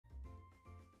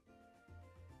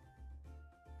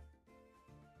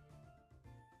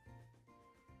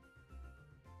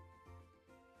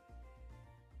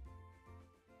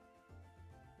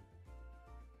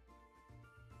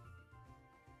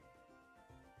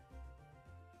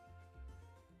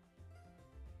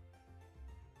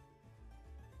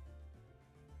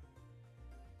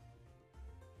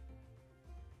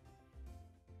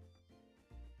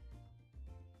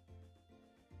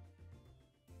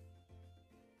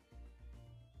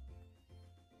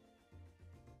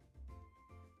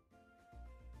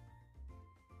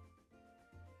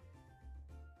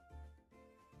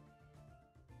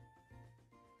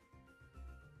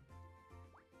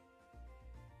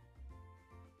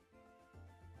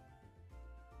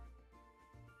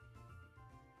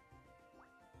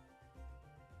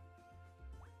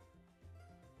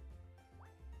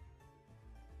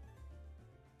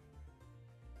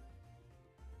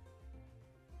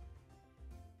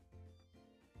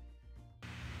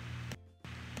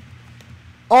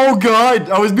Oh god,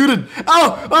 I was muted.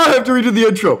 Oh, I have to redo the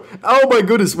intro. Oh my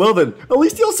goodness. Well then, at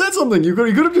least y'all said something. You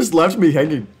could have just left me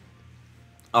hanging.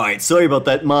 Alright, sorry about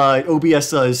that. My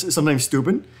OBS is sometimes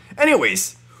stupid.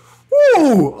 Anyways.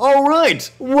 Woo!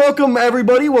 Alright. Welcome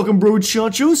everybody. Welcome bro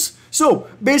chachos. So,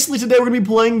 basically today we're going to be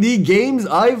playing the games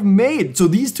I've made. So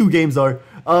these two games are,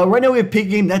 right now we have Pika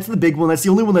game. That's the big one. That's the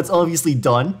only one that's obviously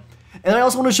done. And I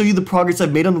also want to show you the progress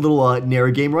I've made on the little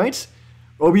Nera game, right?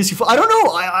 OBS, I don't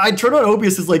know. I turned on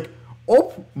OBS. It's like,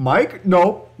 oh, mic?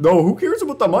 No, who cares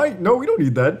about the mic? No, we don't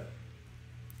need that.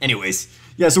 Anyways,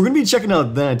 yeah, so we're going to be checking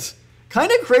out that.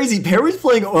 Kind of crazy. Perry's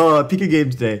playing Pika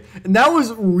game today. And that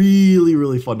was really,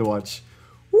 really fun to watch.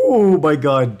 Oh my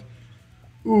god.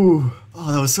 Ooh.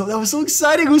 Oh, that was so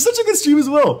exciting. It was such a good stream as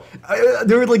well.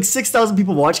 There were like 6,000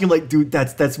 people watching. I'm like, dude,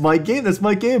 that's my game. That's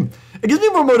my game. It gives me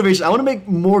more motivation. I want to make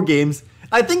more games.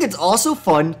 I think it's also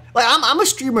fun. Like, I'm a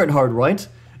streamer at heart, right?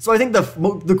 So I think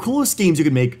the coolest games you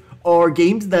can make are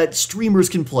games that streamers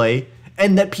can play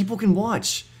and that people can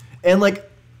watch. And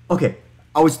like, okay,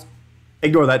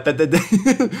 ignore that.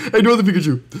 Ignore the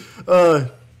Pikachu.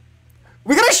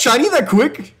 We got a shiny that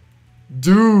quick?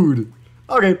 Dude.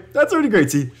 Okay, that's already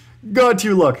great, see? God to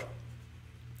your luck.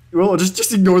 Well,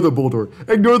 just ignore the boulder.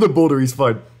 Ignore the boulder, he's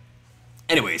fine.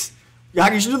 Anyways,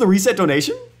 yeah, you should do the reset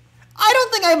donation? I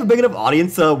don't think I have a big enough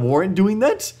audience to warrant doing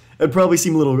that. It'd probably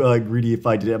seem a little greedy if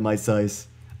I did it at my size.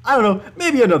 I don't know,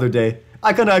 maybe another day.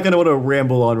 I kinda want to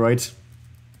ramble on, right?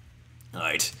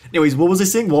 Alright. Anyways, what was I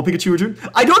saying? Wall Pikachu return?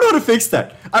 I don't know how to fix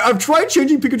that. I've tried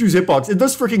changing Pikachu's hitbox. It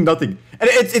does freaking nothing. And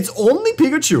it's only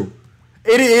Pikachu.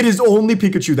 It is only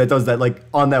Pikachu that does that, like,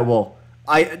 on that wall.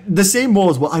 The same wall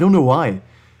as well. I don't know why.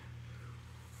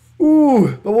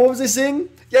 Ooh, but what was I saying?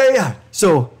 Yeah.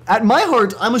 So, at my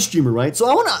heart, I'm a streamer, right? So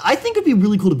I think it'd be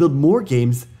really cool to build more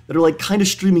games that are, like, kind of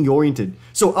streaming oriented.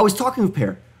 So, I was talking with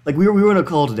Pear. Like, we were on a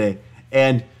call today.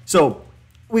 And so,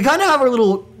 we kind of have our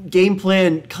little game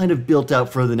plan kind of built out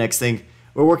for the next thing.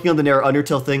 We're working on the Nera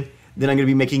Undertale thing. Then I'm going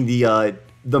to be making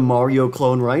the Mario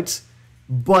clone, right?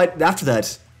 But after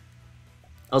that,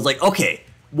 I was like, okay,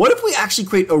 what if we actually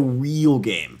create a real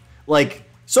game? Like,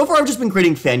 so far I've just been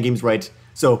creating fan games, right?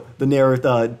 So, the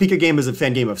Pika game is a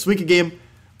fan game of Suika game.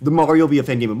 The Mario will be a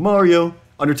fan game of Mario.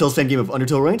 Undertale's fan game of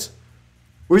Undertale, right?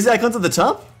 Where's the icons at the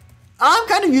top?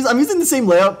 I'm using the same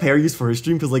layout Pear used for his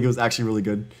stream because, like, it was actually really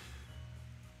good.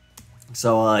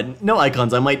 So, no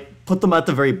icons. I might put them at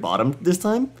the very bottom this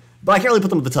time. But I can't really put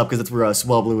them at the top because that's where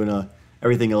Swablu and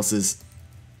everything else is.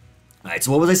 Alright,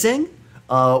 so what was I saying?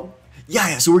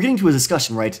 Yeah, so we're getting to a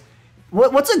discussion, right?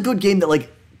 What's a good game that,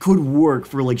 like, could work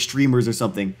for, like, streamers or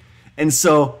something? And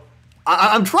so,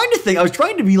 I'm trying to think, I was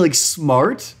trying to be, like,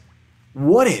 smart.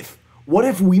 What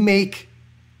if we make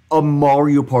a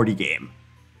Mario Party game?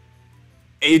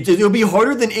 It'll be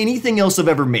harder than anything else I've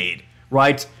ever made,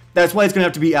 right? That's why it's gonna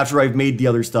have to be after I've made the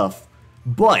other stuff.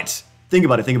 But, think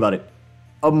about it.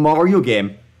 A Mario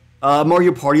game, a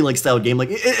Mario Party, like, style game, like,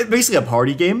 it's basically a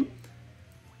party game.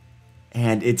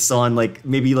 And it's on, like,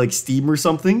 maybe, like, Steam or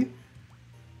something.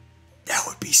 That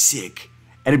would be sick.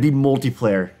 And it'd be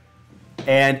multiplayer.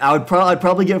 And I'd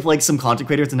probably get, like, some content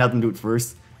creators and have them do it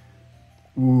first.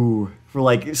 Ooh, for,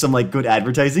 like, some, like, good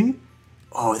advertising.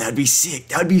 Oh, that'd be sick.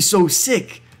 That'd be so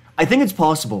sick. I think it's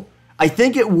possible. I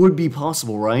think it would be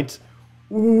possible, right?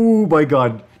 Ooh, my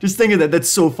god. Just think of that. That's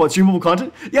so fun. Streamable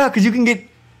content? Yeah, because you can get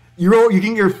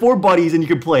your 4 buddies and you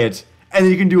can play it. And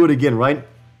then you can do it again, right?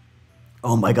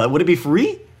 Oh my god, would it be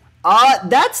free?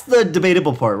 That's the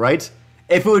debatable part, right?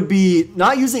 If it would be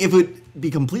if it would be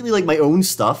completely like my own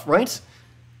stuff, right?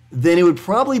 Then it would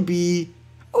probably be,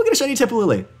 oh, get a shiny Tapu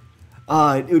Lele.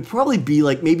 It would probably be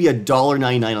like maybe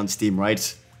 $1.99 on Steam,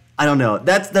 right? I don't know.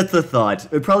 That's the thought.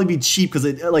 It would probably be cheap because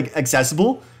it's like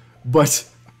accessible, but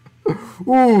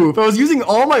ooh, if I was using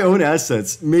all my own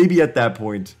assets, maybe at that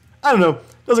point. I don't know.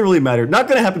 Doesn't really matter. Not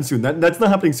gonna happen soon. That's not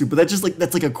happening soon, but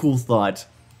that's like a cool thought.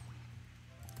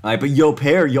 Alright, but yo,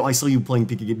 Pear, I saw you playing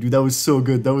Pika game. Dude, that was so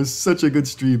good. That was such a good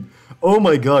stream. Oh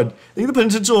my god. Think of the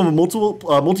potential of a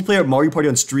multiplayer Mario Party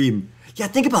on stream. Yeah,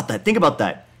 think about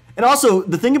that. And also,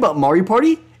 the thing about Mario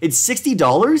Party, it's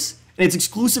 $60 and it's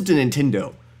exclusive to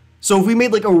Nintendo. So if we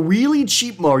made like a really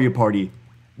cheap Mario Party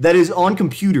that is on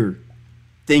computer,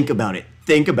 think about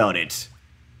it.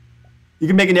 You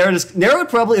can make a Nera. It'd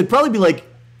probably be like,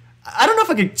 I don't know if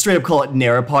I could straight up call it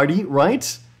Nera Party,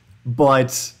 right?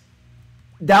 But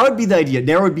that would be the idea.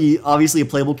 Nera would be obviously a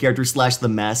playable character / the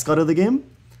mascot of the game,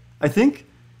 I think.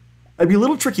 It'd be a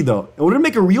little tricky though. In order to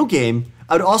make a real game,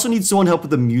 I would also need someone to help with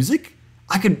the music.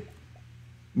 I could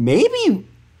maybe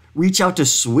reach out to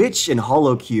Switch and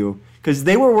HoloQ, because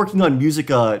they were working on music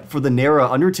for the Nera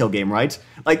Undertale game, right?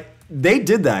 Like, they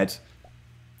did that.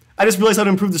 I just realized how to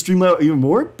improve the stream layout even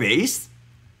more. Based?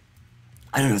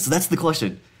 I don't know. So that's the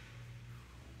question.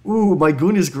 Ooh, my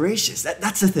goodness gracious.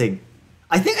 That's the thing.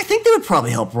 I think that would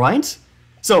probably help, right?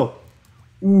 So,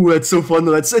 ooh, that's so fun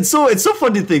though. It's so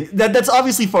fun to think that's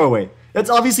obviously far away.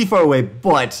 That's obviously far away,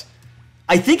 but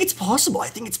I think it's possible. I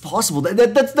think it's possible.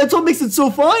 That's what makes it so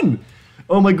fun.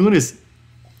 Oh my goodness.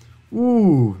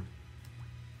 Ooh.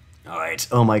 All right.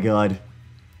 Oh my god.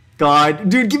 God,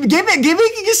 dude, gaming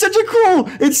is such a cool.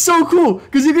 It's so cool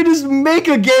because you can just make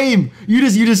a game. You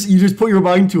just put your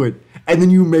mind to it, and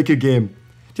then you make a game.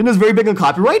 Nintendo's very big on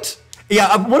copyright. Yeah,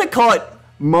 I wouldn't call it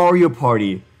Mario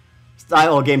Party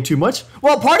style game too much.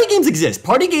 Well, party games exist.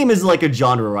 Party game is like a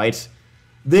genre, right?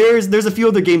 There's a few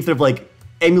other games that have like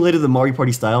emulated the Mario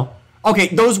Party style. Okay,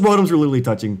 those rotoms were literally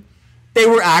touching. They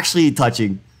were actually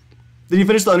touching. Did you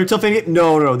finish the Undertale fan game?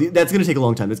 No, that's gonna take a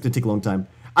long time. That's gonna take a long time.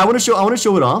 I want to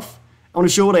show it off. I want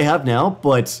to show what I have now,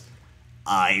 but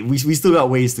we still got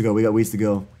ways to go. We got ways to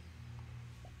go.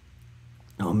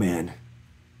 Oh man,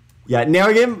 yeah,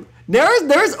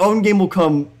 Nera's own game will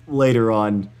come later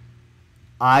on.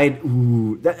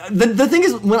 The thing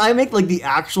is, when I make like the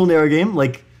actual Nera game,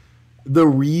 like the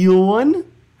real one,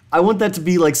 I want that to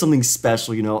be like something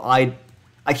special. You know, I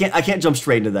can't jump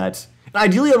straight into that. And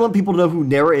ideally, I want people to know who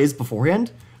Nera is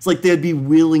beforehand. It's like they'd be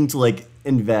willing to like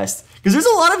invest, because there's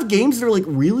a lot of games that are like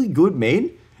really good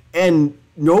made, and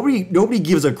nobody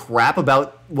gives a crap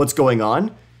about what's going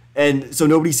on, and so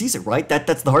nobody sees it, right?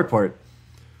 That's the hard part.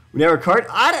 Nera Kart,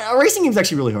 a racing game's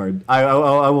actually really hard.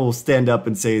 I will stand up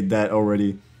and say that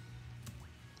already.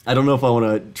 I don't know if I want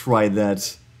to try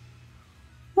that.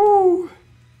 Woo.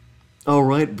 All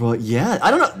right, bro. Yeah, I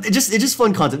don't know. It's just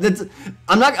fun content.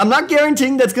 I'm not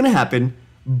guaranteeing that's gonna happen,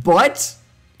 but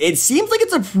it seems like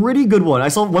it's a pretty good one. I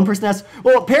saw one person ask,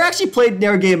 well, Pear actually played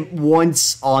Nera game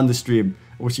once on the stream.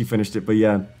 I wish he finished it, but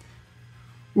yeah.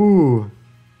 Ooh.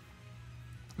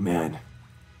 Man.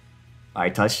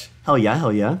 Alright, Touch. Hell yeah,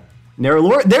 hell yeah. Nera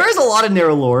lore. There is a lot of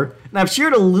Nera lore, and I've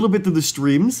shared a little bit through the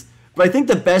streams, but I think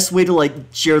the best way to like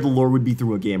share the lore would be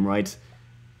through a game, right?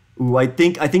 Ooh, I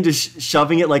think just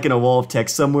shoving it like in a wall of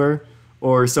text somewhere,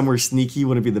 or somewhere sneaky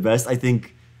wouldn't be the best. I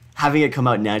think having it come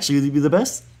out naturally would be the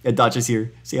best. Yeah, Dacha's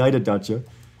here. Say hi to Dacha.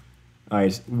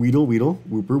 Alright, Weedle,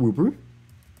 Whooper.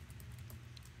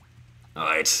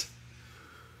 Alright.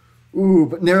 Ooh,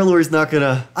 but Nera lore is not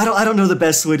gonna... I don't know the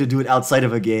best way to do it outside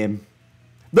of a game.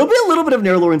 There'll be a little bit of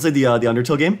Nera lore inside the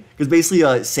Undertale game, because basically,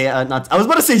 I was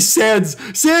about to say Sans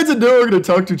and Nera are gonna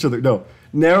talk to each other. No,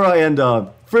 Nera and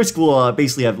Frisk will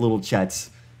basically have little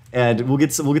chats, and we'll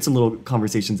get some little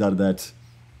conversations out of that.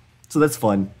 So that's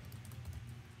fun.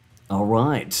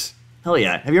 Alright. Hell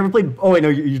yeah. Have you ever played... Oh, wait, no,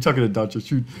 you're talking to Dacha.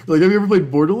 Shoot. Like, have you ever played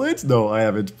Borderlands? No, I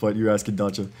haven't, but you're asking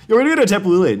Dacha. You're ready to get a Tapu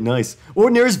Lele. Nice. What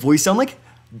would Nera's voice sound like?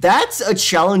 That's a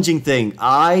challenging thing.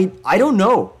 I don't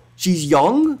know. She's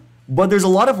young, but there's a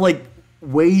lot of, like,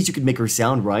 ways you could make her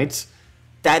sound, right?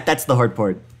 That's the hard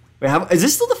part. Wait, is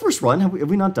this still the first run? Have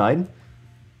we not died?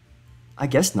 I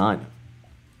guess not.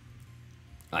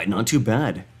 Alright, not too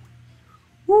bad.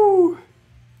 Woo.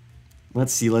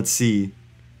 Let's see.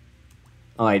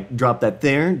 Alright, drop that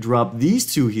there. Drop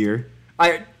these two here.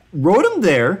 I wrote them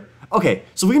there. Okay,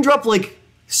 so we can drop, like,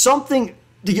 something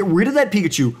to get rid of that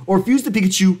Pikachu, or fuse the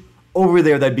Pikachu over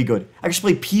there. That'd be good. I can just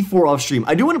play P4 off stream.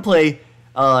 I do want to play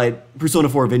Persona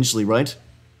 4 eventually, right?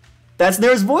 That's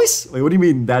Nera's voice? Wait, what do you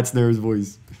mean that's Nera's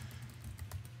voice?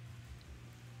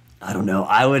 I don't know.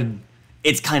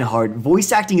 It's kind of hard.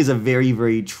 Voice acting is a very,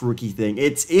 very tricky thing.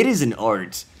 It is an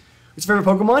art. What's your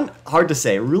favorite Pokemon? Hard to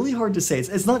say. Really hard to say.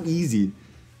 It's not easy.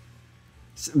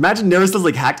 Imagine Nera does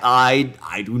like hacked. I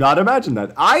do not imagine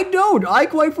that. I don't. I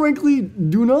quite frankly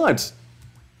do not.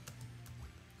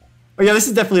 Oh yeah, this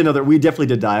is definitely another. We definitely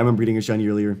did die. I remember reading a shiny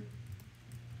earlier.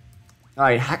 All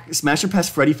right, Smasher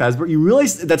past Freddy Fazbear. You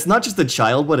realize that's not just a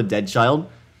child, but a dead child.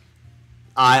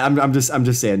 I'm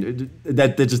just saying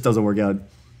that just doesn't work out.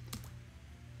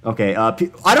 Okay, I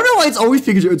don't know why it's always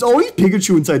Pikachu. It's always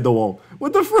Pikachu inside the wall.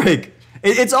 What the frick?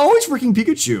 It's always freaking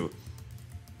Pikachu.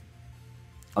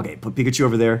 Okay, put Pikachu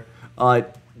over there.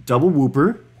 Double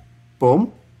Whooper.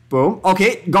 Boom. Boom.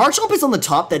 Okay, Garchomp is on the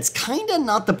top. That's kind of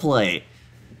not the play.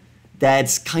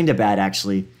 That's kind of bad,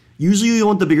 actually. Usually you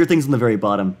want the bigger things on the very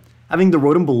bottom. Having the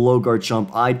Rotom below Garchomp,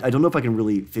 I don't know if I can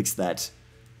really fix that.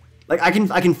 Like, I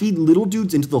can feed little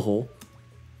dudes into the hole.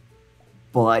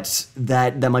 But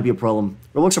that might be a problem.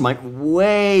 Roblox or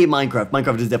Minecraft.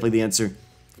 Minecraft is definitely the answer.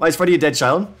 Why is Freddy a dead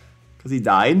child? Because he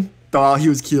died. Duh, he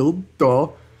was killed. Duh.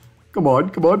 Come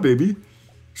on, baby.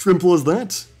 Shrimple is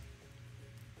that.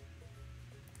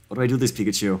 What do I do with this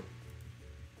Pikachu?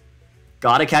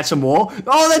 Gotta catch them all.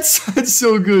 Oh, that's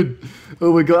so good.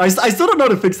 Oh my god. I still don't know how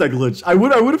to fix that glitch. I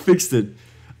would have fixed it.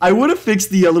 I would have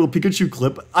fixed the little Pikachu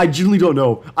clip. I genuinely don't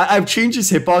know. I've changed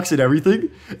his hitbox and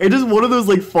everything. It's just one of those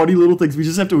like funny little things. We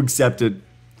just have to accept it.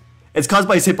 It's caused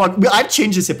by his hitbox. I've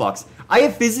changed his hitbox. I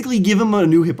have physically given him a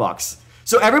new hitbox.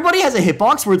 So everybody has a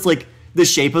hitbox where it's like the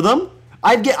shape of them.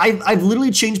 I've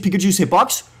literally changed Pikachu's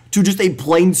hitbox to just a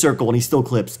plain circle and he still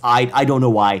clips. I don't know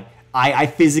why. I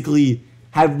physically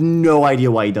have no idea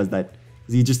why he does that.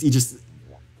 He just.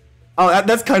 Oh,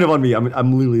 that's kind of on me.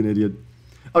 I'm literally an idiot.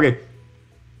 Okay.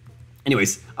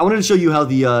 Anyways, I wanted to show you how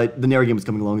the Nera game is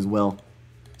coming along as well.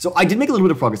 So I did make a little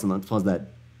bit of progress on that. Pause that.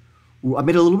 Ooh, I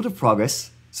made a little bit of progress.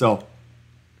 So,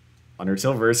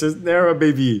 Undertale versus Nera,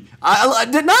 baby. I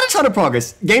did not a ton of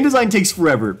progress. Game design takes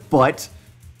forever, but...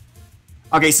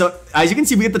 Okay, so as you can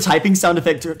see, we get the typing sound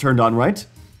effect turned on, right?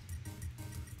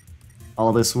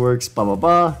 All this works, blah, blah,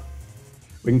 blah.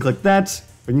 We can click that.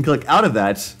 We can click out of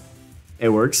that. It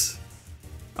works.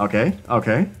 Okay,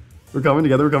 okay. We're coming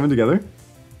together, we're coming together.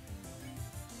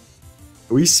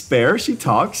 We spare, she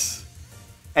talks.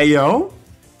 Ayo.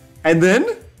 And then...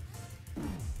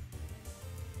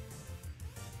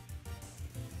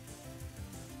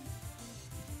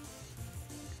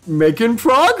 Making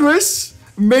progress!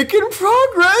 Making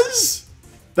progress!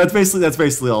 That's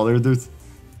basically all.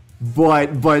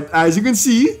 But as you can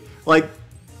see, like,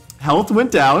 health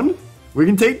went down. We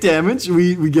can take damage.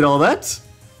 We get all that.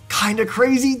 Kinda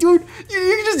crazy, dude.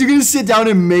 You're gonna sit down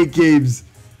and make games.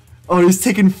 Oh, it's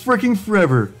taking freaking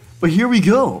forever. But here we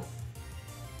go.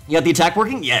 You got the attack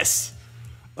working? Yes.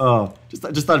 Oh, just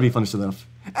thought it'd be fun enough.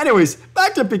 Anyways,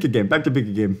 back to Pika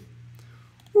game.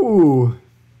 Ooh.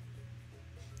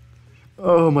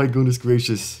 Oh my goodness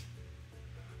gracious.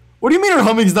 What do you mean her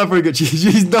humming's not very good?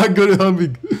 She's not good at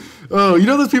humming. Oh, you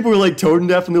know those people who are like tone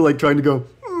deaf and they're like trying to go,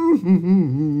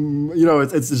 you know,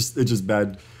 it's just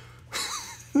bad.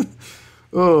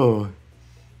 Oh.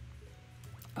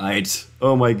 Alright.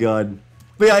 Oh my god.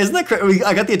 But yeah, isn't that crazy?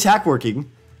 I got the attack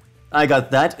working. I got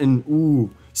that and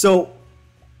ooh. So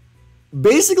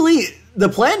basically the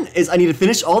plan is I need to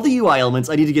finish all the UI elements.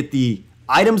 I need to get the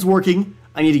items working.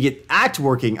 I need to get act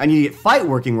working. I need to get fight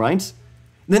working, right?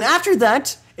 And then after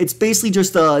that, it's basically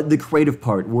just the creative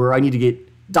part where I need to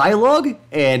get dialogue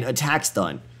and attacks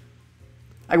done.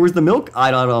 Where's the milk?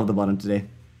 I don't have the bot on today.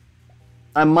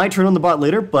 I might turn on the bot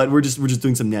later, but we're just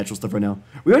doing some natural stuff right now.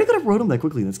 We already got up Rotom that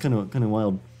quickly. That's kind of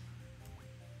wild.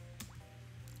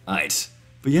 Alright,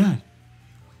 but yeah.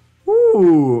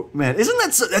 Ooh, man, isn't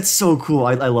that's so cool?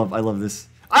 I love this.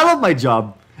 I love my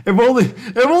job. If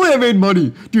only I made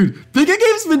money, dude. Pika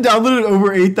Game's been downloaded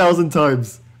over 8,000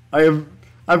 times. I've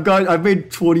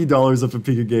made $20 off a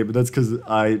Pika Game, but that's because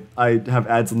I have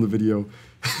ads on the video.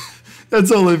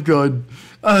 That's all I've gone.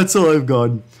 That's all I've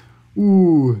gone.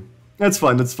 Ooh, that's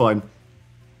fine. That's fine.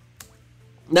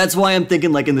 That's why I'm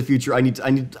thinking like in the future I need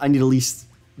at least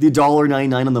the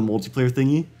 $1.99 on the multiplayer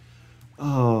thingy.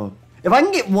 Oh, if I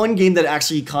can get one game that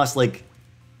actually costs like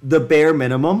the bare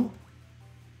minimum,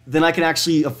 then I can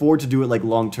actually afford to do it like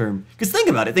long term. Because think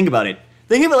about it. Think of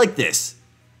it like this.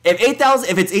 If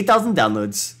it's 8,000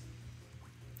 downloads,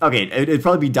 okay, it'd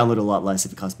probably be downloaded a lot less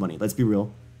if it cost money. Let's be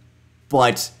real.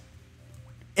 But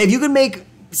if you can make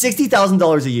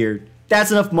 $60,000 a year,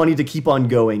 that's enough money to keep on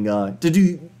going to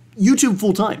do YouTube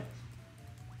full time.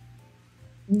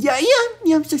 Yeah,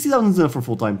 60,000 is enough for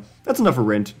full time. That's enough for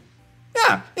rent.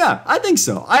 Yeah, I think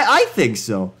so. I think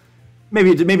so.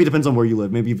 Maybe it depends on where you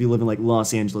live. Maybe if you live in like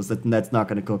Los Angeles, that's not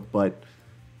gonna cook, but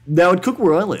that would cook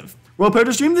where I live. Were I prepared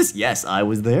to stream this? Yes, I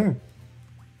was there.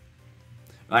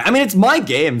 I mean, it's my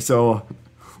game, so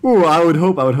ooh, I would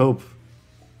hope.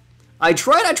 I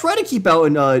try to keep out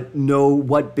and know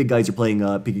what big guys are playing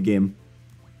Pika Game.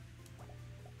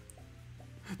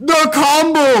 The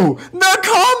combo!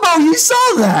 You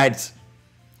saw that!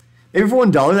 Maybe for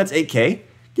 $1, that's 8K.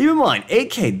 Keep in mind,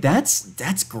 8K,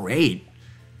 that's great.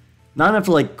 Not enough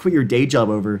to like quit your day job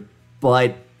over,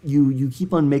 but you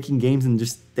keep on making games and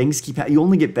just things you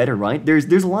only get better, right? There's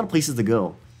a lot of places to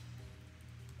go.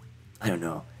 I don't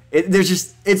know.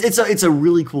 It's a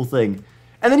really cool thing.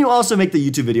 And then you also make the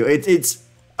YouTube video. It's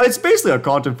basically a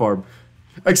content farm,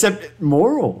 except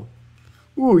moral.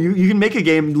 Ooh, you can make a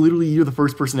game. Literally, you're the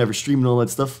first person to ever stream and all that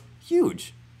stuff.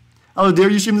 Huge. How dare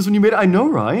you stream this when you made it? I know,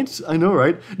 right?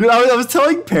 Dude, I was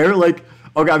telling Pear like,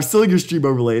 okay, I'm stealing your stream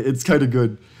overlay. It's kind of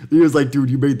good. He was like, dude,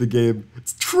 you made the game.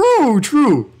 It's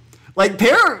true. Like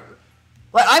Pear,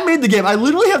 like I made the game. I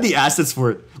literally have the assets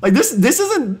for it. Like this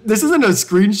isn't a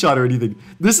screenshot or anything.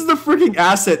 This is the freaking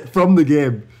asset from the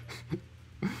game.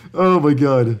 Oh my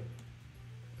god.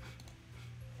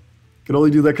 Can only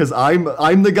do that because I'm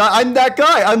the guy. I'm that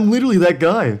guy. I'm literally that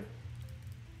guy.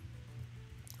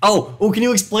 Oh, can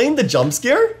you explain the jump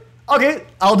scare? Okay,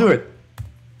 I'll do it.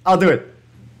 I'll do it.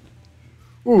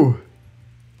 Ooh.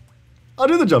 I'll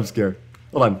do the jump scare.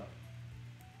 Hold on.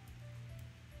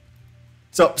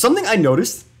 So, something I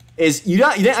noticed is you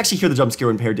didn't actually hear the jump scare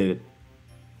when Pear did it.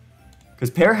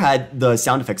 Because Pear had the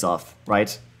sound effects off,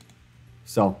 right?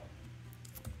 So,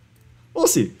 we'll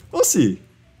see. We'll see.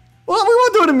 Well, we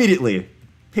won't do it immediately.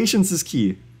 Patience is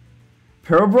key.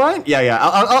 Parabrine? Yeah.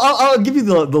 I'll give you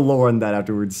the lore on that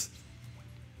afterwards.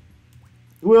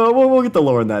 We'll get the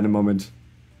lore on that in a moment.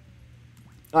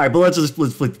 All right, but let's play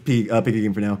Pika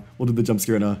game for now. We'll do the jump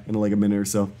scare in like a minute or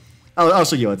so. I'll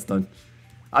show you how it's done.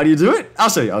 How do you do it? I'll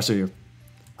show you.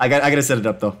 I gotta set it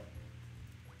up though.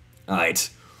 All right.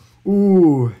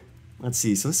 Ooh. Let's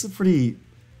see. So this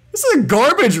is a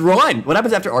garbage run. What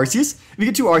happens after Arceus? If you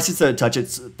get 2 Arceus to touch it,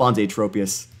 spawns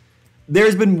Atropius.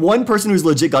 There's been one person who's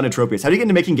legit gotten Atropius. How do you get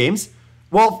into making games?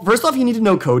 Well, first off, you need to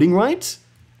know coding, right?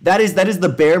 That is the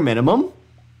bare minimum.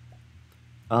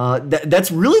 That's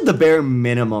really the bare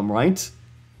minimum, right?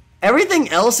 Everything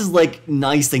else is like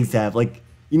nice things to have. Like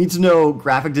you need to know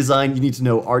graphic design, you need to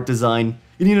know art design,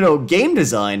 you need to know game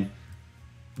design.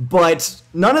 But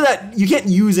none of that, you can't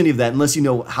use any of that unless you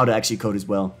know how to actually code as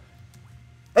well.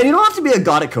 And you don't have to be a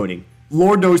god at coding.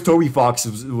 Lord knows Toby Fox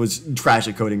was trash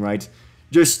at coding, right?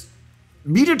 Just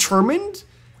be determined,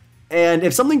 and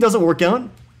if something doesn't work out,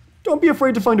 don't be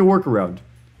afraid to find a workaround.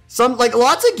 Like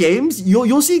lots of games,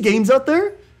 you'll see games out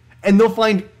there, and they'll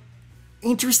find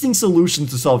interesting solutions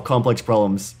to solve complex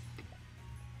problems.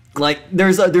 Like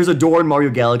there's a door in Mario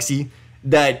Galaxy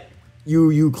that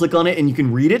you click on it and you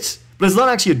can read it, but it's not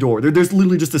actually a door. There's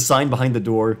literally just a sign behind the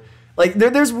door. Like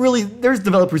there's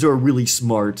developers who are really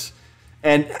smart,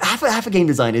 and half a game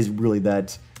design is really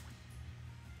that.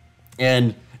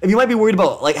 And if you might be worried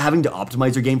about like having to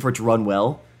optimize your game for it to run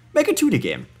well, make a 2D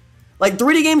game. Like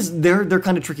 3D games, they're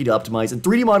kind of tricky to optimize, and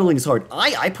 3D modeling is hard.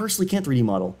 I personally can't 3D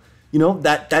model. You know,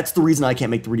 that's the reason I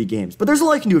can't make 3D games. But there's a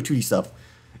lot I can do with 2D stuff.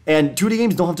 And 2D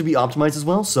games don't have to be optimized as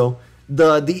well, so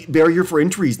the barrier for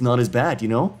entry is not as bad, you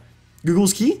know?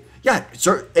 Google's key? Yeah,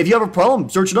 if you have a problem,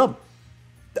 search it up.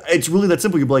 It's really that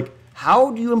simple. You'll be like,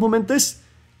 how do you implement this?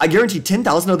 I guarantee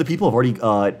 10,000 other people have already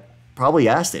probably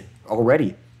asked it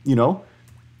already, you know?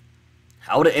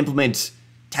 How to implement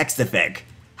text effect.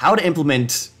 How to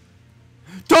implement...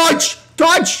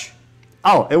 Touch!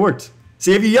 Oh, it worked.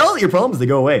 See, if you yell at your problems, they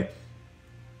go away.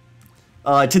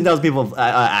 10,000 people have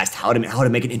asked how to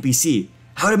make an NPC,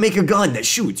 how to make a gun that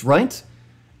shoots, right?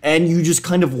 And you just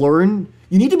kind of learn.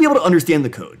 You need to be able to understand the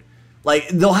code. Like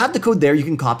they'll have the code there, you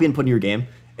can copy and put in your game.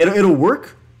 It'll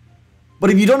work. But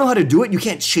if you don't know how to do it, you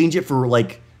can't change it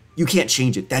you can't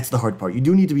change it. That's the hard part. You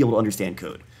do need to be able to understand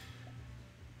code.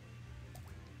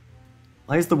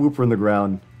 Why is the whooper in the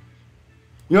ground?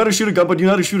 You know how to shoot a gun, but you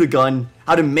know how to shoot a gun.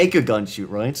 How to make a gun shoot,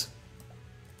 right?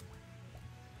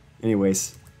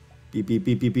 Anyways. Beep, beep,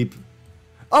 beep, beep, beep.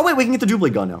 Oh, wait, we can get the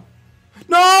duplicate gun now.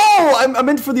 No! I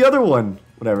meant for the other one.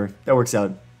 Whatever. That works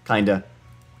out. Kinda.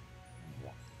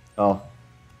 Oh.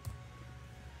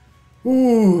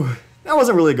 Ooh. That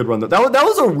wasn't really a good run, though. That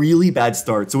was a really bad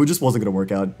start, so it just wasn't going to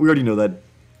work out. We already know that.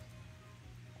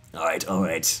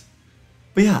 Alright.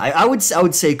 But yeah, I would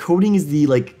say coding is the,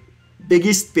 like,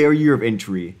 biggest barrier of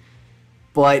entry.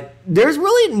 But there's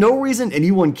really no reason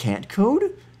anyone can't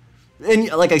code. And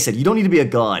like I said, you don't need to be a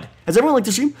god. Has everyone liked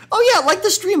the stream? Oh yeah, like the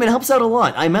stream. It helps out a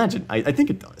lot. I imagine. I think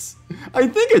it does. I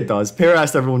think it does. Pear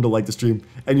asked everyone to like the stream,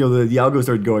 and you know the algo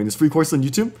started going. There's free courses on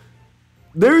YouTube.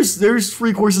 There's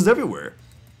free courses everywhere.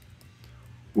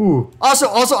 Ooh.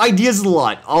 Also ideas is a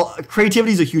lot.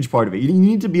 Creativity is a huge part of it. You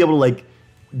need to be able to like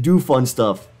do fun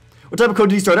stuff. What type of code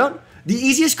did you start out? The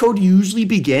easiest code to usually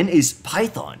begin is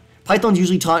Python. Python's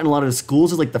usually taught in a lot of the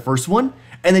schools as like the first one,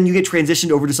 and then you get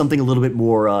transitioned over to something a little bit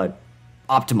more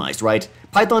optimized, right?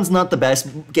 Python's not the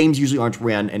best. Games usually aren't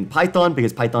ran in Python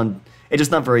because Python, it's just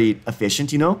not very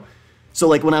efficient, you know? So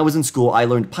like when I was in school, I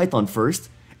learned Python first,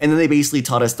 and then they basically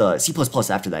taught us the C++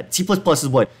 after that. C++ is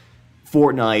what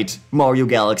Fortnite, Mario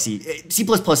Galaxy. C++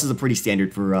 is a pretty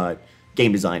standard for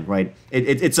game design, right?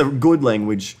 It's a good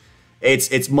language.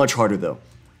 It's much harder though.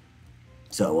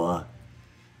 So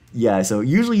yeah, so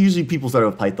usually people start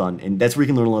with Python, and that's where you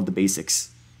can learn a lot of the basics.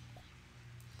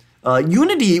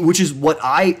 Unity, which is what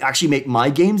I actually make my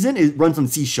games in, it runs on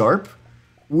C#,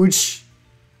 which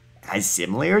has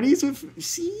similarities with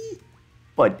C,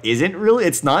 but isn't really.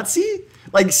 It's not C.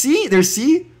 Like C, there's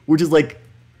C, which is like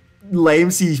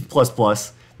lame C++.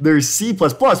 There's C++,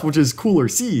 which is cooler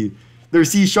C.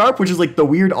 There's C#, which is like the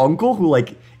weird uncle who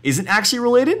like isn't actually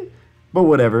related, but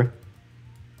whatever.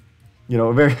 You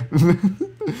know, very,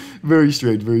 very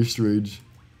strange, very strange.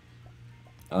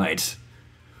 All right.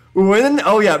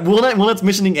 Oh yeah, Walnut's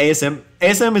mentioning ASM.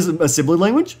 ASM is a sibling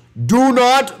language. Do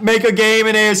not make a game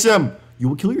in ASM. You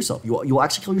will kill yourself. You will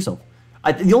actually kill yourself.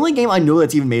 The only game I know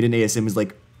that's even made in ASM is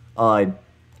like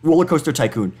Roller Coaster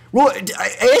Tycoon.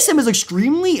 ASM is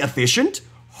extremely efficient,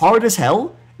 hard as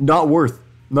hell, not worth.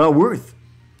 Not worth.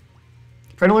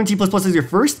 Trying to learn T++ as your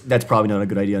first? That's probably not a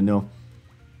good idea, no.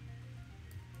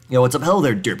 Yo, what's up? Hello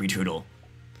there, Derpy Turtle.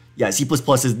 Yeah, C++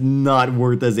 is not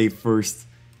worth as a first.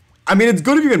 I mean, it's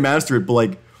good if you can master it, but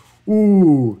like,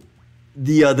 ooh,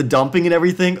 the dumping and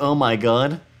everything, oh my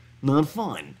god, not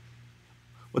fun.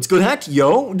 What's good, Hacked?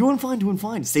 Yo, doing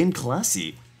fine, staying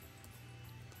classy.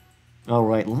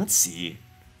 Alright, let's see.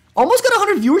 Almost got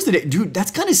 100 viewers today. Dude,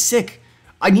 that's kind of sick.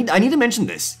 I need to mention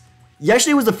this.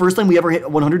 Yesterday was the first time we ever hit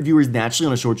 100 viewers naturally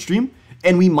on a short stream,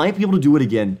 and we might be able to do it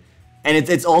again. And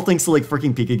it's all thanks to like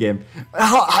freaking Pika Game.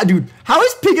 Dude, how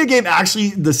is Pika Game actually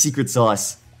the secret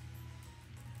sauce?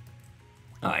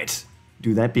 Alright,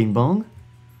 do that bing bong.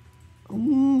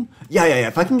 Yeah.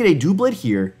 If I can get a doublet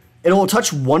here, it'll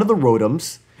touch one of the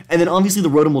rotoms, and then obviously the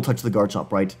rotom will touch the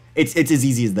Garchomp, right? It's as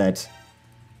easy as that.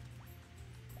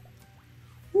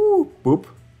 Woo, boop.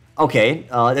 Okay,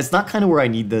 that's not kind of where I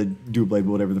need the doublet,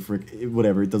 but whatever the frick,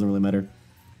 whatever, it doesn't really matter.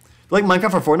 Like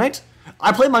Minecraft or Fortnite?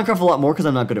 I play Minecraft a lot more because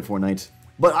I'm not good at Fortnite.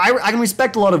 But I can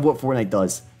respect a lot of what Fortnite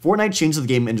does. Fortnite changed the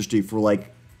game industry for,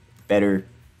 like, better.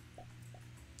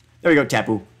 There we go,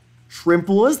 Tapu.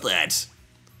 Shrimple is that.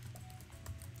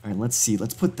 Alright, let's see.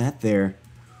 Let's put that there.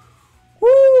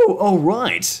 Woo!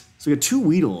 Alright. So we got 2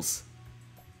 Weedles.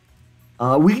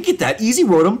 We can get that. Easy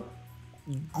Rotom.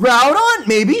 Groudon,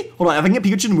 maybe? Hold on, if I can get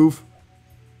Pikachu to move.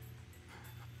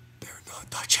 They're not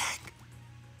touching.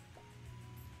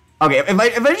 Okay, if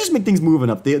I just make things move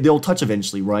enough, they'll touch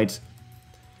eventually, right?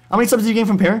 How many subs did you gain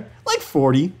from Pair? Like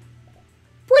 40.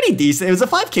 Pretty decent. It was a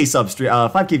 5K sub stream,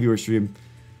 5K viewer stream.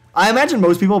 I imagine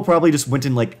most people probably just went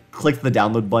and like clicked the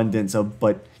download button, didn't sub,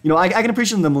 but you know, I can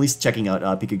appreciate them at least checking out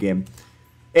Pika Game.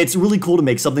 It's really cool to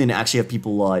make something and actually have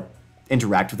people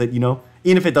interact with it, you know?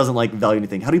 Even if it doesn't like value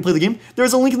anything. How do you play the game?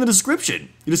 There's a link in the description.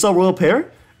 You just saw Royal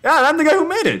Pair? Yeah, I'm the guy who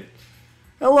made it.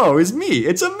 Hello, it's me.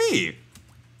 It's a me.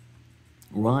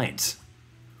 Right.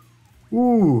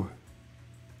 Ooh.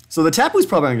 So the Tapu's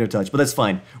probably not going to touch, but that's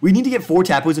fine. We need to get 4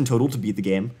 Tapus in total to beat the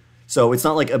game. So it's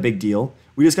not like a big deal.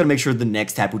 We just got to make sure the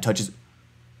next Tapu touches.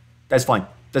 That's fine.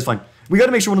 That's fine. We got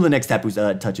to make sure one of the next Tapus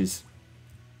touches.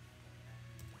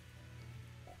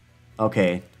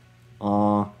 Okay. It's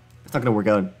not going to work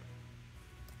out.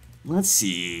 Let's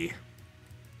see.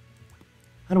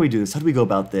 How do we do this? How do we go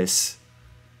about this?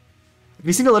 Have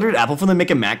you seen a letter at Apple for them to make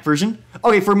a Mac version?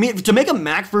 Okay, for me, to make a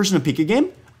Mac version of Pika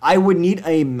Game, I would need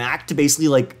a Mac to basically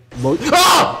like load.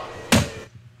 Ah!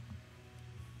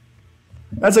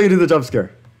 That's how you do the jump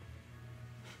scare.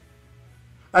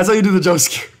 That's how you do the jump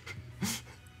scare.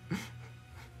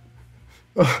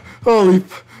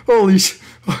 Holy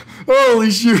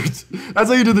shoot. That's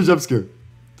how you do the jump scare.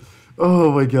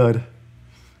 Oh my god.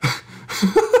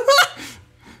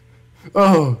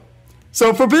 Oh.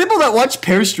 So for people that watch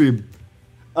Pair stream,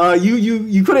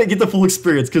 you couldn't get the full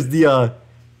experience because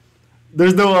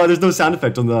there's no sound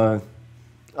effect on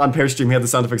Pair stream. We have the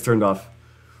sound effects turned off.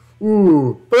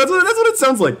 Ooh, but that's what it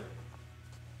sounds like.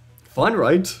 Fun,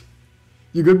 right?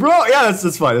 You good, bro? Yeah,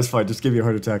 that's fine. That's fine. Just give me a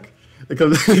heart attack. It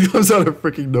comes out of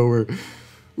freaking nowhere.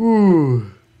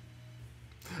 Ooh.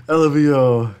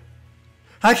 LVO.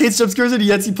 Hack hates jump scares and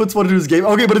yet he puts one into his game.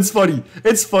 Okay, but it's funny.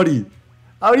 It's funny.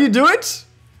 How do you do it?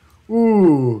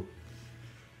 Ooh.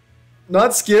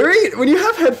 Not scary? When you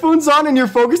have headphones on and you're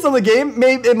focused on the game,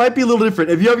 it might be a little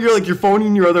different. If you have your phone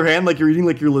in your other hand, like you're eating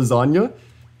like your lasagna,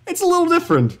 it's a little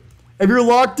different. If you're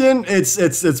locked in,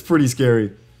 it's pretty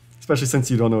scary. Especially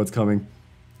since you don't know what's coming.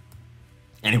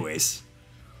 Anyways.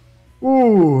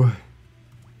 Ooh.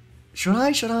 Should I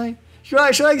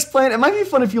explain? It might be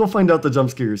fun if you'll find out the jump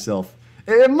scare yourself.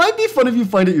 It might be fun if you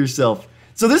find it yourself.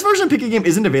 So this version of Pika Game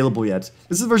isn't available yet.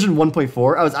 This is version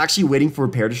 1.4. I was actually waiting for a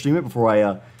Pair to stream it before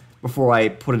I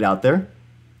put it out there.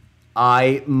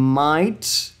 I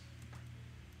might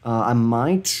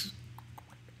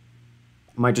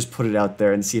just put it out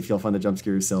there and see if you'll find the jump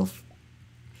scare yourself.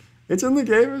 It's in the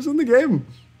game. It's in the game.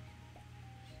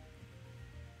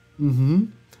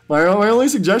 My only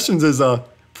suggestions is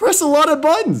press a lot of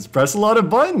buttons. Press a lot of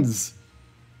buttons.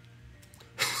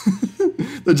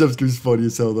 The jump scare's funny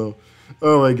as hell though.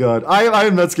 Oh my god. I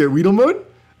am not scared. Weedle mode?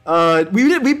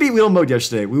 We beat Weedle mode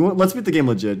yesterday. Let's beat the game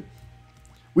legit.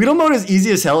 Weedle mode is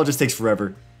easy as hell, it just takes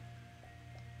forever.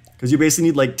 Because you basically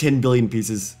need like 10 billion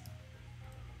pieces.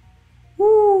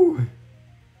 Woo!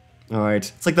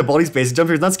 Alright. It's like the Baldi's basic jump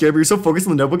here. It's not scary, but you're so focused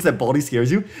on the notebooks that Baldi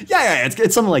scares you. Yeah,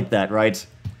 it's something like that, right?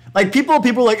 Like, people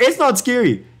are like, it's not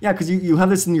scary. Yeah, because you have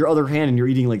this in your other hand and you're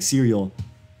eating, like, cereal.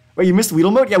 Wait, you missed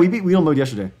Weedle Mode? Yeah, we beat Weedle Mode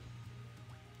yesterday.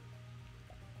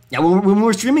 Yeah, when we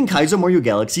were streaming Kaizo Mario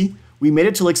Galaxy, we made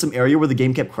it to, like, some area where the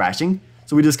game kept crashing.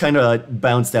 So we just kind of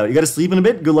bounced out. You gotta sleep in a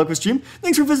bit. Good luck with stream.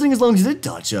 Thanks for visiting as long as you did.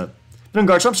 Gotcha. But on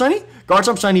Garchomp Shiny?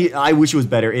 Garchomp Shiny, I wish it was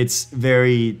better. It's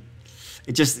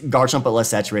just Garchomp but less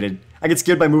saturated. I get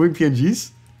scared by moving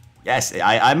PNGs. Yes,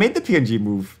 I made the PNG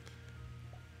move.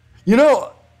 You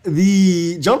know,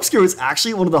 the jump scare is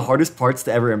actually one of the hardest parts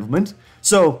to ever implement.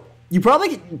 So you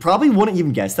probably wouldn't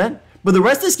even guess that. But the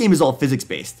rest of this game is all physics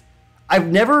based. I've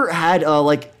never had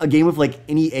like a game with like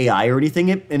any AI or anything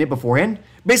in it beforehand.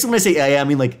 Basically, when I say AI, I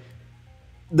mean like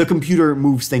the computer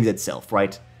moves things itself,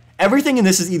 right? Everything in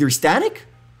this is either static,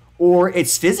 or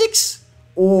it's physics,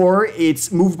 or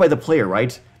it's moved by the player,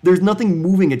 right? There's nothing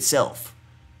moving itself.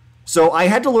 So I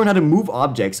had to learn how to move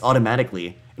objects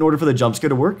automatically in order for the jump scare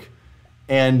to work.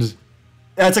 And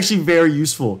that's actually very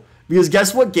useful. Because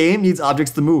guess what game needs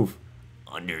objects to move?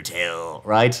 Undertale,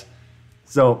 right?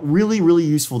 So really, really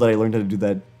useful that I learned how to do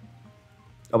that.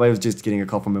 Oh, I was just getting a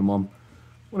call from my mom.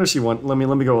 What does she want? Let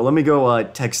me go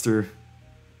text her.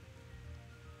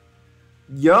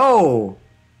 Yo!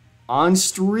 On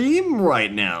stream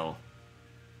right now.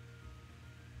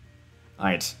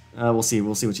 Alright, we'll see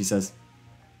what she says.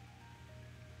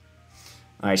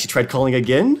 Alright, she tried calling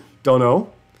again? Don't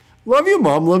know. Love you,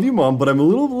 mom, but I'm a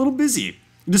little busy.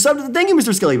 You decided, thank you, Mr.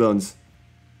 Skellybones.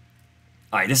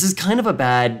 Alright, this is kind of a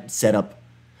bad setup.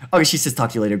 Okay, she says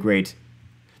talk to you later, great.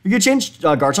 You could change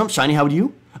Garchomp, Shiny, how would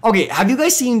you? Okay, have you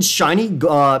guys seen Shiny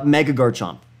Mega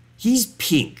Garchomp? He's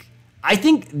pink. I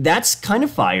think that's kind of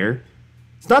fire.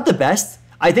 It's not the best.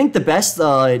 I think the best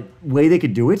way they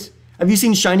could do it. Have you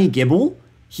seen Shiny Gibble?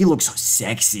 He looks so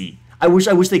sexy. I wish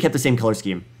they kept the same color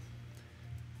scheme.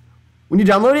 When you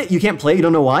download it, you can't play it, you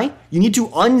don't know why? You need to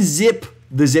unzip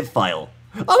the zip file.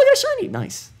 Oh, look at a Shiny,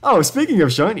 nice. Oh, speaking of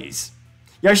Shinies.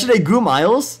 Yesterday, Goo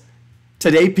Miles.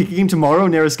 Today, Pika game, tomorrow,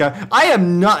 Nera Sky. I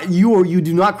am not, you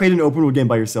do not create an open world game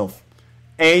by yourself.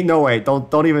 Ain't no way,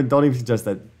 don't even suggest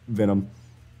that, Venom.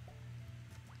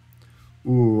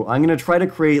 Ooh, I'm gonna try to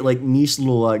create like niche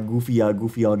little goofy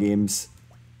all games.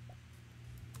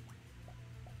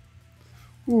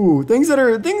 Ooh, things that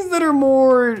are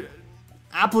more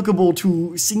applicable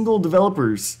to single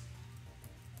developers.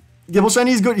 Gibble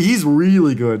Shiny is good. He's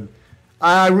really good.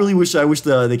 I really wish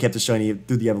they kept the Shiny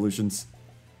through the evolutions.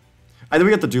 I think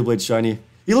we got the Doublade Shiny.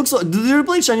 The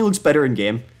Doublade Shiny looks better in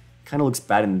game. Kind of looks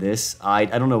bad in this. I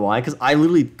don't know why, because I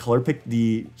literally color picked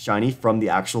the Shiny from the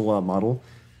actual model.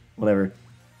 Whatever.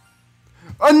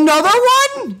 Another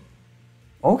one?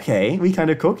 Okay, we kind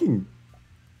of cooking.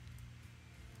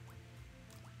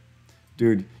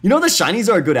 Dude, you know the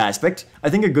Shinies are a good aspect. I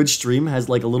think a good stream has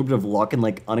like a little bit of luck and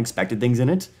like unexpected things in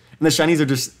it. And the Shinies are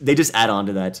they just add on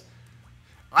to that.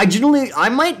 I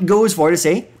might go as far to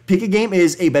say Pika game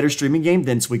is a better streaming game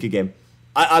than Suika game.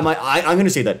 I'm gonna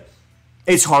say that.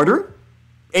 It's harder.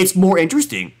 It's more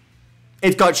interesting.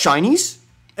 It's got Shinies.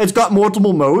 It's got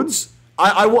multiple modes.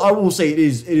 I will say it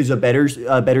is a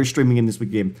better streaming in this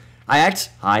week game. Hi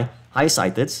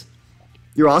Scythets.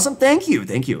 You're awesome. Thank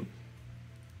you.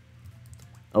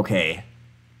 Okay.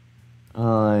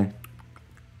 What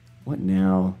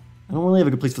now? I don't really have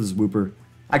a good place for this Wooper.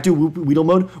 Active Weedle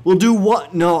mode. We'll do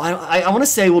what? No, I want to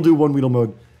say we'll do one Weedle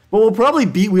mode, but we'll probably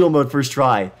beat Weedle mode first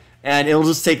try, and it'll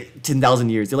just take 10,000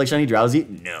 years. Do you like Shiny Drowsy?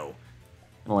 No,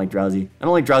 I don't like Drowsy. I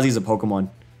don't like Drowsy as a Pokemon.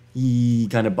 He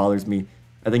kind of bothers me.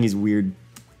 I think he's weird.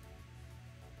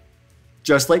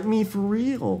 Just like me, for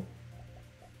real.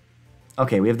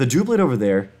 Okay, we have the Doublade over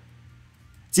there.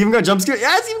 It's even got jump scare.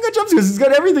 Yeah, it's even got jump scares. It's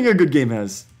got everything a good game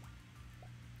has.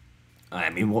 I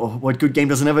mean, what good game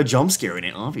doesn't have a jump scare in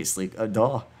it? Obviously,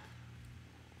 duh.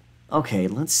 Okay,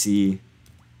 let's see.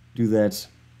 Do that.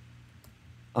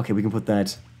 Okay, we can put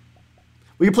that.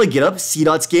 We can play Get Up,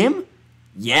 C-Dot's game.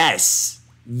 Yes,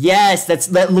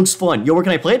 that looks fun. Yo, where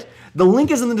can I play it? The link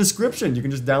is in the description. You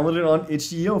can just download it on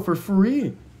itch.io for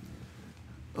free.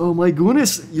 Oh my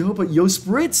goodness, yo, but yo,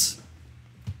 Spritz.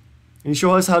 Can you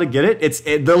show us how to get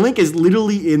it? The link is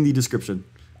literally in the description.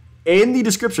 In the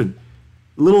description.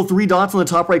 Little 3 dots on the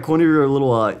top right corner of your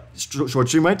little short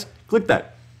stream, right? Click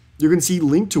that. You're gonna see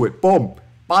link to it. Boom.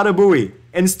 Bada booey.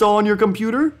 Install on your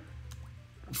computer.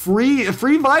 Free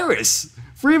virus.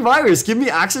 Free virus. Give me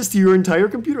access to your entire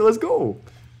computer. Let's go.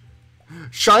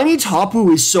 Shiny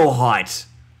Tapu is so hot.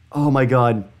 Oh my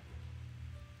god.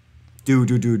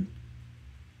 Dude. I'm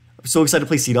so excited to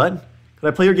play C-Dot. Can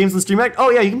I play your games on the stream act? Oh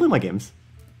yeah, you can play my games.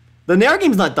 The Nera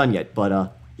game's not done yet,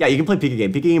 but yeah, Yeah, you can play Pika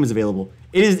game. Pika game is available.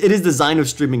 It is designed with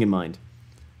streaming in mind.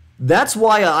 That's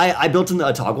why I built in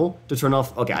a toggle to turn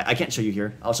off. Okay, I can't show you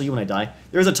here. I'll show you when I die.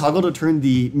 There's a toggle to turn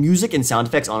the music and sound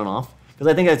effects on and off because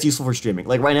I think that's useful for streaming.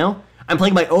 Like right now, I'm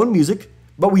playing my own music,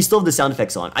 but we still have the sound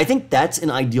effects on. I think that's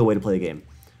an ideal way to play the game,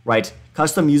 right?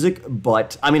 Custom music,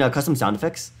 but custom sound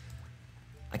effects.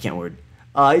 I can't word.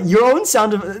 Your own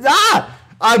sound of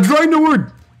I'm trying to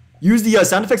word. Use the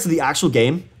sound effects of the actual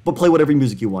game, but play whatever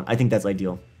music you want. I think that's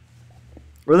ideal.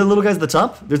 Are the little guys at the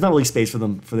top? There's not really space for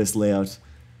them for this layout.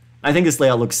 I think this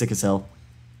layout looks sick as hell.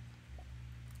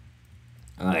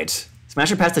 Alright.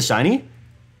 Smasher past the shiny?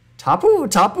 Tapu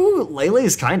Lele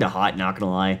is kinda hot, not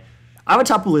gonna lie. I have a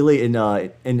Tapu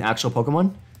Lele in actual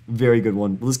Pokemon. Very good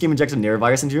one. Will this game inject a Nera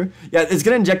virus into your... Yeah, it's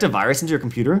gonna inject a virus into your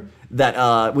computer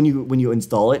that when you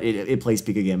install it, it plays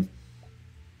Pika game.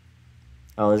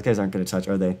 Oh, these guys aren't gonna touch,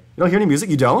 are they? You don't hear any music?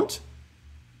 You don't?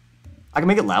 I can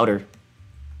make it louder.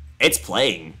 It's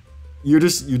playing. You're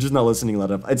just not listening loud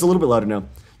enough. It's a little bit louder now.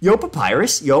 Yo,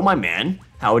 Papyrus. Yo, my man.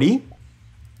 Howdy.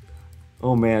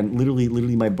 Oh, man.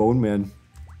 Literally my bone man.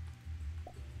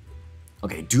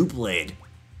 Okay, Dublade.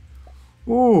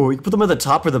 Ooh, you can put them at the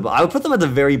top or the bottom. I would put them at the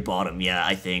very bottom, yeah,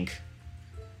 I think.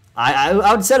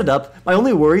 I would set it up. My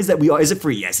only worry is that is it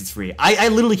free? Yes, it's free. I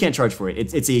literally can't charge for it.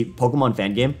 It's a Pokemon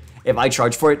fan game. If I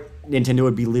charge for it, Nintendo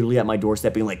would be literally at my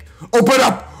doorstep being like, open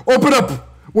up! Open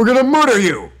up! We're gonna murder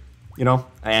you! You know?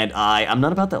 And I'm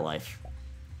not about that life.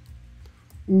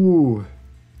 Ooh.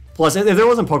 Plus, if there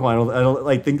wasn't Pokemon, I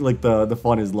don't think like the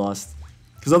fun is lost.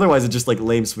 Because otherwise it's just like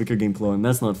lame Swicker game flow, and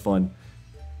that's not fun.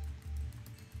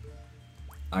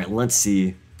 Alright, let's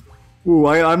see. Ooh,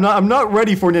 I'm not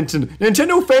ready for Nintendo.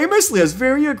 Nintendo famously has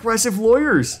very aggressive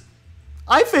lawyers.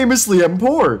 I famously am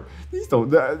poor. These don't.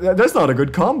 That's not a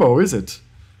good combo, is it?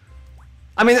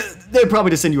 I mean, they'd probably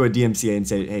just send you a DMCA and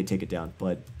say, "Hey, take it down."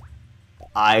 But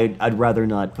I'd rather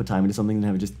not put time into something than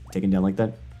have it just taken down like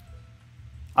that.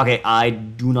 Okay, I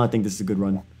do not think this is a good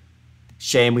run.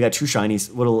 Shame, we got 2 shinies.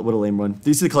 What a lame run. Did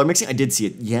you see the color mixing? I did see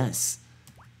it. Yes.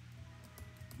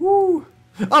 Woo.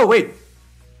 Oh wait.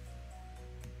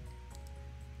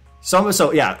 So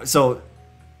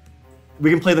we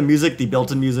can play the music, the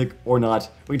built-in music, or not.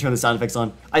 We can turn the sound effects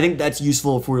on. I think that's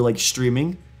useful for like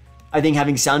streaming. I think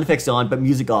having sound effects on but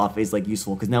music off is like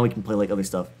useful because now we can play like other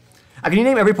stuff. Can you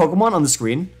name every Pokemon on the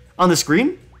screen? On the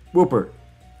screen? Whooper.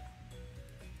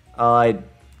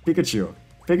 Pikachu,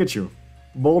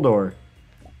 Boldore,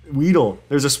 Weedle.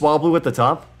 There's a Swablu at the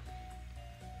top.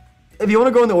 If you want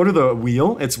to go in the order of the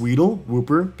wheel, it's Weedle,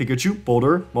 Whooper, Pikachu,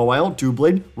 Boulder, Mawile,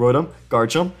 Doublade, Rotom,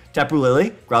 Garchomp, Tapu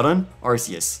Lele, Groudon,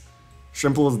 Arceus.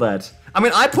 Simple as that. I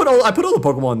mean, I put all the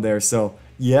Pokemon there, so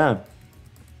yeah.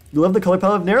 You love the color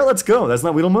palette of Nera? Let's go. That's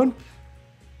not Weedle mode?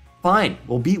 Fine.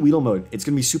 We'll beat Weedle mode. It's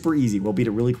gonna be super easy. We'll beat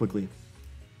it really quickly.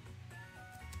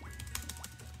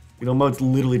 Weedle mode's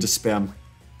literally just spam.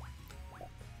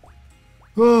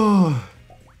 Oh.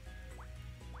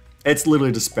 It's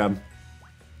literally just spam.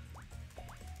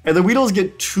 And the Weedles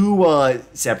get too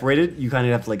separated, you kind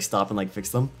of have to like stop and like fix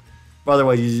them. But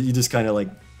otherwise, you just kind of like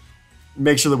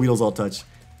make sure the Weedles all touch.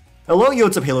 Hello, yo,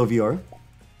 what's up, Halo VR?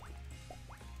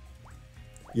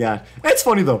 Yeah, it's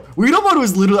funny though. Weedle mode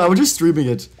was literally, I was just streaming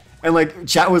it, and like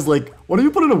chat was like, "What do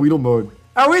you put in a Weedle mode?"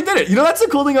 Oh, we did it. You know, that's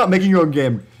the cool thing about making your own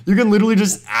game. You can literally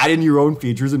just add in your own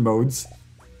features and modes.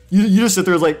 You just sit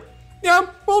there and like, yeah,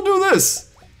 we'll do this.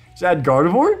 Just add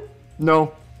Gardevoir?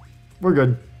 No, we're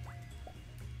good.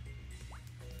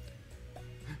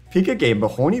 Pika game, the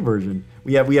horny version.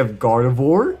 We have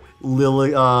Gardevoir,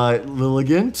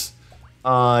 Lilligant,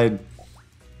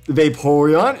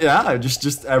 Vaporeon. Yeah,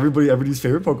 just everybody's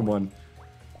favorite Pokemon.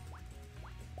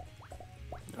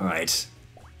 All right.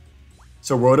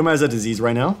 So Rotom has a disease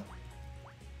right now.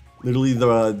 Literally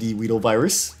the Weedle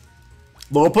virus.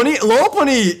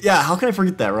 Lopunny. Yeah, how can I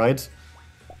forget that, right?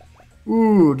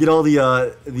 Ooh, get all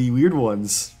the weird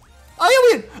ones. Oh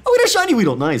yeah, we had a shiny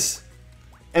Weedle. Nice.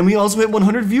 And we also hit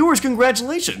 100 viewers.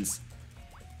 Congratulations.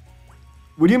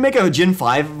 Would you make a Gen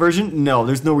 5 version? No,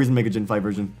 there's no reason to make a Gen 5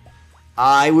 version.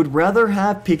 I would rather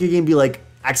have Pika game be like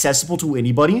accessible to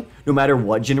anybody, no matter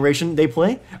what generation they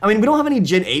play. I mean, we don't have any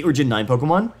Gen 8 or Gen 9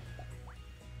 Pokemon,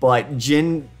 but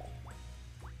Gen...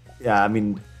 Yeah, I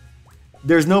mean,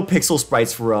 there's no pixel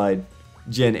sprites for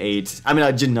Gen 8. I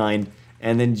mean, Gen 9,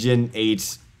 and then Gen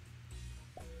 8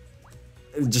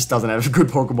 it just doesn't have a good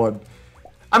Pokemon.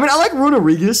 I mean, I like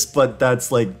Runerigus, but that's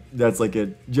like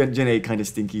it. Gen 8 kind of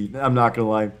stinky. I'm not gonna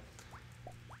lie.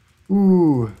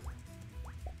 Ooh.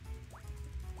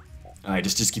 Alright,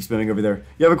 just keep spamming over there.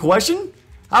 You have a question?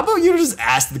 How about you just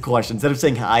ask the question instead of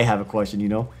saying I have a question, you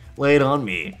know? Lay it on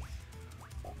me.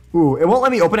 Ooh, it won't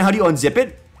let me open it. How do you unzip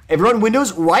it? If you're on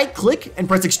Windows, right click and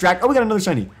press extract. Oh, we got another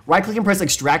shiny. Right click and press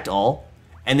extract all,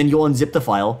 and then you'll unzip the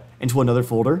file into another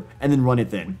folder, and then run it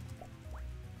then.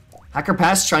 Hacker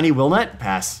pass, shiny will not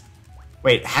pass.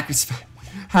 Wait,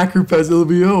 hacker pass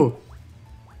LBO.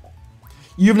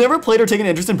 You've never played or taken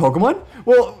interest in Pokemon?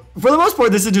 Well, for the most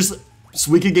part, this is just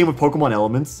Suika game with Pokemon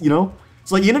elements, you know?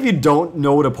 So like, even if you don't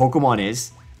know what a Pokemon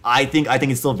is, I think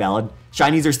it's still valid.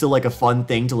 Shinies are still like a fun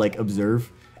thing to like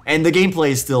observe. And the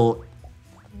gameplay is still,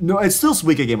 no, it's still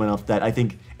Suika game enough that I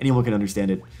think anyone can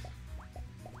understand it.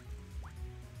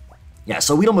 Yeah,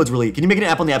 so Weedle mode's really, can you make an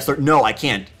app on the App Store? No, I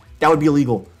can't. That would be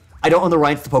illegal. I don't own the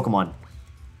rights to Pokemon.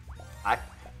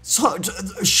 So,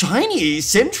 Shiny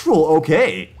Central,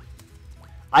 okay.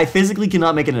 I physically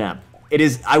cannot make it an app. It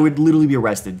is, I would literally be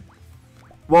arrested.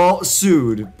 Well,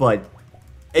 sued, but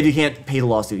if you can't pay the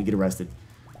lawsuit, you get arrested.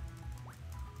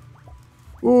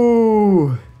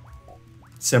 Ooh.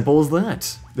 Simple as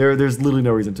that. There's literally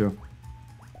no reason to.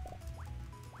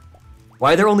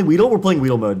 Why are there only Weedle? We're playing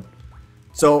Weedle mode.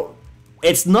 So,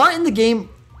 it's not in the game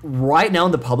right now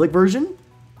in the public version.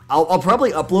 I'll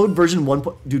probably upload version 1.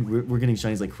 Dude, we're getting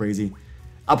shinies like crazy.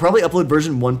 I'll probably upload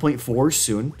version 1.4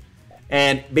 soon.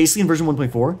 And basically in version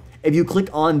 1.4, if you click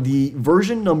on the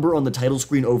version number on the title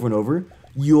screen over and over,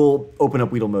 you'll open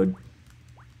up Weedle mode.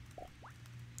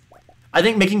 I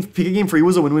think making Pika game free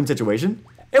was a win-win situation.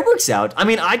 It works out. I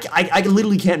mean, I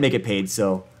literally can't make it paid,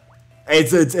 so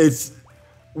it's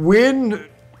win.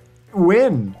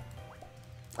 I'm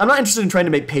not interested in trying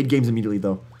to make paid games immediately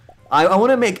though. I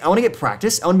want to get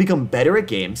practice. I want to become better at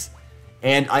games,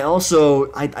 and I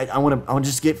also I want to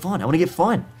just get fun. I want to get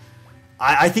fun.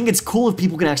 I think it's cool if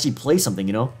people can actually play something.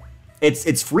 You know,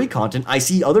 it's free content. I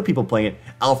see other people playing it.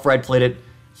 Alfred played it.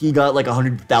 He got like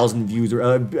 100,000 views or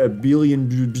a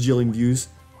bajillion views.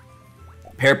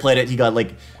 Pear played it. He got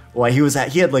like, well,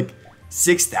 he had like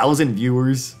 6,000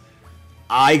 viewers.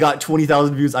 I got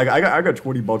 20,000 views. I got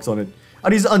 $20 on it. How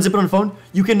do you unzip it on phone?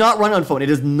 You cannot run on phone. It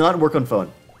does not work on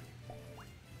phone.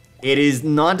 It is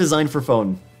not designed for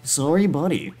phone. Sorry,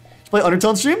 buddy. Did you play Undertale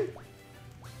on stream?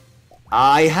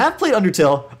 I have played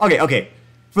Undertale. Okay.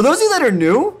 For those of you that are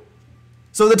new,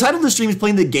 so the title of the stream is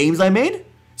playing the games I made.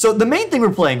 So the main thing we're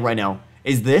playing right now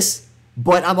is this,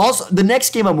 but the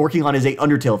next game I'm working on is a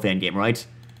Undertale fan game, right?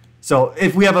 So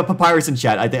if we have a Papyrus in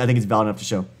chat, I think it's valid enough to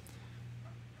show.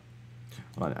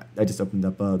 Hold on, I just opened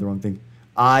up the wrong thing.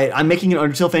 I'm making an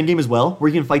Undertale fan game as well, where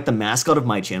you can fight the mascot of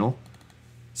my channel.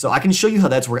 So I can show you how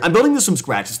that's working. I'm building this from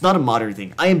scratch. It's not a modern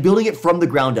thing. I am building it from the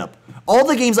ground up. All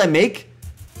the games I make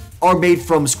are made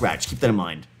from scratch. Keep that in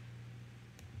mind.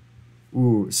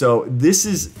 Ooh, so this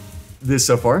is this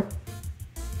so far.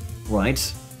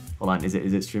 Right. Hold on, is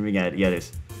it streaming? Yeah, it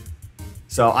is.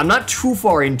 So I'm not too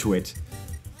far into it.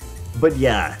 But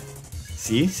yeah.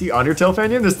 See Undertale fan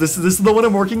game? This is the one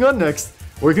I'm working on next.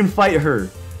 We can fight her.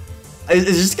 It's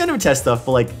just kind of a test stuff,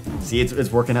 but like, see,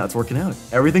 it's working out,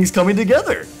 Everything's coming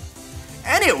together.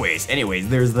 Anyways,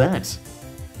 there's that.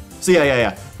 So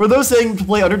yeah. For those saying to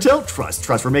play Undertale,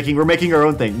 trust, we're making our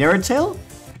own thing. Nera-tale?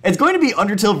 It's going to be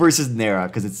Undertale versus Nera,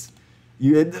 because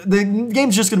the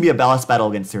game's just going to be a balance battle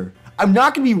against her. I'm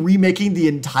not going to be remaking the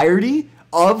entirety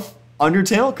of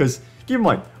Undertale, because keep in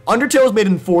mind, Undertale was made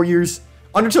in 4 years,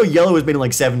 Undertale Yellow was made in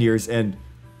like 7 years, and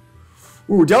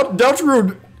ooh,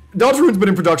 Deltarune's been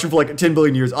in production for like 10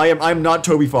 billion years. I'm not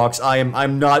Toby Fox.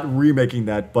 I'm not remaking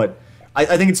that, but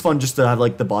I think it's fun just to have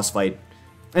like the boss fight.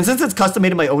 And since it's custom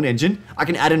made in my own engine, I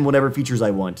can add in whatever features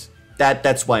I want.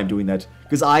 That's why I'm doing that.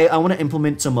 Because I want to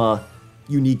implement some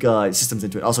unique systems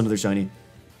into it. Also another shiny.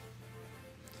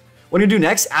 What I'm gonna do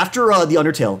next, after the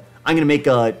Undertale, I'm gonna make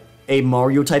a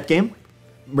Mario type game.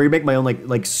 I'm gonna make my own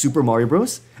like Super Mario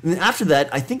Bros. And then after that,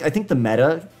 I think the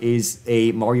meta is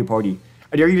a Mario Party.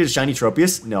 I dare you to get a shiny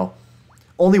Tropius? No.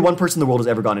 Only one person in the world has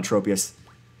ever gotten a Tropius.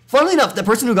 Funnily enough, the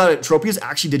person who got a Tropius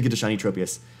actually did get a shiny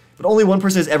Tropius. But only one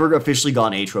person has ever officially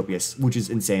gotten a Tropius, which is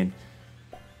insane.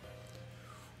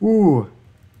 Ooh.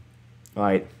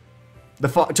 Alright.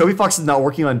 Toby Fox is not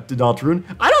working on Deltarune.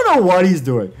 I don't know what he's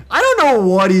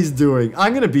doing.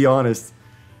 I'm gonna be honest.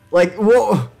 Like,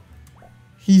 whoa.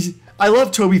 I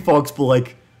love Toby Fox, but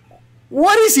like,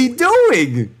 what is he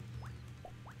doing?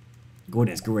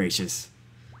 Goodness gracious.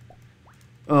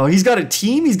 Oh, he's got a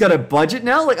team? He's got a budget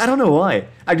now? Like, I don't know why.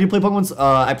 I do play Pokemon,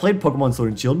 I played Pokemon Sword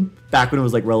and Shield back when it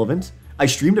was, like, relevant. I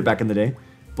streamed it back in the day,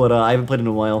 but I haven't played it in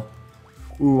a while.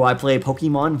 Ooh, I play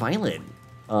Pokemon Violet.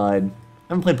 I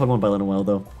haven't played Pokemon Violet in a while,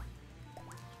 though.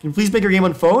 Can you please make your game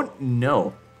on phone?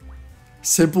 No.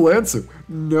 Simple answer.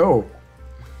 No.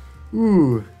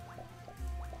 Ooh.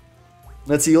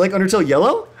 Let's see, you like Undertale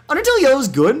Yellow? Undertale Yellow is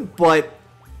good, but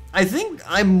I think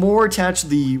I'm more attached to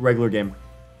the regular game.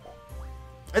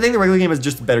 I think the regular game has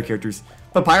just better characters.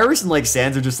 Papyrus and like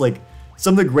Sans are just like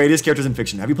some of the greatest characters in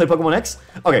fiction. Have you played Pokemon X?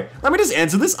 Okay, let me just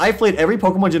answer this. I've played every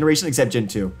Pokemon generation except Gen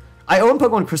 2. I own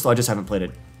Pokemon Crystal, I just haven't played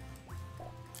it.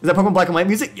 Is that Pokemon Black and White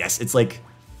music? Yes, it's like...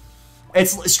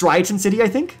 It's Striaton City, I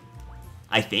think?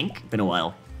 Been a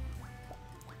while.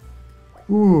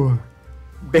 Ooh.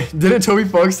 Didn't Toby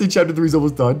Fox say Chapter 3 is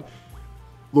almost done?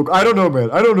 Look, I don't know,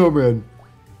 man.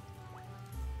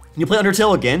 You play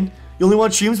Undertale again? You only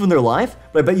watch streams when they're live?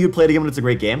 But I bet you'd play it again when it's a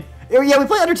great game. Yeah, we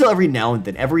play Undertale every now and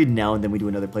then. Every now and then we do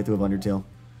another playthrough of Undertale.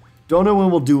 Don't know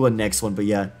when we'll do a next one, but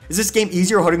yeah. Is this game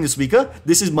easier or harder than Suika?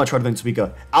 This is much harder than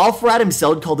Suika. Alpharad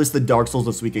himself called this the Dark Souls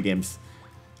of Suika games.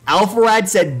 Alpharad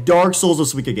said Dark Souls of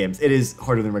Suika games. It is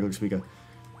harder than regular Suika.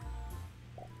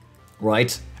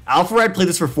 Right? Alpharad played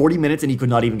this for 40 minutes and he could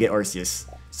not even get Arceus.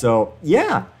 So,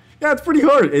 yeah. Yeah, it's pretty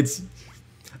hard.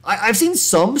 I've seen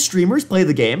some streamers play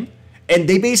the game and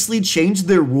they basically changed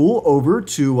their rule over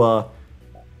to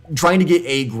trying to get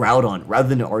a Groudon rather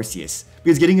than an Arceus.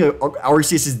 Because getting a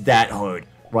Arceus is that hard,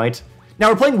 right? Now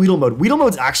we're playing Weedle mode. Weedle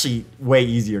mode's actually way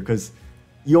easier because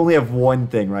you only have one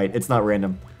thing, right? It's not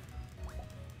random.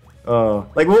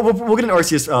 Like we'll get an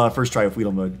Arceus first try with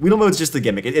Weedle mode. Weedle mode's just a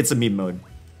gimmick. It's a meme mode.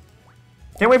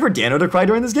 Can't wait for Dano to cry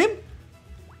during this game.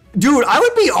 Dude, I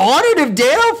would be honored if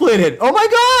Dano played it. Oh my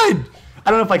god!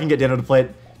 I don't know if I can get Dano to play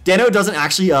it. Dano doesn't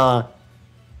actually Dano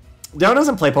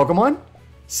doesn't play Pokemon,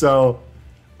 so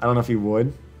I don't know if he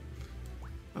would.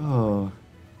 Oh.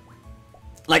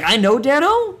 Like, I know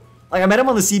Dano? Like, I met him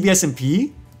on the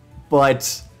CBS&P,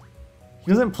 but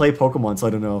he doesn't play Pokemon, so I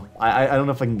don't know. I don't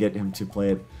know if I can get him to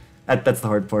play it. That's the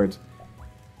hard part.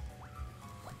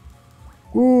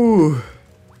 Ooh.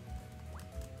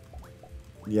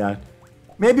 Yeah.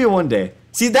 Maybe one day.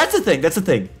 See, that's the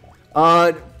thing.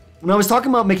 When I was talking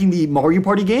about making the Mario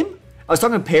Party game, I was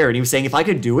talking to Pear, and he was saying if I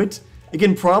could do it, it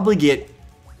could probably get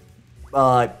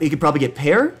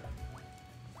Pear,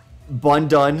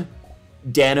 Bundun,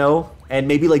 Dano, and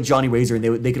maybe like Johnny Razor,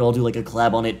 and they could all do like a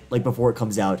collab on it like before it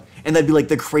comes out, and that'd be like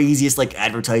the craziest like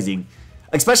advertising,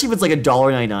 especially if it's like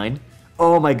 $1.99.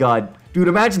 Oh my god, dude,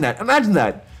 imagine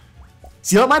that.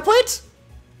 C-Dot might play it.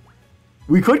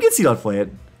 We could get C-Dot to play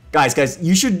it, guys.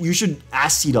 You should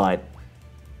ask C-Dot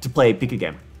to play Pika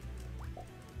game.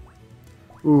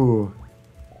 Ooh.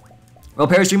 Oh,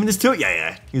 Perry's streaming this too?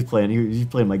 Yeah. He's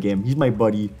playing my game. He's my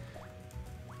buddy.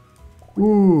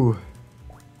 Ooh.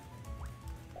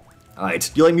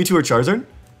 Alright, do you like Mewtwo or Charizard?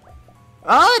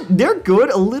 They're good.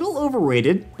 A little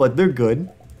overrated, but they're good.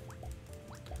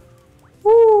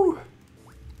 Woo.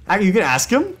 You can ask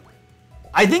him?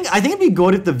 I think it'd be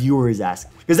good if the viewers ask.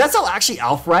 Because that's how actually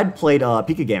Alfred played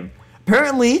Pika game.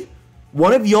 Apparently,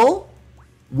 one of y'all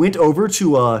went over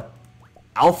to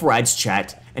Alfred's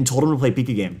chat and told him to play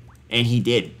Pika game. And he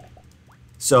did.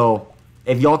 So,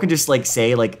 if y'all could just like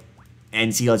say like,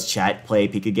 and see let's chat, play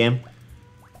Pika game.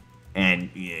 And,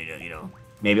 you know,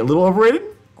 maybe a little overrated?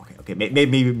 Okay,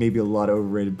 maybe a lot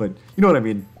overrated, but you know what I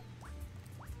mean.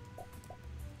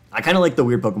 I kind of like the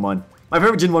weird Pokemon. My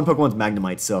favorite Gen 1 Pokemon's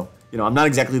Magnemite, so, you know, I'm not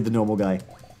exactly the normal guy.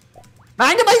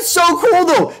 Magnemite's so cool,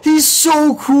 though! He's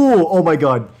so cool! Oh my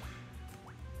god.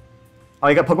 Oh,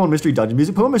 I got Pokemon Mystery Dungeon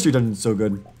music. Pokemon Mystery Dungeon is so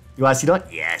good. You want to see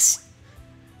that? Yes.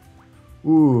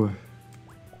 Ooh.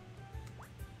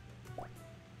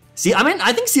 See, I mean,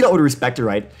 I think C-Dot would respect her,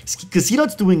 right? Because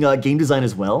C-Dot's doing game design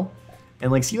as well.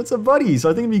 And, like, C-Dot's a buddy,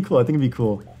 so I think it'd be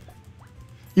cool.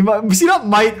 C-Dot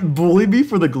might bully me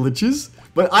for the glitches,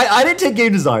 but I didn't take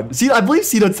game design. See, I believe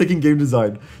C-Dot's taking game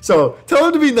design. So, tell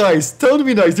him to be nice.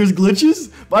 There's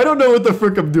glitches, but I don't know what the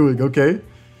frick I'm doing, okay?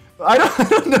 I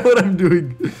don't know what I'm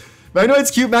doing.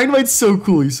 Magnemite's cute. Magnemite's so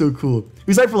cool. He's so cool.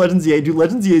 Who's hyped for Legends EA? Dude,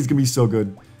 Legends EA is gonna be so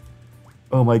good.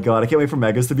 Oh my god, I can't wait for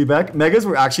Megas to be back. Megas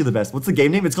were actually the best. What's the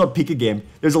game name? It's called Pika Game.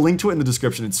 There's a link to it in the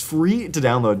description. It's free to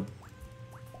download.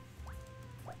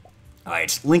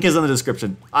 Alright, link is in the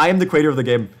description. I am the creator of the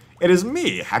game. It is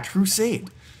me, HackedCrusade.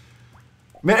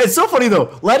 Man, it's so funny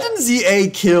though. Legends EA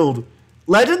freaking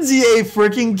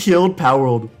killed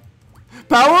Palworld.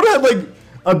 Palworld had like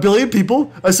 1 billion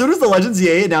people. As soon as the Legends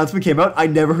EA announcement came out, I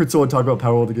never heard someone talk about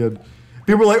Palworld again.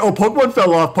 People were like, oh, Pokemon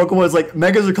fell off. Pokemon was like,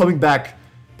 Megas are coming back.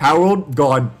 Palworld,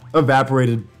 gone.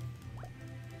 Evaporated.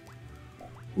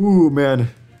 Ooh, man.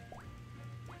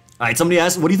 Alright, somebody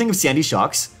asked, what do you think of Sandy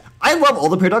Shocks? I love all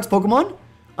the Paradox Pokemon.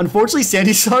 Unfortunately,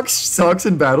 Sandy Shocks sucks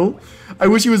in battle. I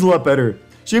wish he was a lot better.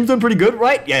 Stream's doing pretty good,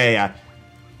 right? Yeah.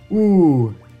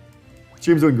 Ooh.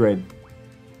 Stream's doing great.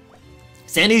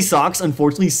 Sandy Shocks,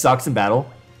 unfortunately, sucks in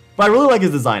battle. But I really like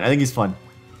his design. I think he's fun.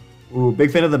 Ooh,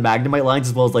 big fan of the Magnemite lines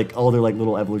as well as like all their like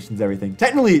little evolutions and everything.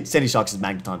 Technically, Sandy Shocks is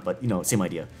Magneton, but you know, same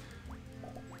idea.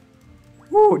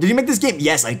 Woo, did you make this game?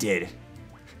 Yes, I did.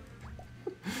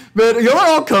 Man, y'all are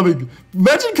all coming.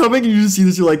 Imagine coming and you just see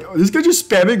this, you're like, oh, this guy's just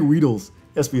spamming Weedles.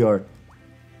 Yes, we are.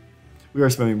 We are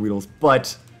spamming Weedles,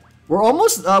 but we're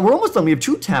almost done. We have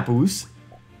 2 Tapus.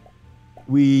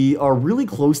 We are really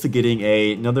close to getting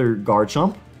another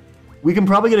Garchomp. We can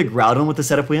probably get a Groudon with the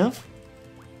setup we have.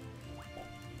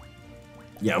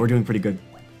 Yeah, we're doing pretty good.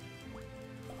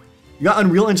 You got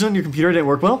Unreal Engine on your computer, it didn't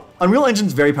work well? Unreal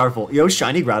Engine's very powerful. Yo,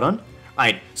 shiny Groudon.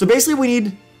 Alright, so basically we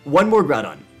need 1 more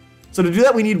Groudon. So to do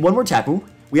that, we need 1 more Tapu.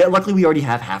 Luckily, we already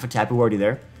have half a Tapu already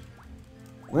there.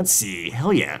 Let's see.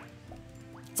 Hell yeah.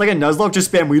 It's like a Nuzlocke, just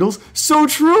spam Weedles. So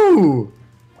true!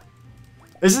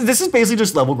 This is basically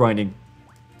just level grinding.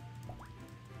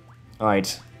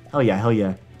 Alright. Hell yeah, hell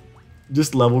yeah.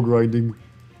 Just level grinding.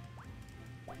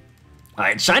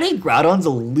 Alright, shiny Groudon's a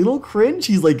little cringe.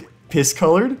 He's like piss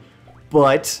colored.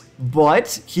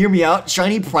 But, hear me out.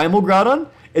 Shiny Primal Groudon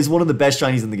is one of the best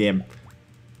shinies in the game.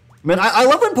 Man, I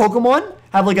love when Pokemon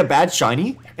have like a bad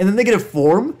shiny, and then they get a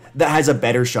form that has a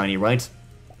better shiny, right?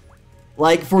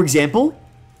 Like, for example,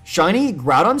 shiny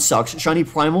Groudon sucks. Shiny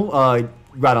Primal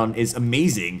Groudon is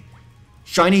amazing.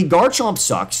 Shiny Garchomp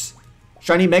sucks.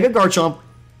 Shiny Mega Garchomp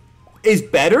is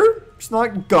better. It's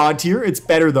not God tier. It's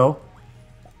better, though.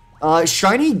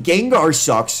 Shiny Gengar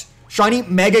sucks. Shiny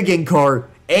Mega Gengar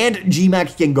and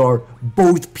Gmax Gengar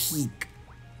both peak.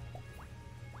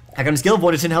 Heck, on a scale of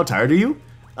 1 to 10, how tired are you?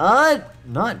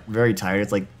 Not very tired.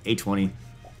 It's like 820.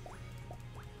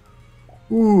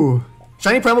 Ooh.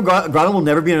 Shiny Primal Groudon will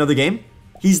never be in another game.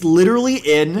 He's literally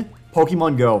in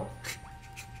Pokemon Go.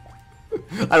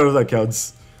 I don't know if that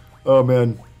counts. Oh,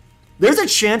 man. There's the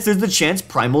chance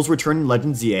Primals return in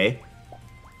Legends ZA.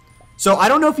 So, I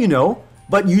don't know if you know,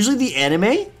 but usually the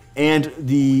anime and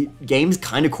the games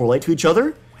kind of correlate to each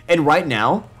other. And right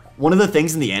now, one of the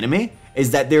things in the anime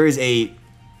is that there's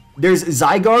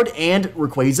Zygarde and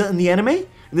Rayquaza in the anime, and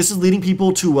this is leading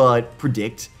people to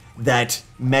predict that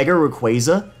Mega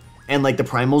Rayquaza and like the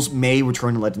Primals may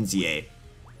return to Legends ZA.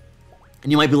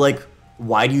 And you might be like,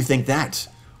 why do you think that?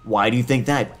 Why do you think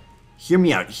that? Hear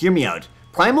me out, hear me out.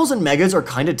 Primals and Megas are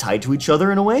kind of tied to each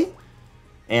other in a way,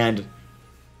 and,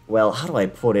 well, how do I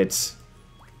put it?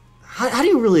 How do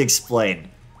you really explain?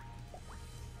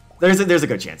 There's a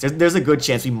good chance. There's a good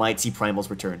chance we might see Primals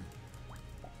return.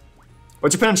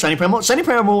 What's your opinion on Shiny Primal? Shiny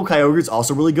Primal Kyogre is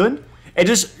also really good. It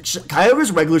just,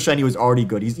 Kyogre's regular Shiny was already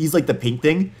good. He's like the pink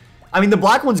thing. I mean, the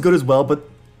black one's good as well, but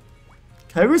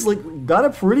Kyogre's like got a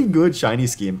pretty good Shiny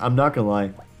scheme. I'm not gonna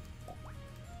lie.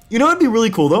 You know what'd be really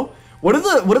cool though? What if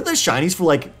the Shinies for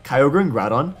like Kyogre and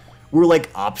Groudon were like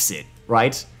opposite,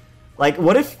 right? Like,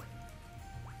 what if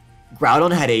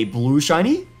Groudon had a blue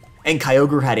Shiny and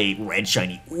Kyogre had a red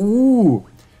Shiny? Ooh.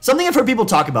 Something I've heard people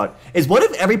talk about is what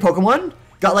if every Pokemon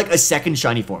got like a second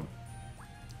shiny form?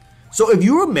 So if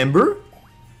you remember,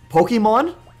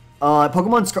 Pokemon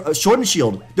Sword and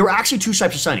Shield, there were actually 2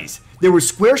 types of shinies. There were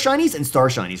square shinies and star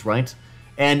shinies, right?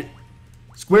 And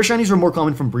square shinies were more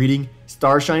common from breeding.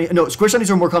 Square shinies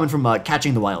were more common from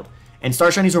catching the wild. And star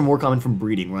shinies were more common from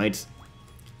breeding, right?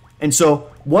 And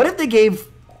so, what if they gave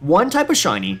one type of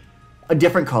shiny a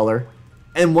different color,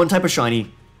 and one type of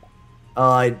shiny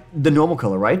the normal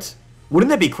color, right? Wouldn't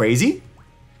that be crazy?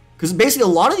 Because basically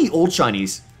a lot of the old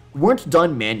shinies weren't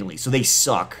done manually, so they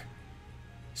suck.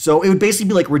 So it would basically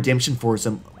be like redemption for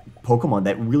some Pokemon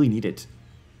that really need it.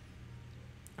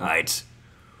 Alright.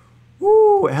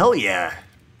 Woo, hell yeah.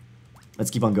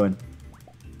 Let's keep on going.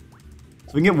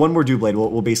 So we can get one more Doublade,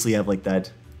 we'll basically have like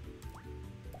that.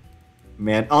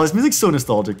 Man, oh, this music's so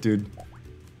nostalgic, dude.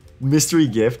 Mystery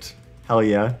gift. Hell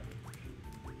yeah.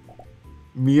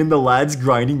 Me and the lads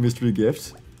grinding mystery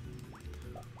gift.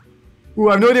 Ooh,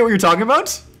 I have no idea what you're talking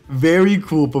about. Very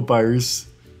cool, Papyrus.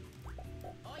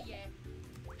 Oh yeah.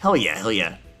 Hell yeah, hell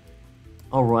yeah.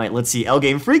 Alright, let's see.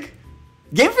 Game Freak?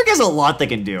 Game Freak has a lot they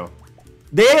can do.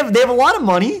 They have a lot of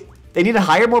money. They need to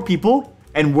hire more people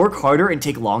and work harder and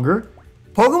take longer.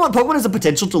 Pokemon has the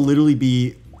potential to literally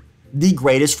be the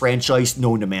greatest franchise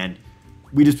known to man.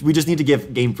 We just need to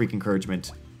give Game Freak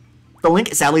encouragement. The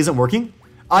link sadly isn't working.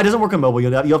 It doesn't work on mobile.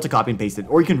 You'll have to copy and paste it,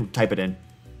 or you can type it in.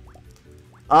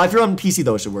 If you're on PC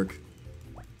though, it should work.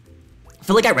 I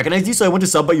feel like I recognized you, so I went to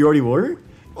sub, but you already were.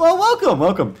 Well, welcome,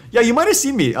 welcome. Yeah, you might have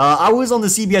seen me. I was on the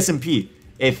CBSMP.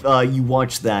 If you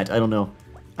watched that, I don't know.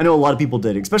 I know a lot of people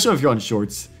did, especially if you're on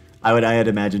Shorts. I'd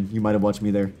imagine you might have watched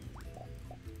me there.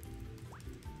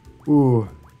 Ooh.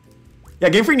 Yeah,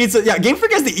 Game Freak needs to. Yeah, Game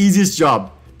Freak has the easiest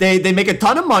job. They make a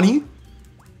ton of money.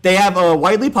 They have a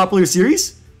widely popular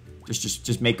series.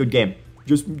 Just make good game.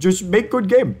 Just make good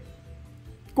game.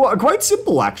 Quite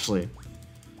simple, actually.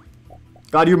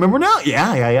 God, do you remember now?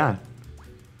 Yeah.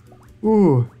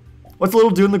 Ooh. What's the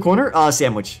little dude in the corner?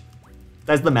 Sandwich.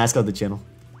 That's the mascot of the channel.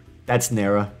 That's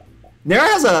Nera. Nera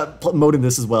has a mode in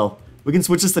this as well. We can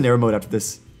switch this to Nera mode after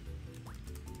this.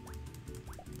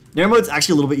 Nera mode's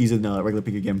actually a little bit easier than a regular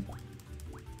Pika game.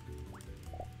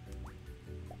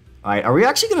 Alright, are we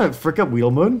actually gonna frick up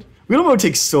wheel mode? Wheel mode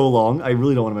takes so long. I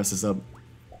really don't want to mess this up.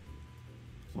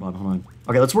 Hold on, hold on.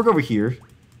 Okay, let's work over here.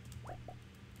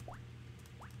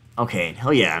 Okay,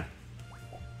 hell yeah.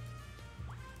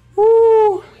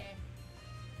 Woo!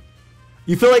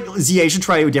 You feel like ZA should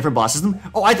try a different boss system?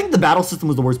 Oh, I think the battle system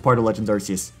was the worst part of Legends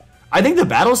Arceus. I think the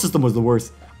battle system was the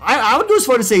worst. I would go as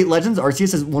far to say Legends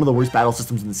Arceus is one of the worst battle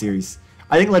systems in the series.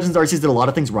 I think Legends Arceus did a lot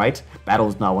of things right. Battle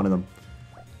is not one of them.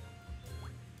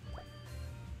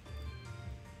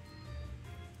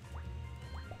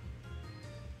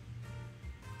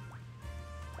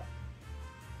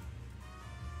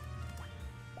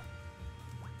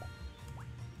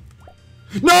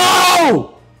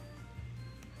 No!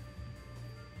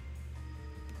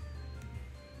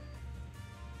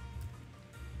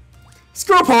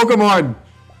 Screw Pokemon!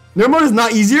 Nera mode is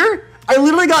not easier? I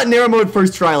literally got Nera mode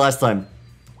first try last time.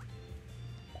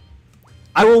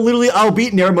 I'll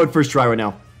beat Nera mode first try right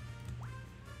now.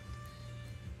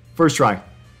 First try.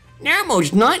 Nera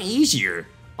mode's not easier.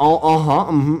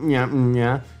 Oh, yeah,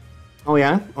 yeah. Oh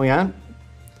yeah.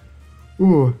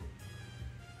 Ooh.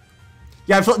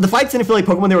 Yeah, the fights didn't feel like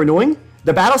Pokemon, they were annoying.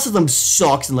 The battle system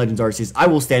sucks in Legends Arceus. I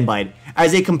will stand by it.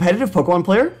 As a competitive Pokemon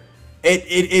player, it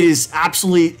is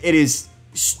absolutely, it is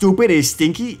stupid, it is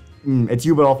stinky. It's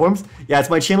you, but all forms. Yeah, it's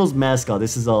my channel's mascot.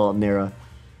 This is all Nera.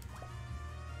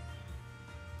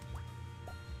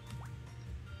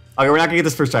 Okay, we're not gonna get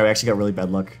this first try. We actually got really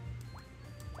bad luck.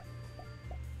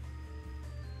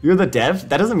 You're the dev?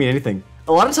 That doesn't mean anything.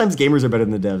 A lot of times gamers are better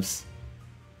than the devs.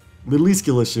 Literally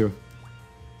skill issue.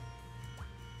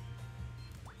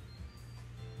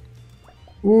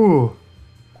 Ooh.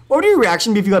 What would your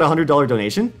reaction be if you got a $100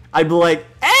 donation? I'd be like,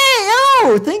 hey,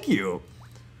 oh, thank you.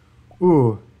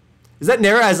 Ooh. Is that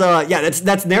Nera as yeah,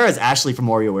 that's Nera as Ashley from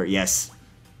WarioWare, yes.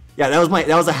 Yeah, that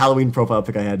was a Halloween profile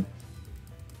pic I had.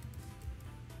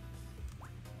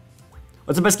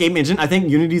 What's the best game engine? I think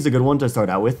Unity's a good one to start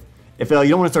out with. If you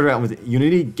don't want to start out with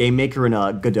Unity, Game Maker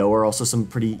and Godot are also some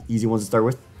pretty easy ones to start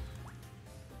with.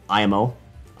 IMO.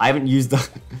 I haven't used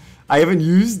I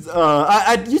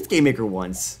used Game Maker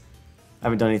once. I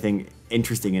haven't done anything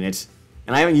interesting in it.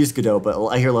 And I haven't used Godot, but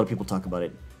I hear a lot of people talk about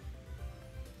it.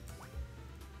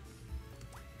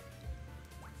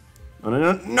 No, no,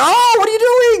 no, no! What are you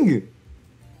doing?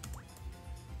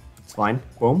 It's fine.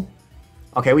 Boom.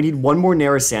 Okay, we need one more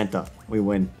Nera Santa. We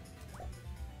win.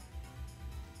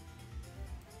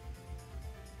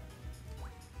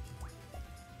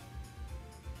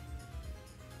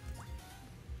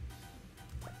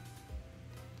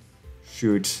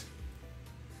 Shoot.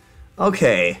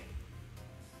 Okay.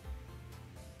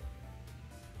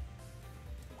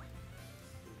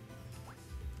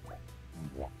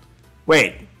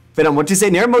 Wait. Venom, what did you say?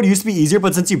 Nera mode used to be easier,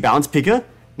 but since you bounced Pika,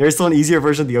 Nera's still an easier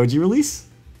version of the OG release?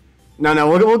 No,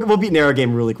 we'll beat Nera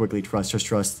game really quickly. Trust, just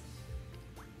trust.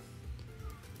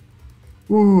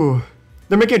 Ooh.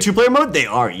 They're making a 2-player mode? They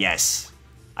are, yes.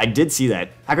 I did see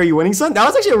that. Hacker, are you winning, son? That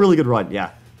was actually a really good run,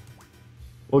 yeah.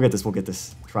 We'll get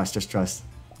this. Trust, just trust.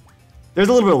 There's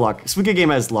a little bit of luck. Suika game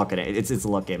has luck in it. It's a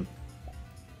luck game.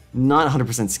 Not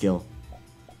 100% skill.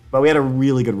 But we had a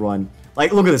really good run.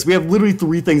 Like, look at this. We have literally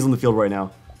 3 things on the field right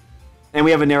now. And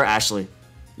we have a Nera Ashley.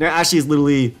 Nera Ashley is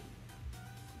literally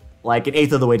like an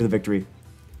 1/8 of the way to the victory.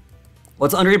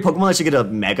 What's an underrated Pokemon that should get a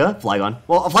Mega? Flygon.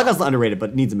 Well, Flygon's not underrated, but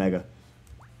it needs a Mega.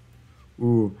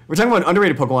 Ooh. We're talking about an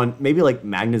underrated Pokemon, maybe like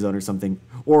Magnezone or something.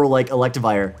 Or like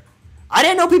Electivire. I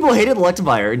didn't know people hated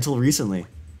Electivire until recently.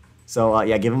 So,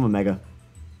 yeah, give him a Mega.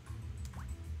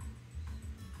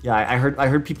 Yeah, I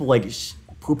heard people like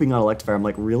pooping on Electivire. I'm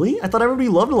like, really? I thought everybody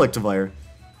loved Electivire.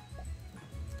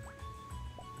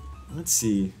 Let's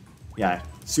see. Yeah,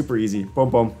 super easy. Boom,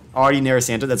 boom. Already Nera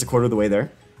Santa. That's a quarter of the way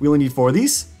there. We only need 4 of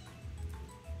these.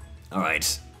 All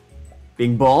right.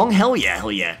 Bing bong. Hell yeah,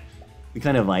 hell yeah. We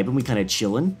kind of vibing. We kind of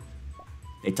chilling.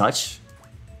 They touch.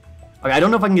 Okay, I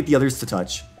don't know if I can get the others to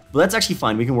touch. But that's actually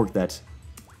fine. We can work that.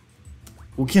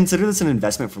 We'll consider this an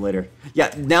investment for later.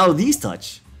 Yeah, now these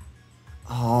touch.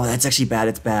 Oh, that's actually bad.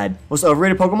 It's bad. Most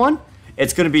overrated Pokemon?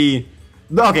 It's going to be...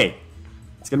 Okay.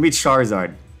 It's going to be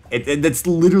Charizard. That's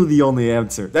literally the only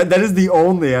answer. That is the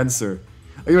only answer.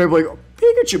 You might be like,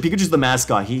 Pikachu. Pikachu's the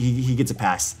mascot. He gets a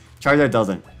pass. Charizard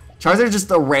doesn't. Charizard is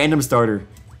just a random starter.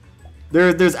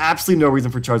 There's absolutely no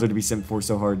reason for Charizard to be simped for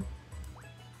so hard.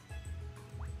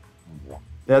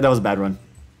 Yeah, that was a bad run.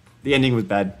 The ending was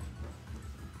bad.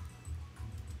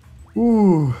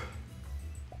 Ooh.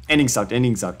 Ending sucked,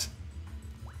 ending sucked.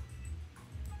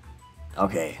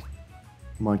 Okay.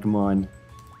 Come on, come on.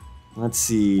 Let's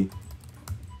see.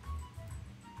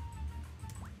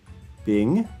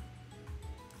 Bing.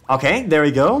 Okay, there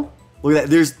we go. Look at that.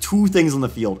 There's 2 things on the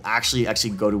field. Actually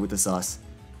go to with the sauce.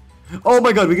 Oh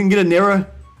my god, we can get a Nera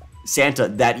Santa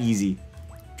that easy.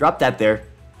 Drop that there.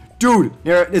 Dude,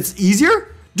 Nera, it's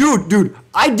easier? Dude,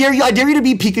 I dare you to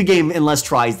beat Pika game in less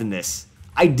tries than this.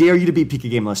 I dare you to beat Pika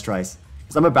game in less tries.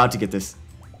 Because I'm about to get this.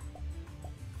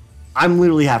 I'm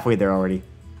literally halfway there already.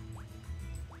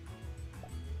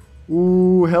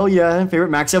 Ooh, hell yeah. Favorite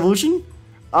Max Evolution?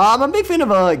 I'm a big fan of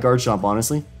Guard Chomp,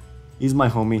 honestly. He's my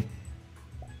homie.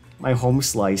 My home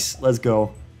slice. Let's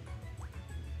go.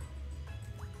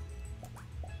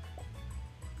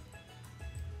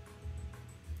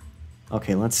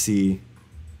 Okay, let's see.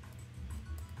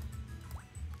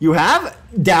 You have?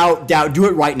 Doubt. Do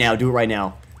it right now. Do it right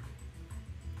now.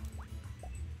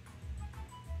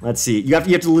 Let's see. You have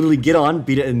to literally get on,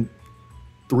 beat it in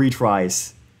 3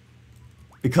 tries.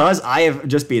 Because I have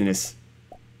just beaten this.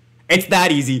 It's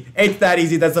that easy. It's that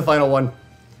easy. That's the final one.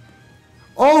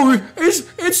 Oh,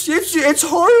 it's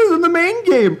harder than the main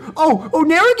game. Oh,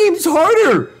 Nera game's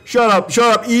harder. Shut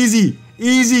up. Easy.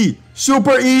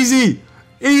 Super easy.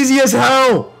 Easy as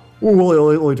hell.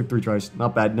 Oh, only took 3 tries.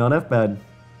 Not bad. Not that bad.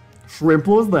 Shrimp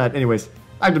was that. Anyways,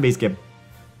 back to base game.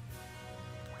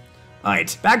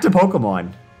 Alright, back to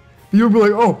Pokemon. You'll be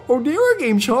like, oh, Nera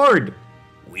game's hard.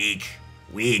 Weak.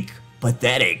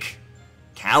 Pathetic.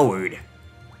 Coward.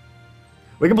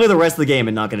 We can play the rest of the game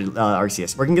and not get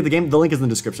RCS. Or we can get the game. The link is in the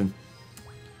description.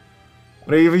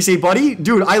 Whatever you say, buddy.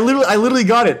 Dude, I literally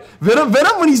got it. Venom,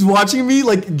 when he's watching me,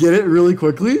 like, get it really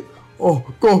quickly. Oh,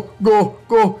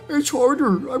 go. It's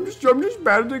harder. I'm just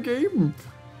bad at the game.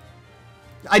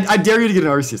 I dare you to get an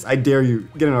Arceus. I dare you.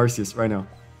 Get an Arceus right now.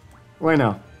 Right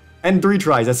now. And 3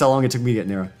 tries. That's how long it took me to get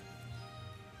Nera.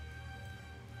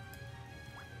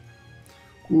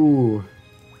 Ooh.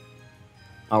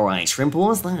 Alright,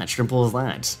 Shrimple is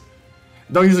that.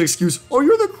 Don't use an excuse. Oh,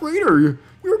 you're the creator.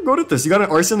 You're good at this. You got an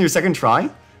Arceus on your 2nd try?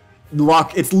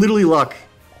 Luck. It's literally luck.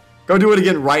 Go do it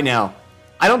again right now.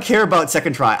 I don't care about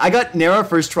 2nd try. I got Nera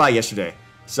 1st try yesterday.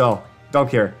 So, don't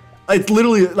care. It's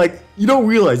literally, like, you don't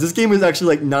realize this game is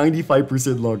actually like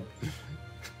 95% luck.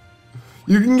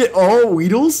 You can get all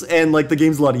Weedles and like the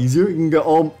game's a lot easier. You can get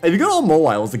all, if you got all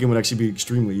Mowiles, the game would actually be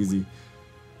extremely easy.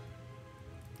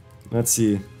 Let's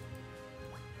see.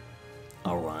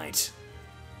 Alright.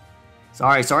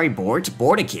 Sorry,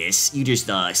 Borticus. You just,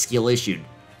 skill issued.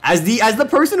 As the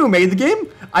person who made the game,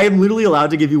 I am literally allowed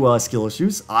to give you, skill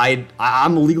issues.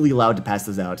 I'm legally allowed to pass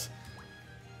those out.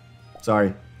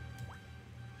 Sorry.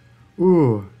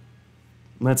 Ooh.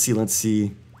 Let's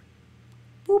see.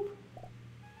 Boop.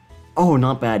 Oh,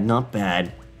 not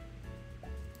bad.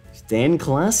 Staying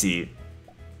classy.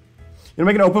 You wanna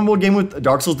make an open world game with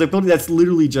Dark Souls difficulty? That's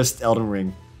literally just Elden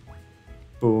Ring.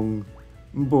 Boom.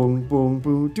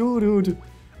 Doo.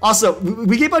 Also,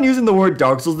 we keep on using the word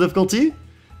Dark Souls difficulty.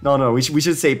 No, we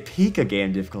should say Pika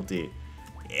game difficulty.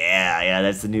 Yeah,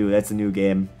 that's the new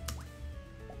game.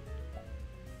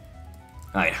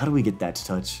 Alright, how do we get that to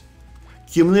touch?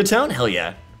 Human in the town? Hell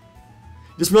yeah.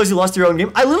 Just realized you lost your own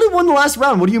game? I literally won the last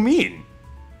round, what do you mean?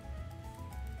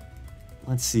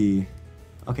 Let's see.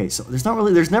 Okay, so there's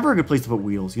never a good place to put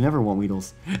Weedles. You never want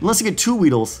Weedles. Unless you get 2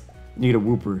 Weedles, and you get a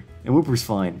Wooper. And Wooper's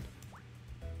fine.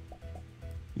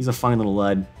 He's a fine little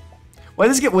lad. Why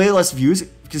does it get way less views?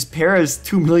 Because Pear has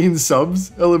 2 million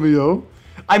subs, LMAO.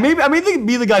 I may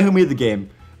be the guy who made the game,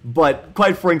 but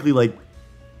quite frankly, like,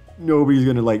 nobody's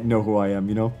gonna like know who I am,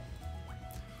 you know?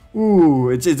 Ooh,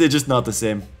 it's just not the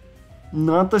same.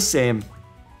 Not the same.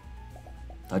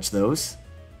 Touch those.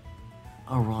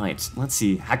 Alright, let's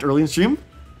see. Hacked early in stream?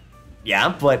 Yeah,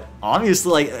 but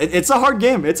obviously, like, it's a hard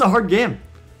game. It's a hard game.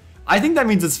 I think that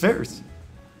means it's fairs.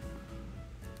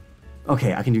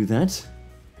 Okay, I can do that.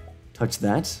 Touch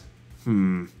that.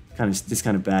 This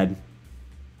kind of bad.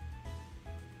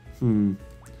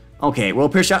 Okay,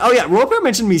 World Pair shout. Oh yeah, World Pair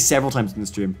mentioned me several times in the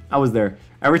stream. I was there.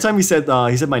 Every time he said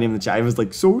my name in the chat, I was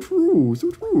like, so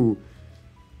true.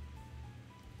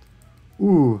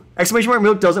 Ooh, exclamation mark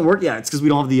milk doesn't work. Yeah, it's because we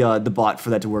don't have the bot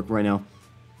for that to work right now.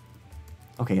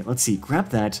 Okay, let's see. Grab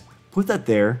that. Put that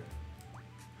there.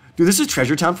 Dude, this is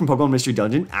Treasure Town from Pokemon Mystery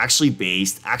Dungeon. Actually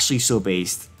based. Actually so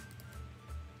based.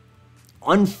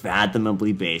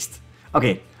 Unfathomably based.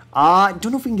 Okay, don't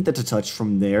know if we can get that to touch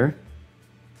from there.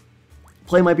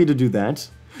 Play might be to do that.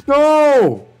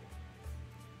 No!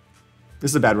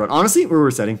 This is a bad run. Honestly, we're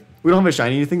resetting. We don't have a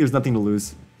shiny anything. There's nothing to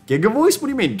lose. Giga voice? What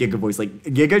do you mean Giga voice? Like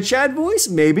Giga Chad voice?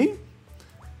 Maybe?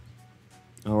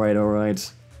 Alright,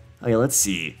 alright. Okay, let's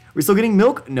see. We're still getting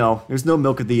milk? No, there's no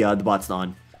milk if the bot's not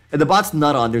on. If the bot's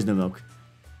not on, there's no milk.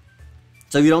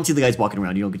 So if you don't see the guys walking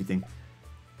around, you don't get anything.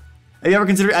 Have you ever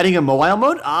considered adding a mobile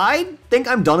mode? I think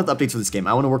I'm done with updates for this game.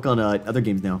 I want to work on other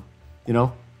games now. You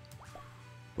know?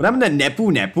 What happened to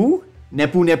Nepu Nepu?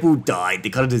 Nepu Nepu died. They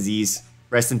caught a disease.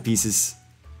 Rest in pieces.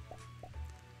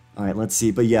 Alright, let's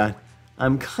see. But yeah,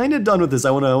 I'm kind of done with this.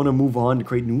 I want to move on to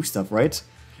create new stuff, right?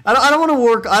 I don't want to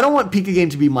work. I don't want Pika game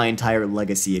to be my entire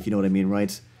legacy, if you know what I mean,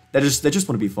 right? That just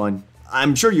want to be fun.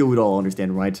 I'm sure you would all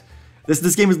understand, right?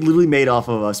 This game is literally made off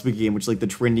of Pika game, which is like the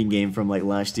trending game from like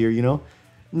last year, you know?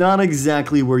 Not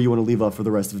exactly where you want to leave off for the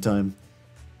rest of the time.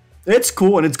 It's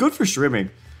cool and it's good for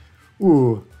streaming.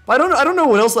 Ooh, but I don't know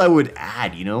what else I would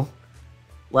add, you know?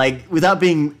 Like without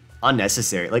being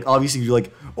unnecessary. Like obviously you're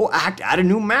like, oh, add a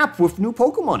new map with new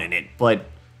Pokemon in it, but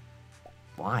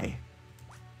why?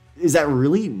 Is that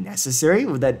really necessary?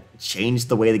 Would that change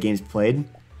the way the game's played?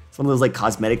 It's one of those like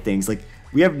cosmetic things. Like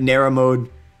we have Nera mode.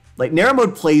 Like Nera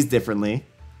mode plays differently.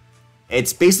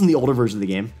 It's based on the older version of the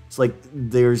game. It's like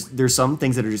there's some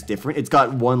things that are just different. It's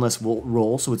got one less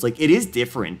roll, so it's like it is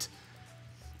different.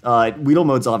 Weedle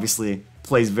modes obviously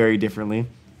plays very differently.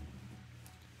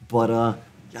 But I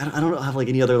don't have like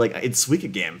any other like it's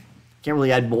Suika game. Can't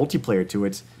really add multiplayer to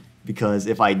it because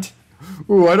if I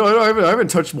I haven't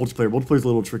touched multiplayer. Multiplayer's a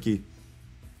little tricky.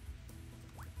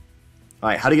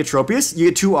 Alright, how to get Tropius? You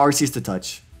get 2 Arceus to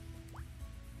touch.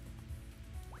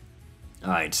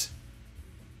 Alright.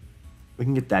 We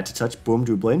can get that to touch. Boom,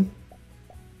 Doublade.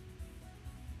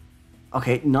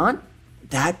 Okay, not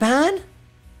that bad?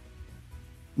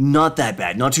 Not that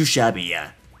bad. Not too shabby,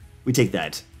 yeah. We take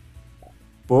that.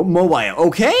 Boom, Mobile.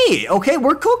 Okay, okay,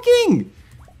 we're cooking!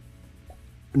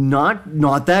 Not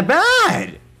that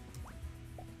bad!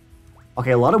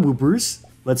 Okay, a lot of Whoopers.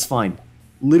 That's fine.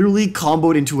 Literally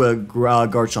comboed into a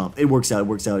Garchomp. It works out, it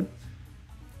works out.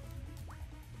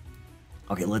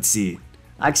 Okay, let's see.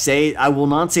 I will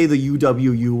not say the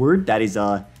UWU word. That is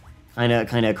kinda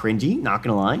cringy, not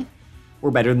gonna lie.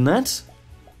 We're better than that.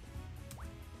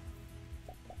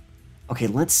 Okay,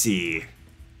 let's see.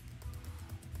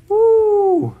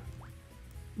 Woo!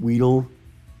 Weedle.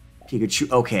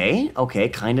 Pikachu. Okay, okay,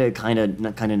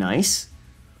 kinda nice.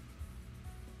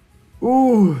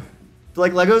 Ooh.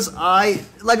 Like Legos?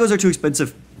 Legos are too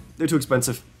expensive. They're too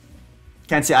expensive.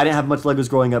 Can't say I didn't have much Legos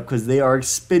growing up because they are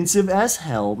expensive as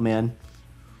hell, man.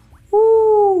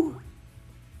 Woo!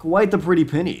 Quite the pretty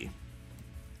penny.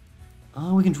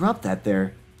 Oh, we can drop that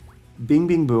there. Bing,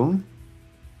 bing, boom.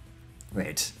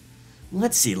 Right.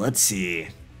 Let's see, let's see.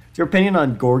 What's your opinion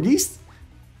on Gorgies?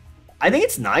 I think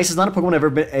it's nice. It's not a Pokemon I've ever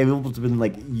been able to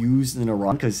like used in a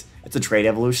run because it's a trade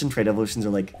evolution. Trade evolutions are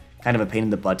like kind of a pain in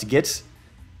the butt to get.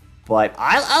 But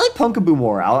I like Pumpkaboo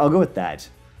more. I'll go with that.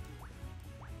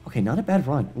 Okay, not a bad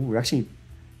run. Ooh, we're actually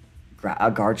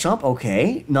a Garchomp.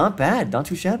 Okay, not bad. Not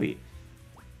too shabby.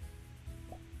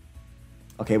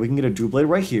 Okay, we can get a Doublade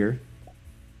right here.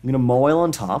 I'm gonna Mobile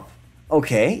on top.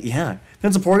 Okay, yeah.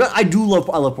 Depends on Porygon. I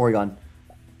love Porygon.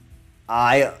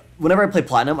 Whenever I play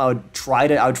Platinum, I would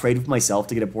trade with myself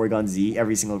to get a Porygon Z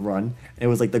every single run. And it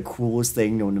was like the coolest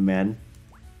thing known to man.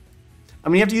 I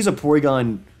mean, you have to use a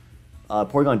Porygon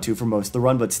 2 for most of the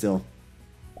run, but still.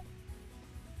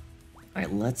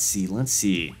 Alright, let's see, let's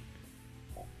see.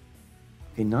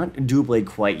 Okay, not Doublade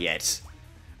quite yet.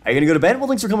 Are you gonna go to bed? Well,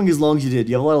 thanks for coming as long as you did.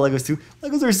 You have a lot of Legos too.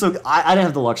 Legos are so... I didn't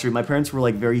have the luxury. My parents were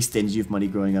like very stingy with money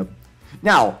growing up.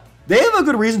 Now, they have a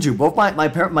good reason to. Both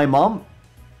my mom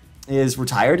is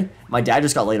retired. My dad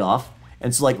just got laid off.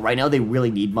 And so like right now they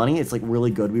really need money. It's like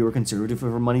really good. We were conservative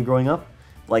with our money growing up.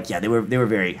 Like yeah, they were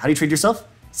very... How do you trade yourself?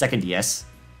 Second DS.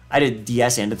 I had a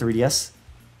DS and a 3DS.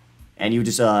 And you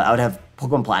just, I would have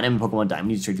Pokemon Platinum and Pokemon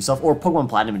Diamond you just trade yourself. Or Pokemon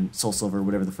Platinum and Soul Silver,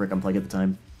 whatever the frick I'm playing at the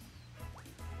time.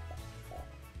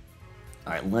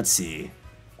 Alright, let's see.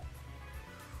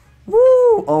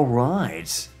 Woo!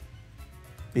 Alright.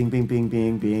 Bing, bing, bing,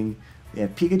 bing, bing. We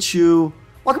have Pikachu.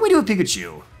 What can we do with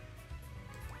Pikachu?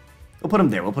 We'll put him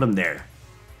there, we'll put him there.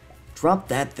 Drop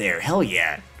that there, hell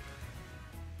yeah.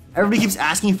 Everybody keeps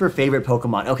asking for favorite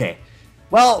Pokemon. Okay.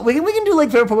 Well, we can do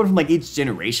like favorite Pokemon from like each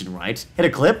generation, right? Hit a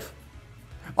clip.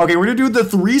 Okay, we're gonna do the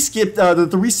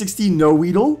 360 no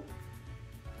Weedle.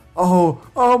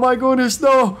 Oh my goodness,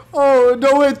 no. Oh,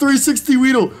 no way, 360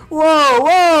 Weedle.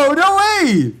 Whoa, no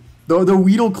way. The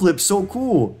Weedle clip's so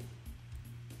cool.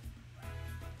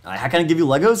 How can I give you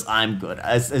Legos? I'm good.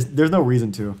 There's no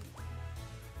reason to.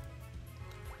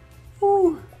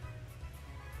 Woo.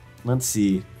 Let's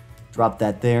see. Drop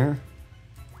that there.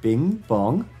 Bing,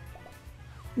 bong.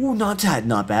 Ooh, not bad,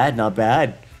 not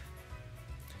bad.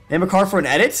 Name a card for an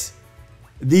edit?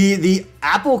 The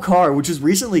Apple car, which was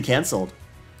recently canceled.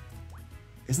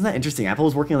 Isn't that interesting? Apple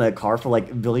was working on that car for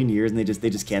like a billion years, and they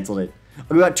just canceled it.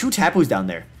 We got 2 Tapus down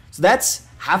there, so that's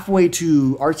halfway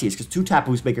to Arceus, because 2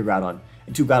 Tapus make a Groudon,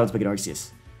 and 2 Groudons make an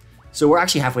Arceus. So we're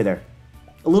actually halfway there,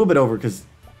 a little bit over, because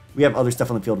we have other stuff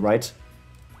on the field, right?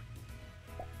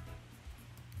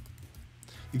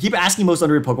 You keep asking most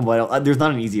underrated Pokemon, but there's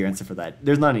not an easy answer for that.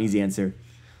 There's not an easy answer.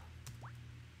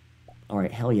 All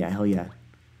right, hell yeah, hell yeah.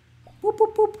 Boop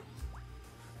boop boop.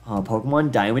 Oh,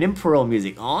 Pokemon Diamond and Pearl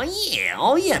music. Oh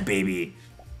yeah, baby.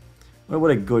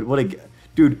 What a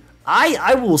dude.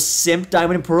 I will simp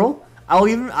Diamond and Pearl.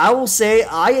 I will say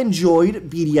I enjoyed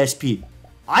BDSP.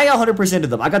 I 100%ed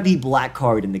them. I got the black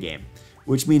card in the game,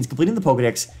 which means completing the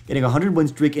Pokedex, getting a 100 win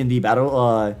streak in the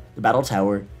battle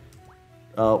tower.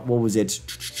 What was it?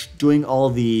 Doing all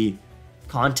the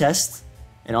contests,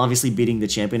 and obviously beating the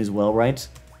champion as well, right?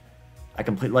 I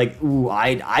complete like, ooh,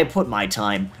 I put my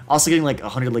time. Also getting like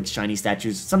 100 like shiny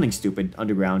statues, something stupid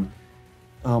underground.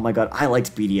 Oh my god, I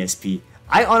liked BDSP.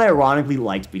 I unironically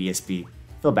liked BDSP.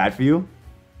 Feel bad for you?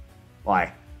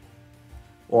 Why?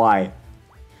 Why?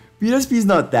 BDSP is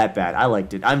not that bad. I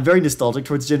liked it. I'm very nostalgic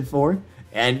towards Gen 4,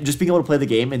 and just being able to play the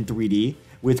game in 3D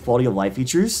with quality of life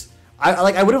features.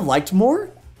 I would have liked more,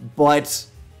 but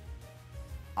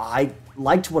I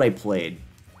liked what I played.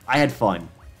 I had fun.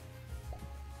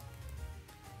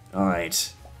 All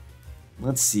right,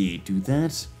 let's see. Do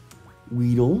that.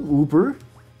 Weedle, Wooper.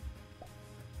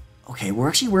 Okay, we're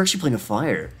actually playing a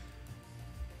fire.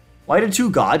 Why did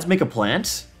 2 gods make a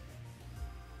plant?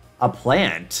 A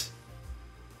plant?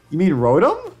 You mean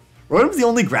Rotom? Rotom's the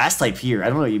only grass type here. I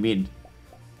don't know what you mean.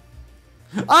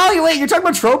 Oh, wait, you're talking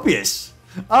about Tropius.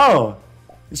 Oh,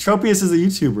 Tropius is a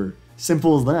YouTuber.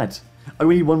 Simple as that. Oh,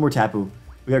 we need 1 more Tapu.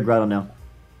 We got Groudon now.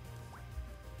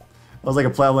 I was like a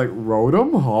play. I'm like,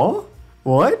 Rotom? Huh?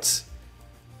 What?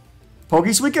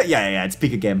 Pokeswika? Yeah, it's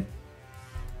Pika game.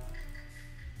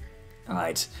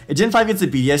 Alright. If Gen 5 gets the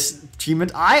BDS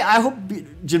treatment, I hope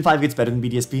Gen 5 gets better than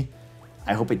BDSP.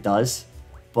 I hope it does.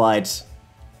 But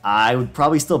I would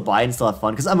probably still buy it and still have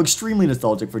fun, because I'm extremely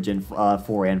nostalgic for Gen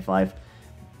 4 and 5.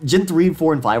 Gen 3,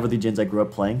 4, and 5 were the gens I grew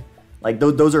up playing. Like,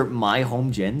 those are my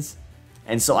home gens.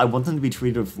 And so I want them to be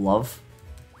treated with love.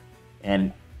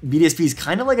 And BDSP is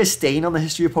kind of like a stain on the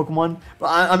history of Pokemon. But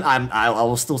I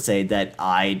will still say that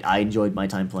I enjoyed my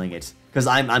time playing it. Because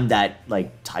I'm that,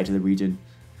 like, tied to the region.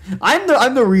 I'm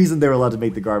the reason they were allowed to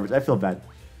make the garbage. I feel bad.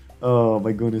 Oh,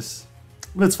 my goodness.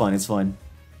 But it's fine, it's fine.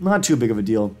 Not too big of a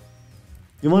deal.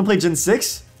 You want to play Gen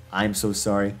 6? I'm so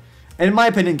sorry. And in my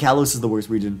opinion, Kalos is the worst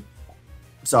region.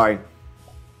 Sorry.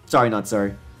 Sorry, not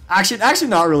sorry. Actually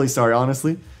not really sorry,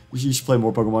 honestly. You should play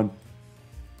more Pokemon.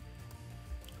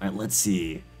 Alright, let's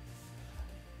see.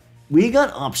 We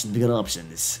got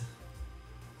options.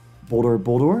 Boulder,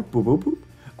 boop, boop, boop.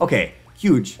 Okay,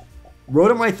 huge.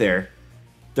 Rotom right there.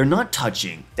 They're not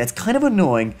touching. That's kind of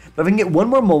annoying, but if I can get 1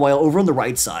 more Mobile over on the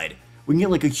right side, we can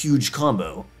get like a huge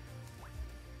combo.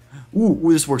 Ooh,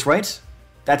 this works, right?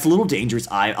 That's a little dangerous.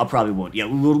 I probably won't. Yeah,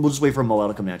 we'll just wait for a Mobile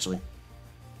to come naturally.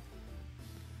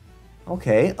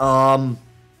 Okay,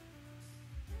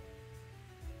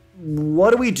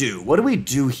 what do we do? What do we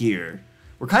do here?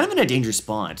 We're kind of in a dangerous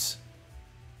spot.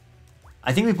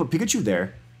 I think we put Pikachu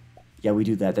there. Yeah, we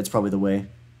do that. That's probably the way.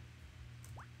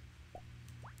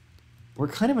 We're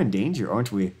kind of in danger,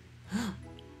 aren't we?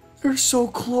 They're so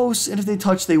close, and if they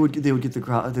touch, they would get the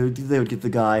crowd. They would get the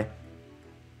guy.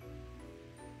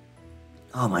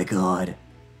 Oh my god.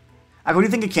 What do you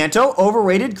think of Kanto?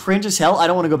 Overrated, cringe as hell. I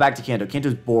don't want to go back to Kanto.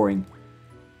 Kanto's boring.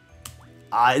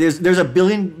 There's a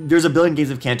billion games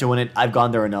of Kanto in it. I've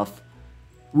gone there enough.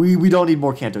 We don't need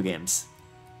more Kanto games.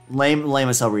 Lame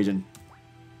as hell region.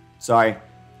 Sorry.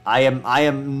 I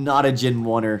am not a Gen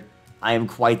 1er. I am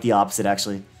quite the opposite,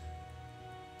 actually.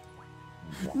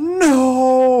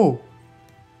 No!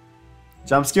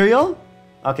 Jump scare, y'all?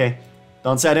 Okay.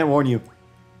 Don't say I didn't warn you.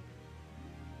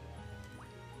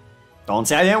 Don't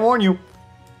say I didn't warn you.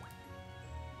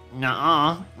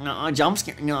 Nuh-uh, jump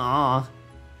scare, nuh-uh.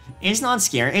 It's not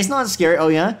scary, oh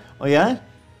yeah?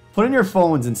 Put in your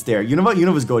phones and stare.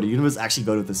 Unova's go to. Unova's actually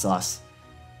go to the sauce.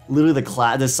 Literally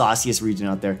the sauciest region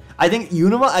out there. I think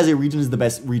Unova as a region is the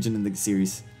best region in the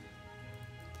series.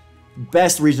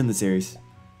 Best region in the series.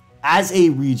 As a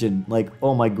region, like,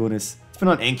 oh my goodness. It's been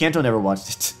on Encanto, never watched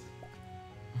it.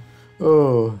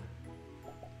 Oh.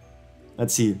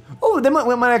 Let's see. Oh,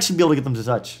 we might actually be able to get them to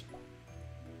touch.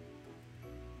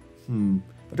 If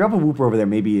I drop a Wooper over there,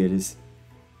 maybe it is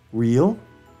real.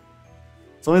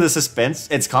 It's only the suspense.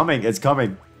 It's coming. It's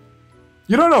coming.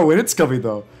 You don't know when it's coming,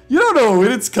 though. You don't know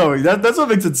when it's coming. That's what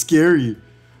makes it scary.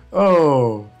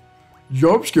 Oh.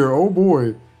 Jump scare, oh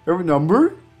boy. Every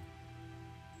number?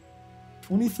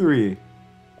 23.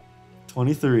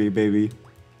 23, baby.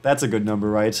 That's a good number,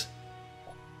 right?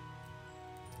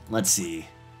 Let's see.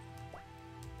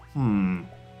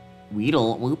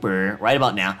 Weedle, Whooper. Right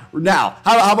about now. Now.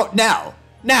 How about now?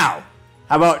 Now.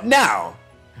 How about now?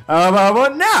 How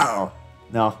about now?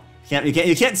 No.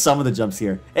 You can't summon the jump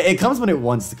scare. It comes when it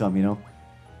wants to come, you know?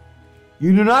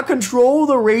 You do not control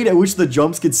the rate at which the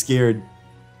jumps get scared.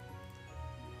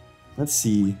 Let's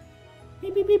see.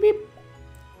 Beep, beep, beep, beep.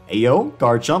 Ayo,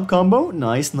 guard jump combo.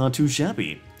 Nice, not too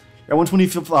shabby. Got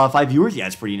 125 viewers. Yeah,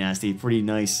 it's pretty nasty. Pretty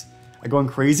nice. I'm going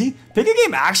crazy. Pika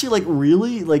game actually, like,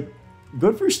 really, like,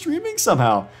 good for streaming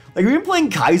somehow. Like, we've been playing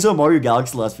Kaizo Mario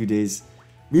Galaxy the last few days.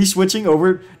 Me switching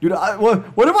over. Dude,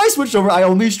 what if I switched over? I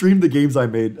only streamed the games I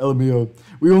made. LMAO.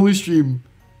 We only stream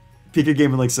Pika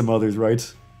game and, like, some others,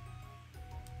 right?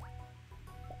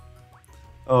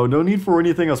 Oh, no need for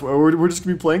anything else. We're just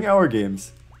gonna be playing our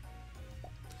games.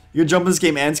 You can jump in this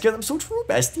game and scare them. So true,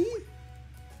 bestie.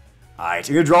 Alright,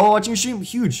 you're gonna draw while watching your stream?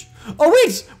 Huge. Oh,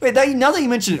 wait, now that you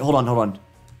mention it, hold on.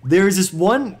 There's this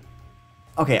one...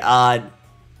 Okay,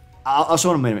 I'll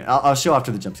show in a minute. I'll show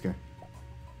after the jump scare.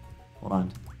 Hold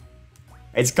on.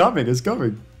 It's coming.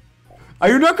 I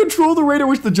do not control the rate at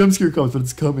which the jump scare comes, but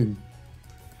it's coming.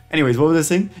 Anyways, what was I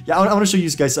saying? Yeah, I want to show you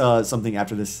guys something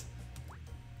after this.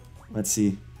 Let's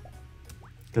see.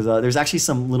 Because there's actually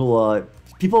some little...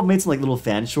 people have made some like little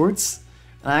fan shorts.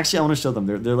 And actually, I want to show them.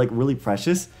 They're like really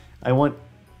precious. I want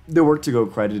their work to go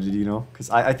credited, you know? Because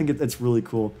I think it's really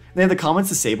cool. They have the comments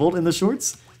disabled in the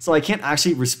shorts. So I can't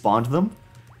actually respond to them.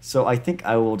 So I think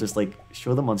I will just like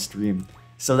show them on stream.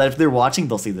 So that if they're watching,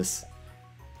 they'll see this.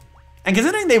 And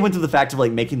considering they went through the fact of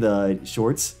like making the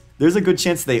shorts, there's a good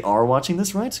chance they are watching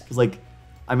this, right? Because like,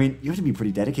 I mean, you have to be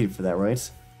pretty dedicated for that,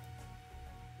 right?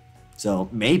 So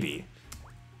maybe.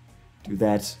 Do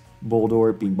that.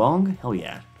 Boldor Bing Bong. Hell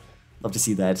yeah. Love to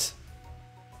see that.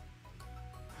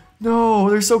 No,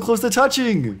 they're so close to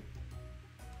touching.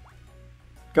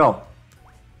 Go.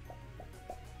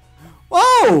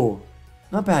 Whoa!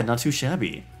 Not bad, not too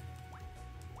shabby.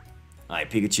 Alright,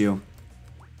 Pikachu.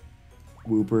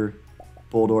 Whooper.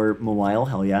 Boldor Mawile,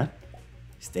 hell yeah.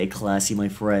 Stay classy, my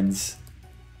friends.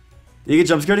 Did you get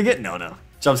jump scared again? No.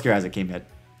 Jump scare hasn't came yet.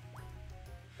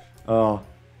 Oh.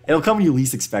 It'll come when you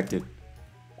least expect it.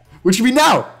 Which should be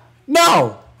now!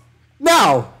 No!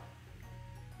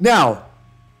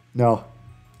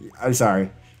 I'm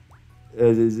sorry.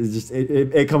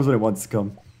 It comes when it wants to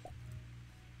come.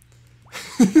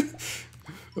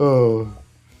 Oh.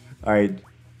 Alright.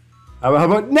 How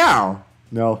about now?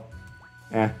 No.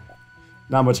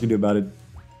 Not much you can do about it.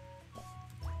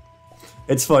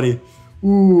 It's funny.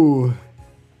 Ooh.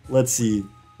 Let's see.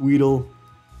 Weedle.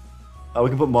 We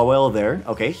can put Mawile there.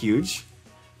 Okay, huge.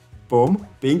 Boom.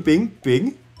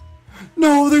 Bing.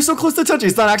 No, they're so close to touching.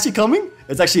 It's not actually coming?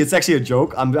 It's actually a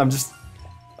joke. I'm just...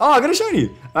 Oh, I got a shiny.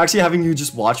 I'm actually having you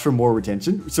just watch for more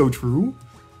retention. So true.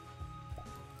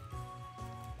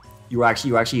 You were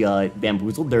actually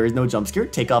bamboozled. There is no jump scare.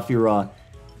 Take off your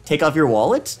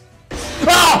wallet.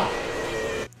 Ah!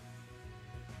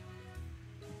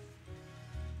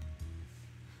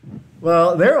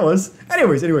 Well, there it was.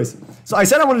 Anyways. So I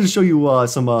said I wanted to show you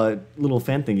some little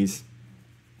fan thingies.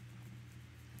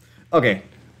 Okay,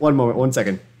 one moment, 1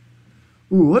 second.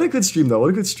 Ooh, what a good stream though.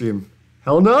 What a good stream.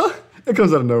 Hell no? It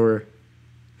comes out of nowhere.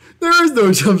 There is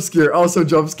no jump scare. Also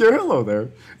jump scare. Hello there.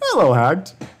 Hello,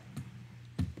 Hacked.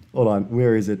 Hold on,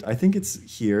 where is it? I think it's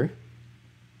here.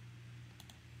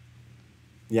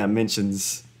 Yeah,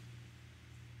 mentions.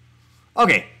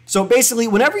 Okay, so basically,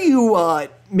 whenever you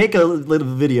make a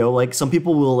little video, like some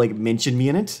people will like mention me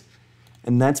in it,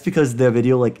 and that's because the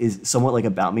video like is somewhat like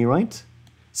about me, right?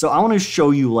 So I want to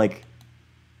show you like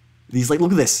these. Like,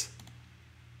 look at this.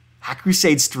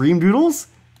 HackedCrusade stream doodles.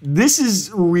 This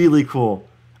is really cool.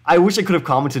 I wish I could have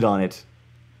commented on it.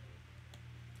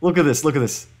 Look at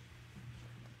this.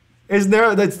 Is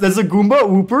there? That's a Goomba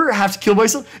Whooper. I have to kill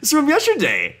myself. It's from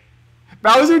yesterday.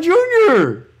 Bowser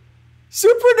Jr.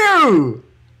 Super new.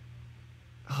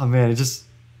 Oh man, it just.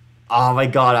 Oh my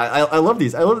god, I love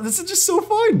these. This is just so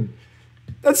fun.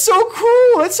 That's so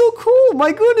cool.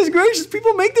 My goodness gracious,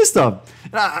 people make this stuff.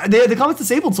 The comment's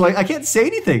disabled, so I can't say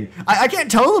anything. I can't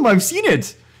tell them I've seen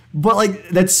it. But like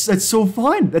that's so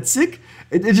fun. That's sick.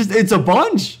 It's a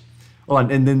bunch. Hold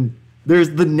on, and then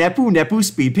there's the Nepu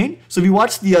speed paint. So if you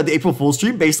watch the April Fool's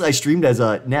stream, basically I streamed as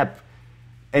a Nep.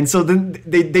 And so then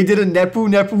they did a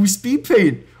Nepu speed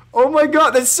paint. Oh my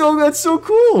god, that's so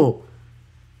cool.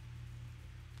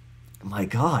 My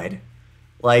god.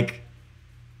 Like,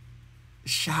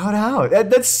 shout out.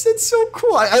 That's so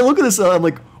cool. I look at this, I'm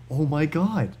like, Oh my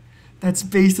god. That's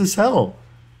based as hell.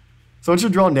 Someone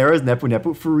should draw Nera as Nepu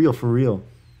Nepu. For real, for real.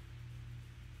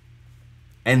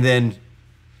 And then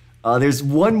there's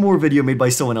one more video made by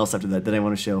someone else after that I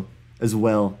want to show as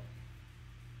well.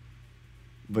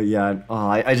 But yeah,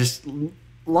 I just...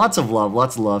 Lots of love,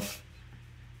 lots of love.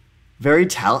 Very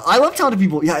talent. I love talented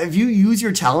people. Yeah, if you use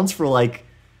your talents for like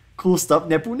cool stuff,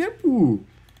 Nepu Nepu.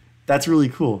 That's really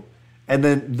cool. And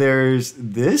then there's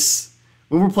this.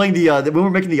 When we're playing the when we're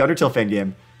making the Undertale fan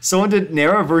game, someone did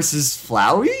Nera versus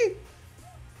Flowey.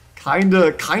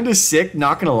 Kinda sick.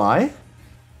 Not gonna lie.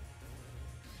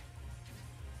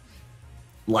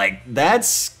 Like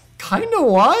that's kinda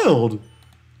wild.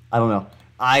 I don't know.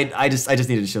 I just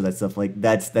needed to show that stuff. Like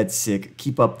that's sick.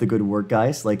 Keep up the good work,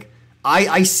 guys. Like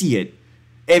I see it.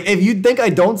 If you think I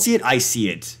don't see it, I see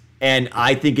it, and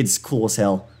I think it's cool as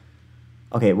hell.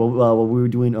 Okay, well, what we were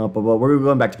doing, but we're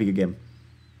going back to Pika game.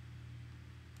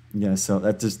 Yeah, so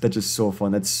that's just so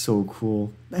fun. That's so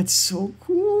cool. That's so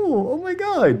cool. Oh my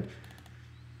god.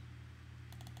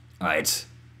 All right,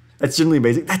 that's genuinely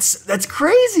amazing. That's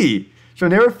crazy. Show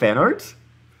Nera fan art?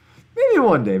 Maybe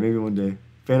one day. Maybe one day.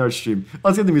 Fan art stream.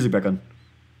 Let's get the music back on.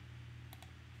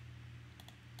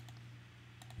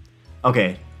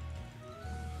 Okay.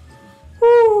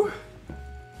 Woo.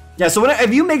 Yeah, so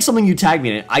if you make something, you tag me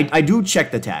in it. I do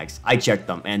check the tags. I check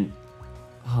them, and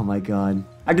oh my god.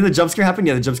 Did the jump scare happen?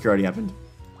 Yeah, the jump scare already happened.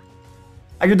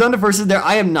 Are you done the verses there?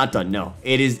 I am not done. No,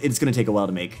 it's gonna take a while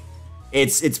to make.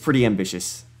 It's pretty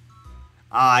ambitious.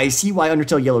 I see why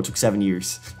Undertale Yellow took 7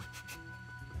 years.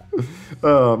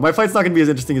 My fight's not gonna be as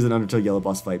interesting as an Undertale Yellow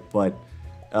boss fight, but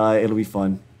it'll be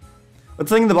fun. But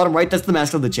the thing in the bottom right, that's the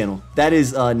mascot of the channel. That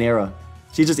is Nera.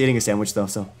 She's just eating a sandwich though,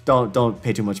 so don't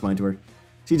pay too much mind to her.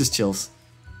 She just chills.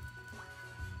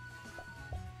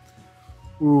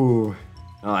 Ooh.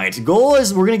 Alright, goal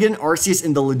is we're gonna get an Arceus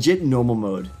in the legit normal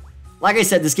mode. Like I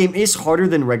said, this game is harder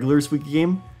than regular Suika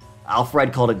game.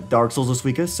 Alfred called it Dark Souls of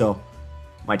Suika, so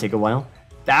might take a while.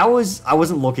 I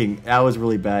wasn't looking. That was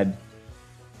really bad.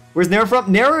 Where's Nera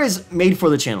from? Nera is made for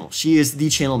the channel. She is the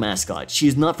channel mascot. She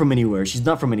is not from anywhere. She's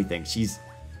not from anything.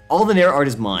 All the Nera art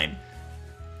is mine.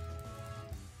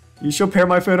 You show pair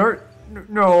my fan art?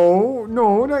 No,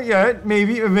 not yet.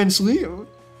 Maybe, eventually.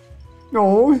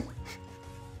 No.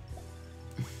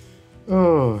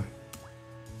 Oh.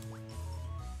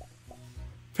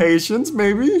 Patience,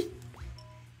 maybe?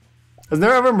 Has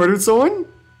Nera ever murdered someone?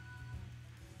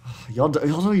 Y'all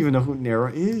don't even know who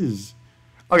Nera is.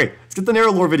 Okay, let's get the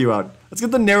Nera lore video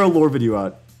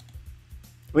out.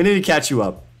 We need to catch you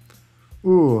up.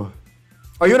 Ooh.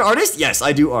 Are you an artist? Yes,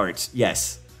 I do art.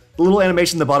 Yes. The little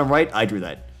animation in the bottom right, I drew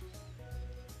that.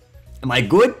 Am I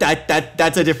good?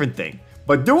 That's a different thing.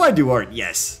 But do I do art?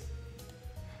 Yes.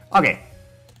 Okay.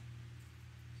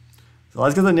 So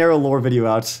let's get the Nera lore video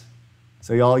out.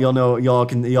 So y'all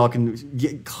can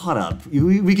get caught up.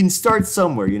 We can start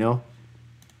somewhere, you know?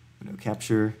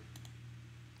 Capture.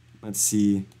 Let's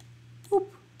see. Boop.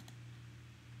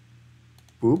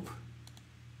 Boop.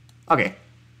 Okay.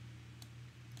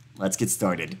 Let's get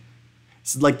started.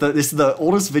 This is the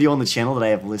oldest video on the channel that I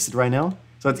have listed right now.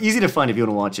 So it's easy to find if you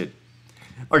want to watch it.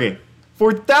 Okay.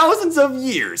 For thousands of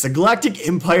years, a galactic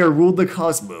empire ruled the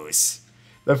cosmos.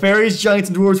 The fairies, giants,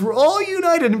 and dwarves were all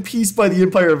united in peace by the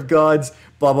empire of gods.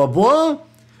 Blah, blah, blah.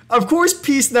 Of course,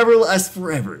 peace never lasts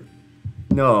forever.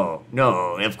 No,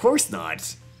 of course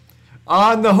not.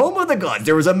 On the home of the gods,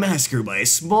 there was a massacre by a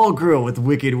small girl with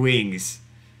wicked wings.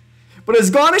 But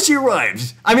as quickly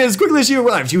as she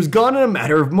arrived, she was gone in a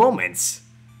matter of moments.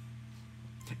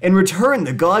 In return,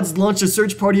 the gods launched a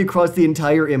search party across the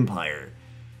entire empire.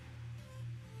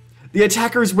 The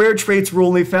attacker's rare traits were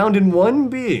only found in one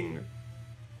being.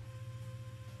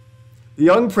 The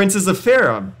young princess of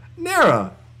Faerun,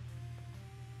 Nera.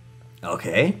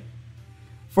 Okay.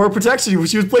 For protection,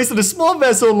 she was placed in a small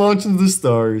vessel and launched into the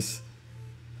stars.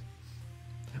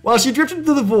 While she drifted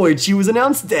into the void, she was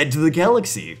announced dead to the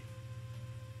galaxy.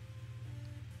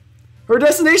 Her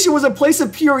destination was a place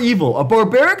of pure evil, a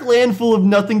barbaric land full of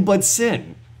nothing but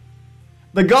sin.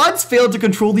 The gods failed to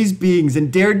control these beings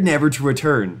and dared never to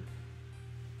return.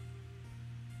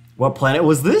 What planet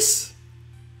was this?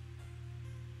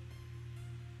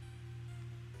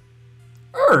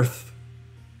 Earth.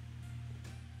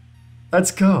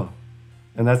 Let's go.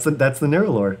 And that's the Nera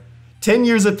lore. 10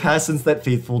 years have passed since that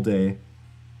fateful day.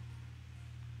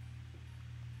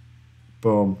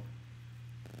 Boom.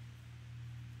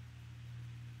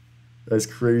 That's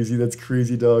crazy,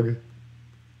 dog.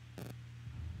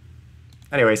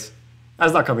 Anyways,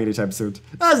 that's not coming anytime soon.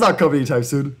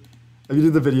 If you do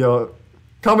the video,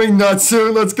 coming not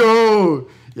soon, let's go!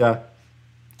 Yeah,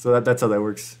 so that's how that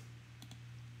works.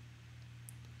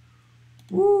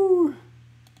 Woo.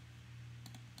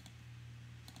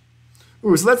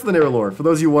 Ooh, so that's the Nera lore. For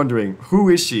those of you wondering, who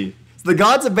is she? So the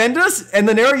gods avenged us, and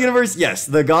the Nera universe, yes,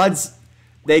 the gods,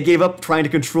 they gave up trying to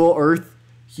control Earth.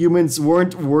 Humans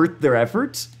weren't worth their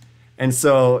effort, and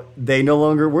so they no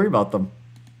longer worry about them.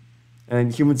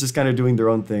 And humans just kind of doing their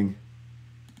own thing.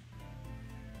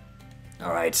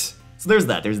 Alright, so there's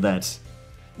that.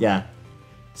 Yeah.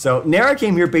 So Nera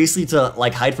came here basically to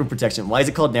like hide from protection. Why is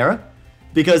it called Nera?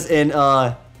 Because in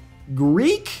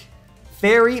Greek,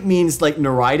 fairy means like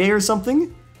Neride or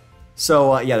something.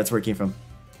 So yeah, that's where it came from.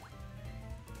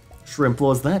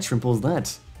 Shrimple is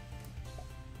that.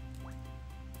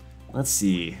 Let's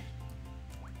see.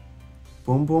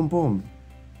 Boom, boom, boom.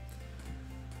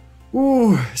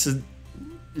 Ooh,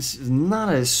 this is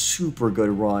not a super good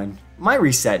run. Might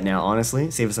reset now, honestly.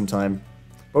 Save us some time.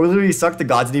 But we literally suck. The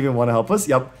gods didn't even want to help us.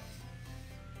 Yep.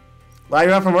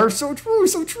 Lighting out from Earth. So true,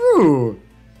 so true.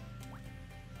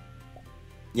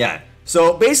 Yeah.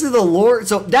 So basically the lore.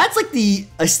 So that's like the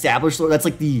established lore. That's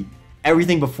like the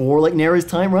everything before like Nera's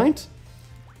time, right?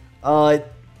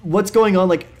 What's going on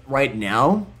like right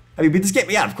now? Have you beat this game?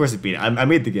 Yeah, of course I beat it. I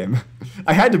made the game.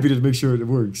 I had to beat it to make sure it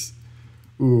works.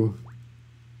 Ooh.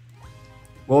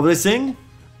 What was I saying?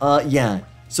 Yeah.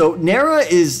 So Nera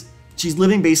she's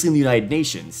living basically in the United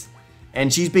Nations.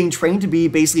 And she's being trained to be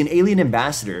basically an alien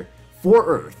ambassador for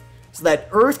Earth. So that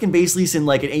Earth can basically send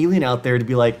like an alien out there to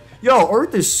be like, yo,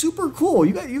 Earth is super cool.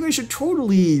 You guys should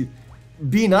totally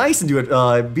be nice and do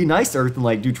it. Be nice to Earth and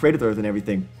like do trade with Earth and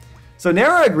everything. So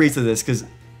Nera agrees to this because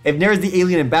if Nera's the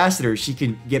alien ambassador, she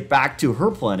can get back to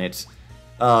her planet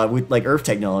with like Earth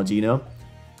technology, you know?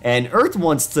 And Earth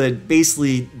wants to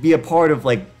basically be a part of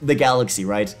like the galaxy,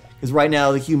 right? Because right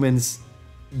now the humans,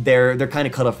 they're kind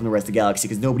of cut off from the rest of the galaxy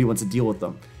because nobody wants to deal with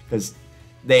them. Because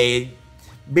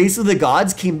basically the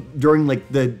gods came during like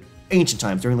the ancient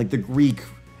times, during like the Greek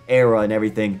era and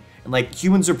everything. And like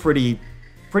humans are pretty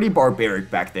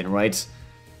barbaric back then, right?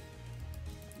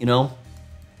 You know?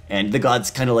 And the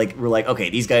gods kind of like were like, okay,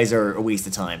 these guys are a waste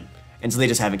of time. And so they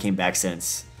just haven't came back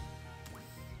since.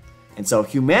 And so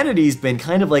humanity's been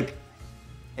kind of like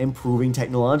improving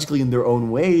technologically in their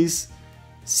own ways,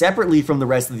 separately from the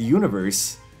rest of the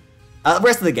universe. The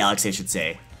rest of the galaxy, I should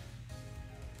say.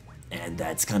 And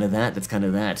that's kind of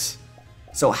that.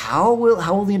 So how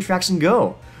will the interaction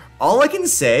go? All I can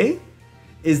say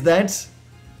is that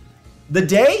the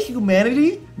day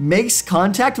humanity makes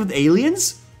contact with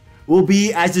aliens will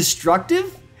be as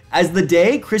destructive as the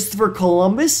day Christopher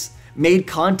Columbus made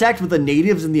contact with the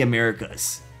natives in the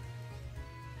Americas.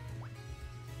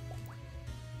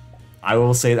 I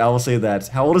will say that.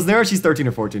 How old is Nera? She's 13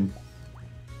 or 14.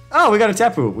 Oh, we got a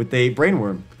Tapu with a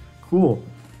brainworm. Cool.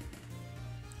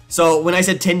 So when I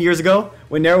said 10 years ago,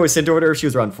 when Nera was sent over to Earth, she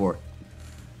was around 4.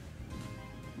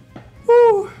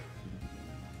 Woo.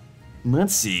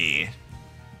 Let's see.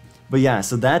 But yeah,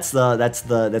 so that's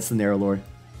the Nera lore.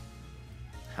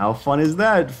 How fun is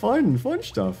that? Fun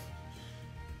stuff.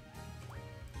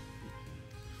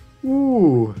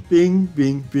 Ooh, bing,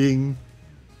 bing, bing.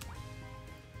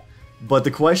 But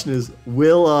the question is,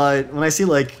 will when I see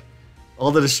like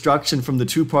all the destruction from the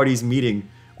two parties meeting,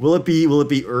 will it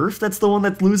be Earth that's the one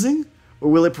that's losing, or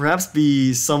will it perhaps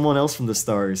be someone else from the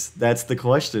stars? That's the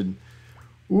question.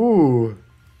 Ooh.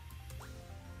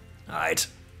 All right.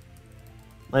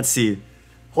 Let's see.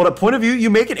 Hold up. Point of view.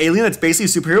 You make an alien that's basically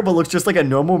a superhero, but looks just like a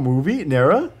normal movie.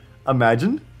 Nera.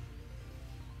 Imagine.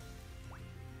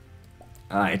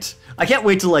 All right. I can't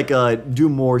wait to like do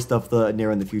more stuff with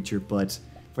Nera in the future, but.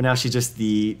 For now, she's just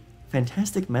the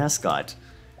fantastic mascot.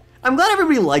 I'm glad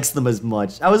everybody likes them as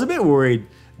much. I was a bit worried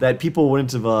that people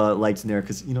wouldn't have liked Nera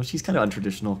because, you know, she's kind of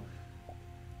untraditional.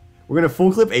 We're going to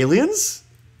full clip aliens?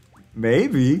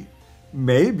 Maybe.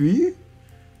 Maybe.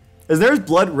 Is Nera's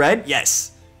blood red?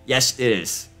 Yes. Yes, it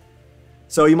is.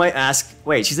 So you might ask,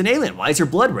 wait, she's an alien. Why is her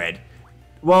blood red?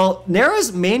 Well,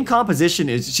 Nera's main composition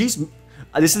is,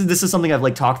 this is something I've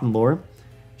like talked in lore.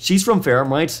 She's from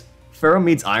Ferrum, right? Ferrum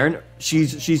means iron.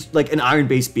 She's like an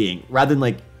iron-based being, rather than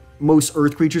like most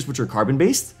Earth creatures, which are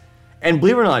carbon-based. And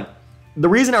believe it or not, the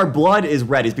reason our blood is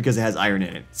red is because it has iron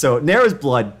in it. So Nera's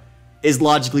blood is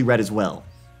logically red as well,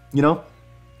 you know.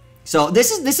 So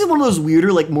this is one of those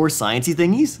weirder, like more sciencey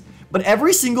thingies. But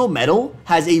every single metal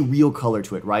has a real color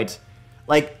to it, right?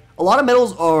 Like a lot of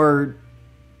metals are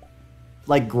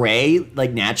like gray,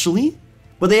 like naturally,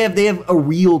 but they have a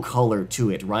real color to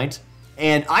it, right?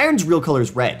 And iron's real color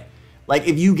is red. Like,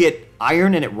 if you get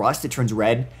iron and it rusts, it turns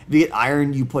red. If you get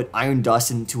iron, you put iron dust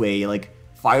into a, like,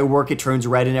 firework, it turns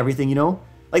red and everything, you know?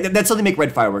 Like, that's how they make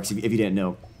red fireworks, if you didn't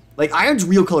know. Like, iron's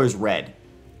real color is red.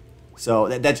 So,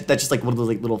 that's just, like, one of those,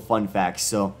 like, little fun facts.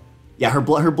 So, Yeah, her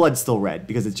blood's still red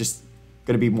because it's just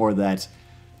gonna be more of that.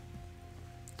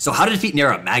 So how to defeat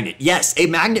Nera? Magnet. Yes, a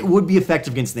magnet would be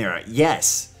effective against Nera.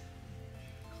 Yes.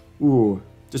 Ooh,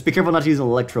 just be careful not to use an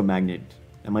electromagnet.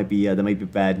 That might be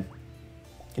bad.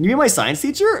 Can you be my science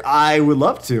teacher? I would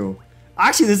love to.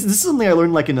 Actually, this is something I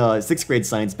learned like in 6th grade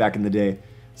science back in the day.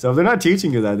 So if they're not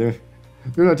teaching you that,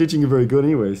 they're not teaching you very good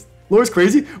anyways. Laura's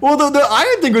crazy? Well, the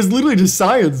iron thing was literally just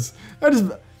science.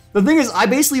 The thing is, I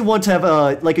basically want to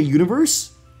have like a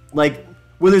universe, like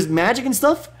where there's magic and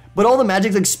stuff, but all the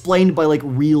magic's explained by like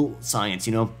real science,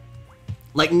 you know?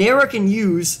 Like Nera can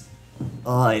use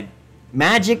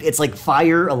magic, it's like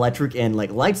fire, electric, and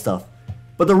like light stuff.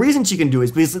 But the reason she can do it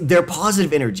is because they're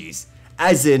positive energies.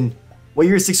 As in, what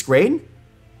year is 6th grade?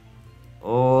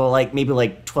 Oh, like maybe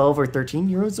like 12 or 13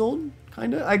 years old,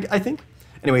 kinda, I think.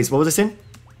 Anyways, what was I saying?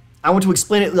 I want to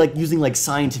explain it like using like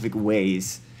scientific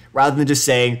ways, rather than just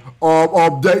saying,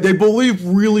 they believe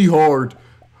really hard.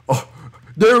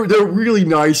 They're really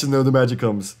nice and then the magic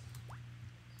comes.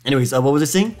 Anyways, what was I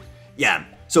saying? Yeah,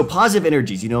 so positive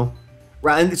energies, you know?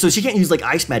 Right, so she can't use like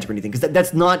ice magic or anything, because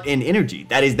that's not an energy.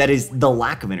 That is the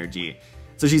lack of energy.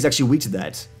 So she's actually weak to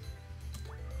that.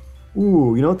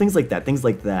 Ooh, you know, things like that,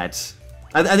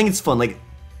 I think it's fun, like,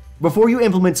 before you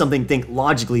implement something, think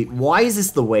logically, why is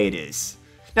this the way it is?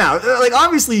 Now, like,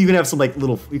 obviously you can have some, like,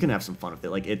 you can have some fun with it,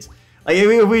 like, it's, like,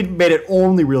 if we made it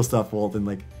only real stuff, well, then,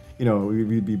 like, you know,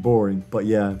 we'd be boring, but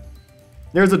yeah.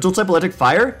 There's a dual type electric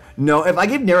fire? No, if I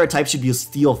give Nera a type, she'd be a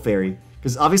steel fairy,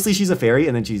 because obviously she's a fairy,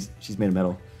 and then she's made of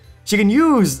metal. She can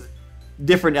use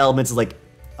different elements of, like,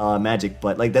 magic,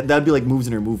 but, like, that'd be, like, moves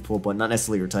in her move pool, but not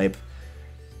necessarily her type.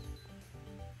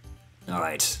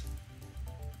 Alright.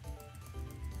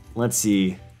 Let's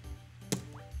see.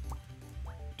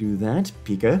 Do that,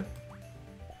 Pika.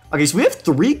 Okay, so we have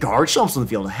 3 guard shops on the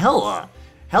field. Hella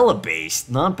based.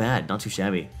 Not bad, not too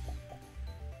shabby.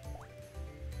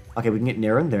 Okay, we can get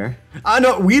Nera in there. Ah,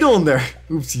 no, Weedle in there.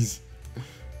 Oopsies.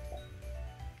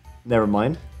 Never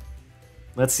mind.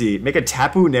 Let's see. Make a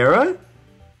Tapu Nera?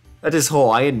 That is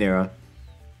Hawaiian Nera.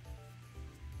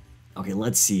 Okay,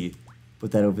 let's see.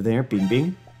 Put that over there. Bing,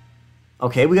 bing.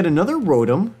 Okay, we got another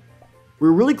Rotom.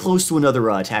 We're really close to another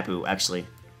Tapu, actually.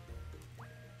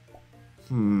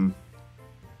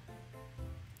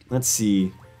 Let's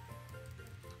see.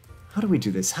 How do we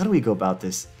do this? How do we go about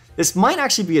this? This might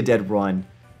actually be a dead run.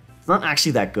 It's not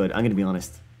actually that good, I'm gonna be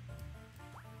honest.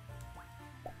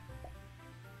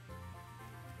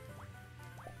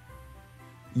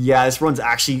 Yeah, this run's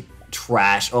actually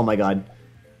trash. Oh my god.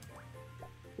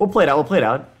 We'll play it out,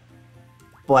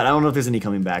 But I don't know if there's any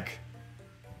coming back.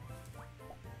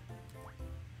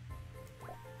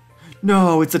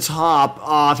 No, it's a top.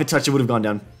 Oh, if it touched, it would have gone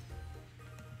down.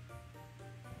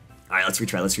 Alright, let's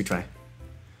retry.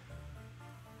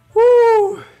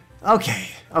 Woo!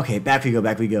 Okay, back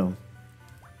we go.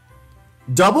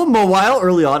 Double Mobile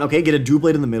early on. Okay, get a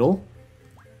Doublade in the middle.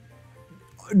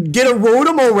 Get a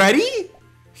Rotom already?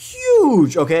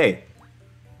 Huge! Okay.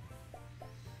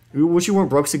 Wish you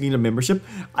weren't broke so getting a membership.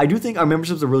 I do think our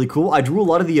memberships are really cool. I drew a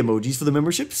lot of the emojis for the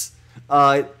memberships.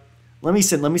 Let me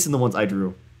send the ones I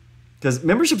drew. Because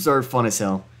memberships are fun as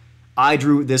hell. I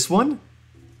drew this one.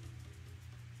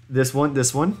 This one. And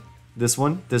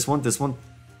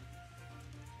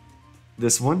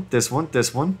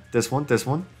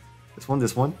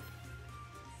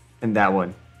that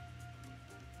one.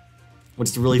 Which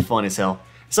is really fun as hell.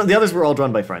 So the others were all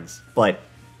drawn by friends. But,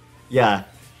 yeah.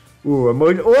 Ooh,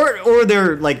 emoji, or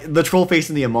they're, like, the troll face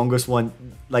and the Among Us one.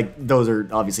 Like, those are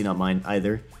obviously not mine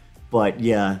either. But,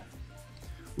 yeah.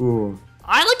 Ooh.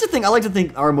 I like to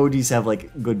think our emojis have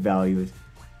like good value.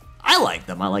 I like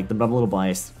them, but I'm a little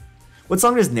biased. What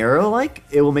song does Nera like?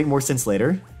 It will make more sense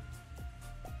later.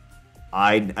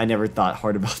 I never thought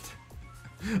hard about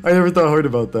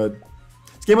that.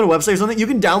 This game on a website or something? You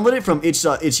can download it from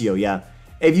itch.itch.io, yeah.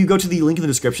 If you go to the link in the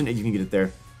description, you can get it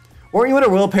there. Or you want a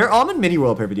Royal Pair? Oh, I'm in many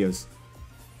Royal Pair videos.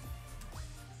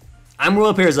 I'm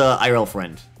Royal Pair's IRL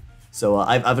friend. So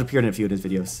I've appeared in a few of his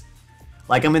videos.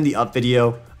 Like I'm in the Up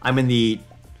video. I'm in the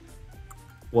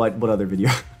what other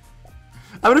video?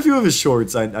 I'm in a few of his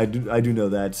shorts. I do know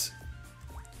that.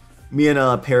 Me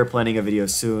and Pear planning a video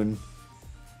soon.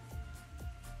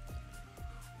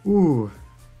 Ooh.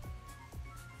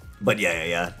 But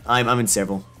yeah. I'm in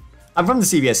several. I'm from the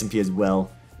CBS MP as well,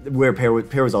 where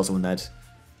Pear was also in that.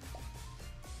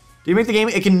 Did you make the game?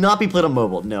 It cannot be played on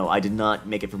mobile. No, I did not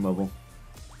make it for mobile.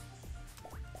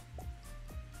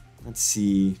 Let's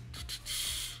see.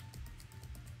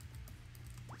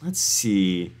 How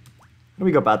do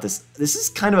we go about this? This is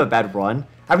kind of a bad run.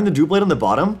 Having the Doublade on the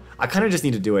bottom, I kind of just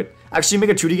need to do it. Actually,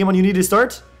 make a 2D game on Unity to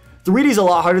start? 3D is a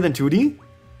lot harder than 2D.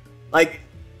 Like,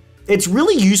 it's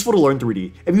really useful to learn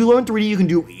 3D. If you learn 3D, you can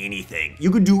do anything.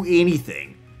 You can do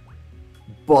anything.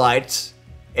 But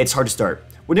it's hard to start.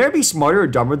 Would Nera be smarter or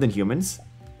dumber than humans?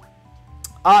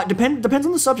 Depends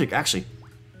on the subject, actually.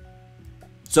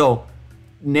 So,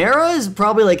 Nera is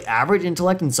probably like average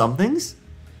intellect in some things.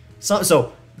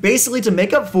 So basically to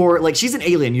make up for, like, she's an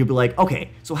alien, you'd be like,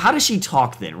 okay, so how does she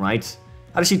talk then, right?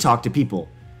 How does she talk to people?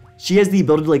 She has the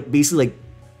ability to, like, basically, like,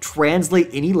 translate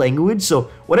any language. So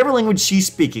whatever language she's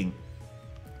speaking,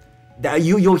 that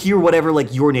you'll hear whatever,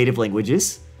 like, your native language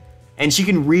is. And she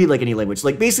can read, like, any language.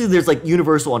 Like, basically there's, like,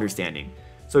 universal understanding.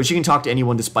 So she can talk to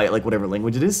anyone despite, like, whatever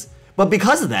language it is. But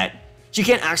because of that, she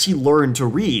can't actually learn to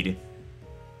read.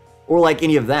 Or, like,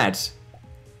 any of that.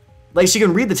 Like, she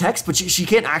can read the text, but she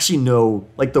can't actually know,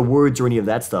 like, the words or any of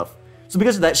that stuff. So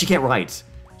because of that, she can't write.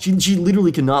 She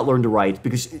literally cannot learn to write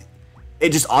because it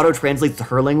just auto-translates to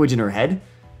her language in her head.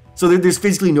 So there's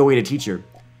physically no way to teach her.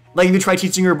 Like, if you try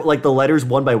teaching her, like, the letters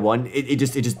one by one, it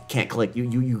just can't click.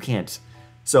 You can't.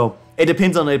 So it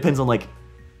depends on, like,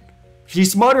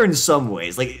 she's smarter in some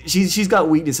ways. Like, she's got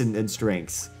weakness and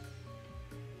strengths.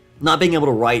 Not being able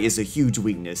to write is a huge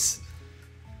weakness.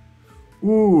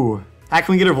 Ooh. Hack,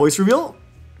 can we get her voice reveal?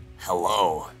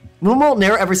 Hello. When will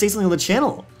Nera ever say something on the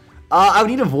channel? I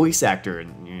would need a voice actor.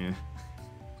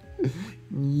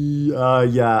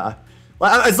 Yeah.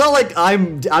 It's not like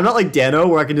I'm not like Dano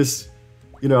where I can just,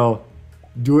 you know,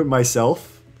 do it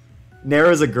myself.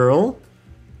 Nera's a girl.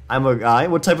 I'm a guy.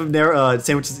 What type of Nera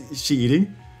sandwich is she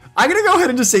eating? I'm gonna go ahead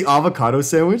and just say avocado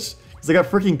sandwich because I got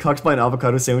freaking cucked by an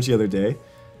avocado sandwich the other day.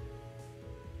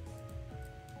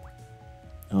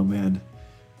 Oh man.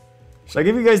 Should I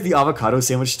give you guys the avocado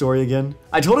sandwich story again?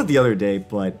 I told it the other day,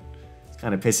 but it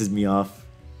kind of pisses me off.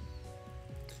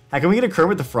 Hey, can we get a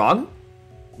Kermit the Frog?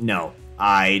 No,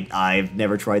 I've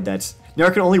never tried that.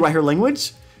 Nera can only write her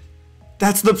language?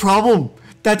 That's the problem.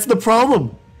 That's the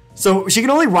problem. So she can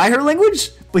only write her language,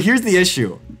 but here's the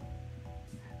issue.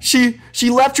 She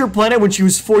left her planet when she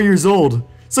was 4 years old,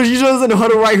 so she doesn't know how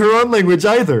to write her own language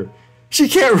either. She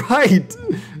can't write.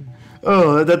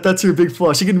 Oh, that's her big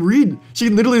flaw. She can read. She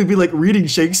can literally be like reading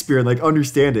Shakespeare and like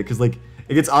understand it because like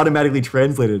it gets automatically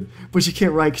translated. But she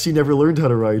can't write because she never learned how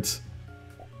to write.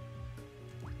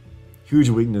 Huge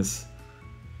weakness.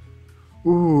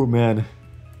 Ooh, man.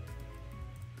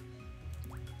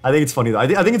 I think it's funny though. I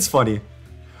think it's funny.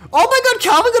 Oh my god,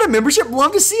 Calvin got a membership.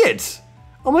 Love to see it.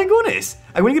 Oh my goodness.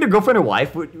 I want to get a girlfriend or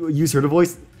wife. Use her to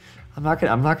voice. I'm not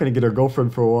gonna get a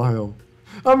girlfriend for a while.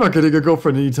 I'm not getting a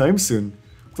girlfriend anytime soon.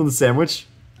 It's on the sandwich.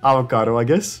 Avocado, I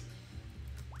guess.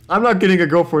 I'm not getting a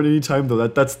girlfriend anytime though.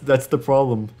 That's the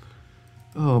problem.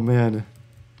 Oh man.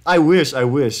 I wish.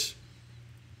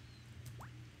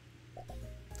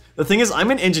 The thing is,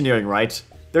 I'm in engineering, right?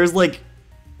 There's like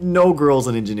no girls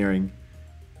in engineering.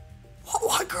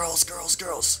 What girls?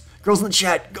 Girls in the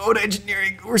chat, go to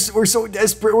engineering. We're so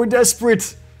desperate. We're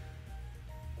desperate.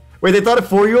 Wait, they thought a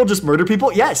 4-year-old just murdered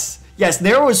people? Yes.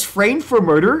 Nera was framed for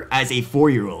murder as a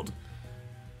 4-year-old.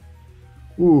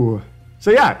 Ooh. So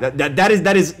yeah,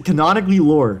 that is canonically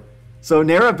lore. So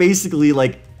Nera basically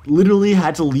like literally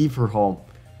had to leave her home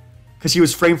because she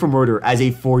was framed for murder as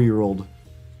a 4-year-old.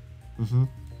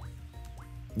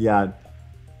 Yeah.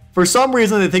 For some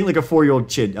reason, they think like a 4-year-old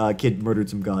kid murdered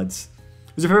some gods.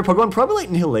 Who's your favorite Pokemon? Probably like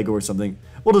Nihilego or something.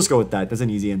 We'll just go with that. That's an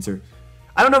easy answer.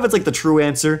 I don't know if it's like the true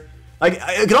answer. Like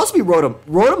it could also be Rotom.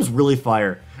 Rotom's really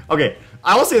fire. Okay,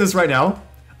 I will say this right now.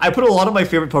 I put a lot of my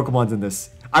favorite Pokemons in this.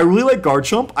 I really like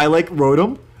Garchomp. I like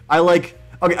Rotom. Okay,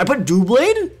 I put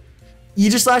Doublade.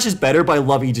 Aegislash is better, but I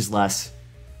love Aegislash.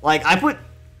 Like,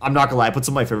 I'm not gonna lie, I put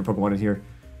some of my favorite Pokemon in here.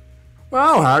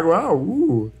 Wow, Hag, wow,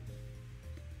 ooh.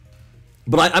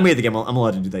 But I made the game, I'm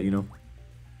allowed to do that, you know?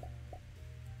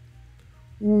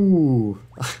 Ooh,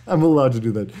 I'm allowed to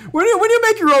do that. When you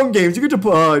make your own games, you get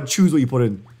to choose what you put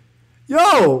in.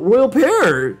 Yo, Royal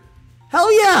Pair.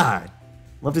 Hell yeah.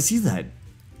 Love to see that.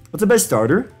 What's the best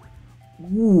starter?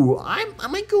 Ooh, I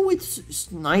might go with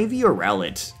Snivy or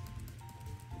Rowlet.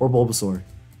 Or Bulbasaur.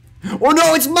 Oh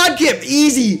no, it's Mudkip!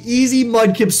 Easy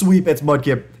Mudkip sweep. It's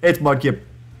Mudkip.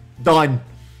 Done.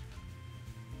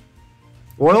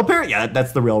 Royal Pair? Yeah,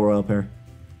 that's the real Royal Pair.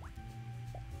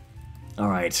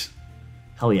 Alright.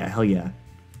 Hell yeah.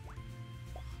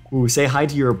 Ooh, say hi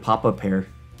to your Papa pair.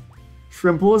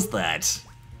 Shrimp, what was that?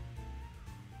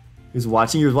 He was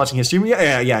watching his stream?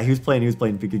 Yeah, he was playing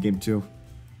Pika game too.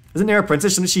 Isn't Nera a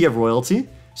princess? Shouldn't she have royalty?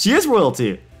 She is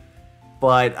royalty.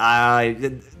 But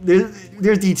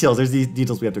there's details. There's these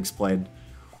details we have to explain.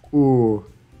 Ooh.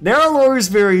 Nera lore is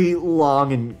very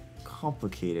long and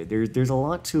complicated. There's a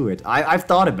lot to it. I've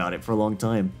thought about it for a long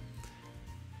time.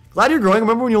 Glad you're growing.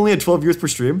 Remember when you only had 12 viewers per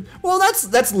stream? Well,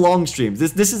 that's long streams.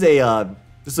 This is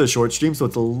a short stream, so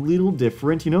it's a little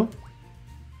different, you know.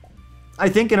 I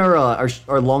think in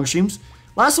our long streams,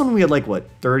 last one we had like what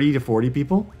 30 to 40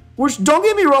 people. Which don't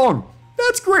get me wrong,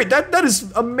 that's great. That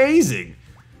is amazing.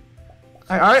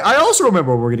 I also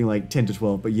remember we're getting like 10 to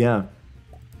 12, but yeah.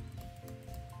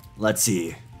 Let's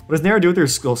see. What does Nera do with her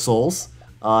souls?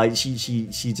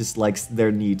 She just likes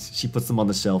their needs. She puts them on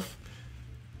the shelf.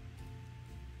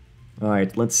 All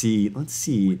right, let's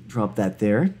see. Drop that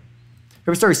there.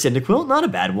 Ever started Cyndaquil? Not a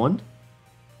bad one.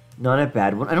 Not a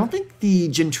bad one. I don't think the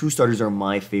Gen 2 starters are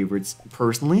my favorites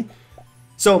personally.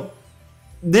 So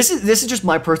this is just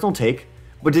my personal take.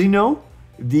 But did you know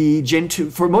the Gen 2,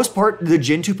 for the most part, the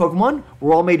Gen 2 Pokemon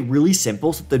were all made really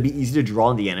simple so they'd be easy to draw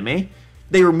in the anime.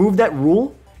 They removed that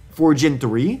rule for Gen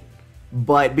 3,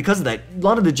 but because of that, a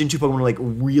lot of the Gen 2 Pokemon are like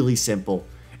really simple.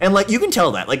 And like you can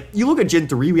tell that. Like you look at Gen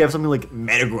 3, we have something like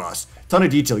Metagross, ton of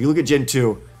detail. You look at Gen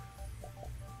 2,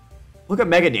 look at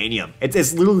Megananium.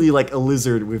 It's literally like a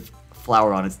lizard with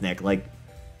flower on its neck. Like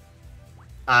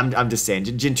I'm just saying,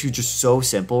 Gen 2 is just so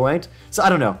simple, right? So I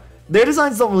don't know. Their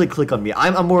designs don't really click on me.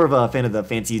 I'm more of a fan of the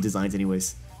fancy designs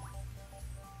anyways.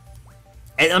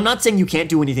 And I'm not saying you can't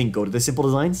do anything good to the simple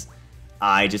designs.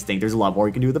 I just think there's a lot more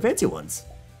you can do with the fancy ones.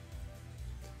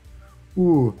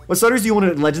 Ooh, what starters do you want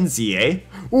at Legends ZA?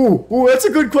 Ooh, that's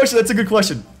a good question. That's a good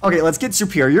question. Okay, let's get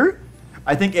Superior.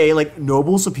 I think a like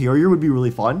Noble Superior would be really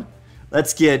fun.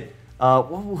 Let's get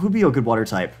who'd be a good water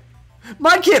type?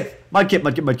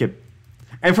 Mudkip.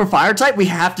 And for fire type, we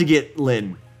have to get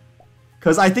Lyn.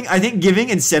 Cause I think giving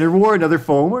Incineroar another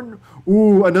form,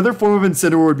 another form of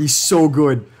Incineroar would be so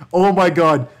good. Oh my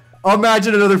god.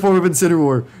 Imagine another form of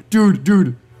Incineroar.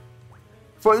 Dude.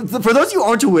 For those of you who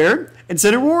aren't aware,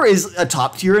 Incineroar is a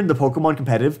top tier in the Pokemon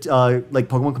competitive,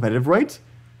 Pokemon competitive, right?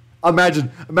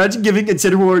 Imagine giving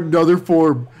Incineroar another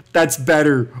form that's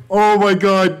better. Oh my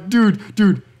god,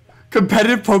 dude.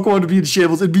 Competitive Pokemon to be in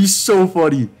shambles, it'd be so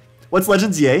funny. What's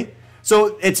Legends EA?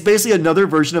 So it's basically another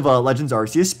version of Legends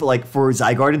Arceus, but like for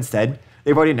Zygarde instead.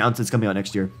 They've already announced it's coming out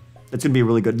next year. It's gonna be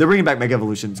really good. They're bringing back Mega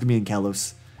Evolution. It's gonna be in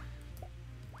Kalos.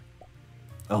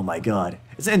 Oh my god.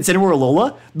 Is it Incineroar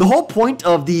Alola? The whole point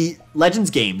of the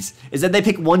Legends games is that they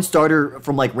pick one starter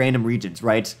from like random regions,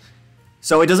 right?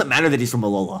 So it doesn't matter that he's from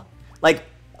Alola. Like,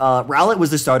 Rowlet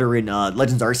was the starter in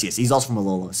Legends Arceus. He's also from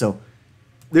Alola. So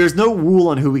there's no rule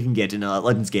on who we can get in a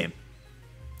Legends game.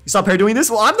 You saw Pear doing this?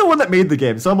 Well, I'm the one that made the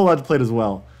game, so I'm allowed to play it as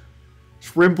well.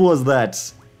 Simple as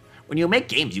that. When you make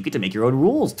games, you get to make your own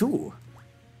rules, too.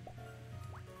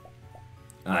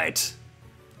 Alright.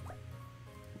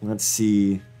 Let's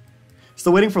see.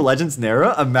 Still waiting for Legends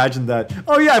Nera? Imagine that.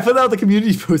 Oh yeah, I put out the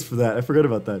community post for that. I forgot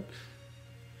about that.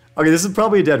 Okay, this is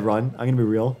probably a dead run. I'm gonna be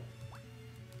real.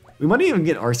 We might even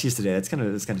get Arceus today. That's kind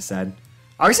of sad.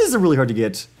 Arceus is really hard to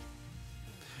get.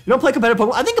 You don't play competitive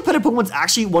Pokemon? I think competitive Pokemon's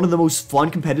actually one of the most fun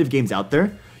competitive games out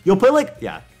there. You'll play like,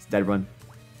 yeah, it's dead run.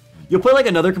 You'll play like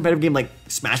another competitive game like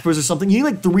Smash Bros or something. You need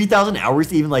like 3,000 hours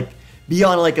to even like be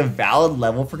on like a valid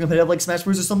level for competitive like Smash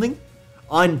Bros or something.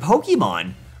 On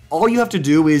Pokemon, all you have to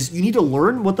do is you need to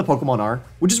learn what the Pokemon are,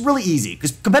 which is really easy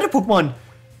because competitive Pokemon,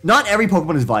 not every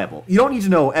Pokemon is viable. You don't need to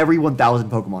know every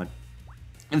 1,000 Pokemon.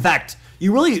 In fact,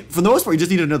 you really, for the most part, you just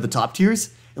need to know the top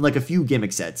tiers and like a few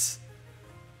gimmick sets.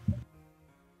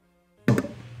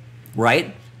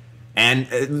 Right?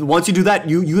 And once you do that,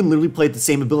 you can literally play the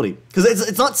same ability. Because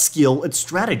it's not skill, it's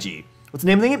strategy. What's the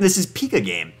name of the game? This is Pika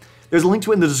game. There's a link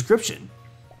to it in the description.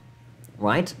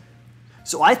 Right?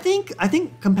 So I think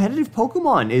competitive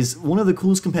Pokemon is one of the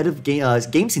coolest competitive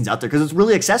game scenes out there because it's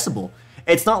really accessible.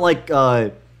 It's not like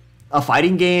a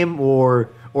fighting game or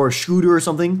a shooter or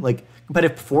something. Like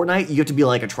competitive Fortnite, you have to be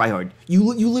like a tryhard. You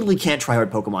literally can't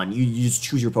tryhard Pokemon. You just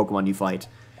choose your Pokemon you fight.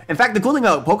 In fact, the cool thing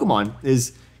about Pokemon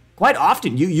is quite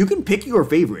often you can pick your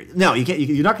favorite. No, you can't.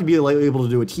 You're not going to be able to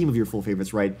do a team of your full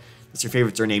favorites, right? Unless your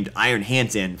favorites are named Iron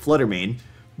Hands and Fluttermane.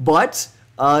 But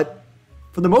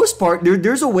for the most part,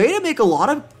 there's a way to make a lot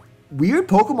of weird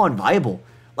Pokemon viable.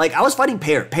 Like I was fighting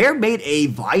Pear. Pear made a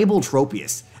viable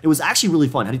Tropius. It was actually really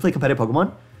fun. How do you play competitive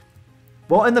Pokemon?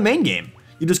 Well, in the main game,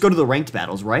 you just go to the ranked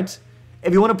battles, right?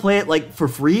 If you want to play it like for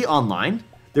free online,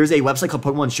 there's a website called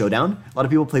Pokemon Showdown. A lot of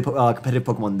people play competitive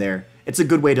Pokemon there. It's a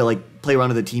good way to like play around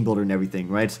with the team builder and everything,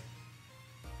 right?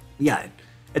 Yeah,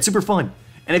 it's super fun.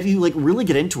 And if you like really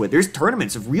get into it, there's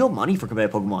tournaments of real money for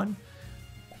competitive Pokemon.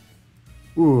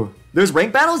 Ooh, there's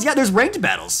ranked battles? Yeah, there's ranked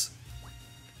battles.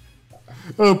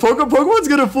 Pokemon's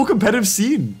got a full competitive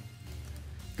scene.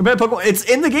 Competitive Pokemon, it's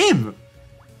in the game.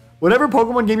 Whatever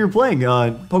Pokemon game you're playing,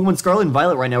 Pokemon Scarlet and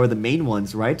Violet right now are the main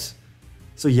ones, right?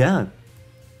 So yeah.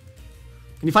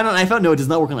 Can you find it on iPhone? No, it does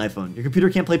not work on iPhone. Your computer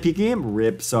can't play Pika game?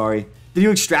 Rip, sorry. Did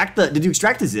you extract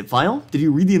the zip file? Did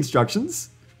you read the instructions?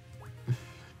 You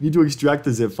need to extract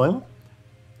the zip file.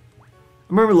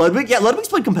 Remember Ludwig? Yeah, Ludwig's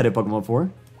played competitive Pokemon before.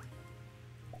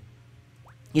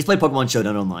 He's played Pokemon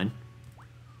Showdown online.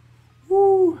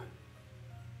 Woo.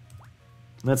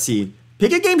 Let's see.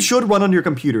 Pika game should run on your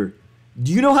computer.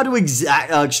 Do you know how to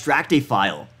extract a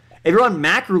file? If you're on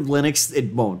Mac or Linux,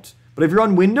 it won't. But if you're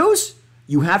on Windows,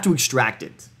 you have to extract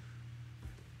it.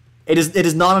 It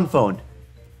is not on phone.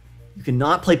 You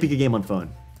cannot play Pika game on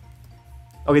phone.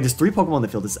 Okay, there's 3 Pokemon on the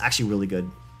field. This is actually really good.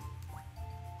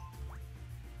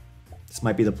 This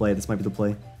might be the play. This might be the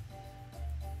play.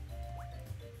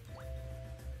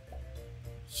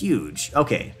 Huge.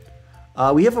 Okay.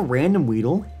 We have a random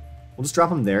Weedle. We'll just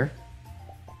drop him there.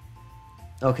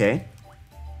 Okay.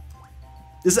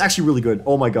 This is actually really good.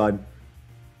 Oh my god.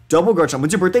 Double Garchomp.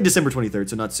 When's your birthday? December 23rd,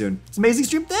 so not soon. It's an amazing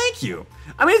stream. Thank you.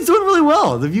 I mean, it's doing really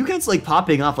well. The view count's like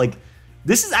popping off. Like,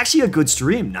 this is actually a good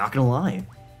stream, not gonna lie.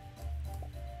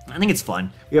 I think it's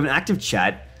fun. We have an active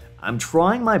chat. I'm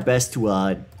trying my best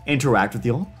to interact with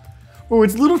y'all. Oh,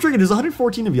 it's a little tricky. There's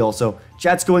 114 of y'all, so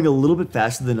chat's going a little bit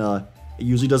faster than it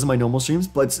usually does in my normal streams,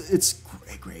 but it's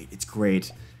great. It's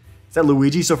great. Is that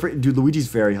Luigi? So, dude, Luigi's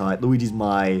very hot. Luigi's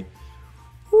my...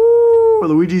 Woo,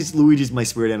 Luigi's my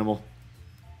spirit animal.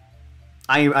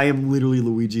 I am literally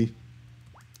Luigi.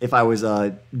 If I was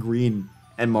green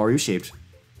and Mario shaped.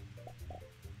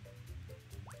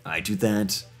 I do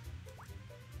that.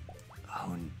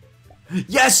 Oh,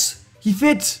 yes! He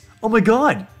fit! Oh my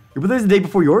god! Your birthday's the day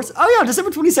before yours? Oh yeah,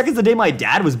 December 22nd is the day my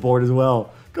dad was born as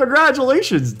well.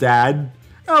 Congratulations, Dad.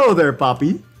 Hello there,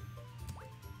 Poppy.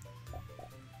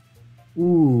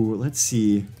 Ooh, let's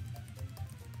see.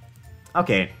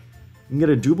 Okay. We can get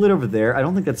a Doublet over there. I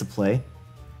don't think that's a play.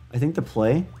 I think the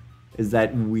play is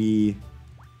that we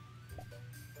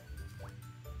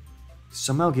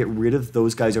somehow get rid of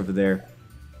those guys over there.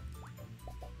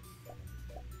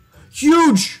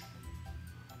 Huge!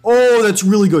 Oh, that's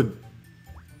really good.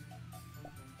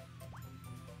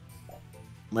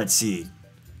 Let's see.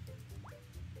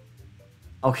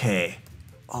 Okay.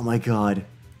 Oh my god.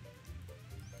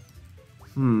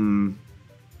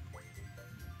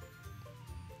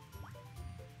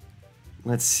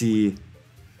 Let's see.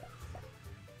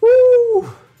 Woo!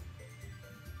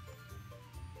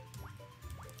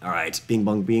 Alright, bing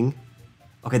bong bing.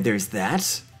 Okay, there's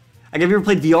that. Have you ever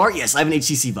played VR? Yes, I have an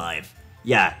HTC Vive.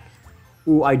 Yeah.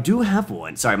 Ooh, I do have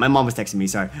one. Sorry, my mom was texting me,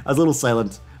 sorry. I was a little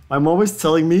silent. My mom was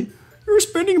telling me, you're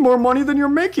spending more money than you're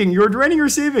making. You're draining your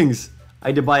savings. I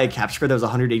had to buy a capture card that was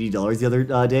 $180 the other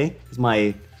day. Because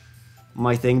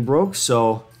my thing broke,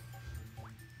 so...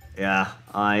 Yeah,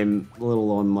 I'm a little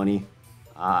low on money.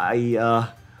 I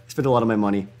spent a lot of my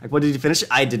money. Like, what, did you finish it?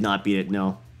 I did not beat it,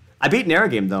 no. I beat Nera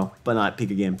game, though, but not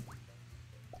Pika game.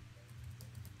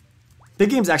 Big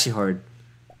game's actually hard.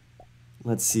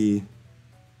 Let's see.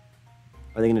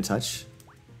 Are they gonna touch?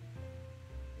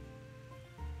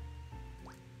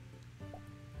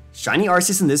 Shiny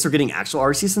Arceus in this or getting actual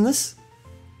Arceus in this?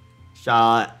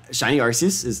 Shiny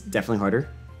Arceus is definitely harder.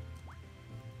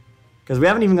 Because we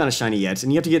haven't even got a shiny yet,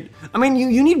 and you have to get... I mean,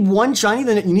 you need one shiny,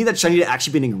 then you need that shiny to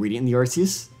actually be an ingredient in the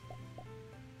Arceus.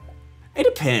 It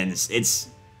depends.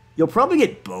 You'll probably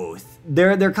get both.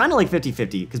 They're kind of like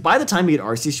 50-50, because by the time you get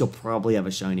Arceus, you'll probably have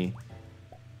a shiny.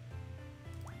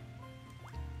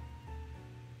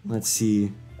 Let's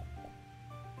see.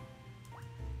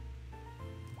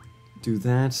 Do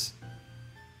that.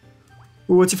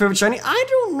 Ooh, what's your favorite shiny? I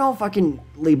don't know if I can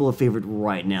label a favorite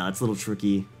right now. It's a little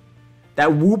tricky.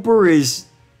 That Whooper is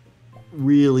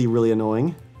really, really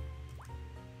annoying.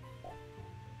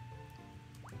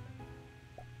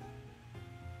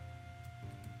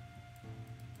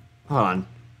 Hold on.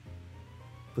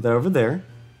 Put that over there.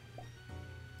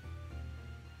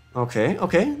 Okay,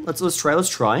 okay. Let's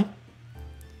try.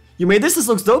 You made this? This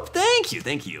looks dope. Thank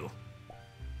you.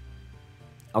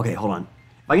 Okay, hold on.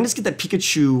 If I can just get that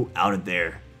Pikachu out of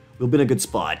there, we'll be in a good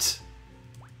spot.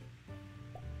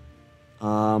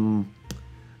 No,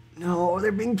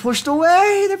 they're being pushed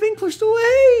away.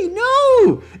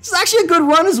 No! This is actually a good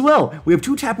run as well. We have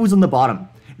 2 Tapus on the bottom.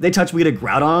 If they touch, we get a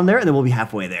Groudon on there, and then we'll be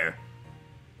halfway there.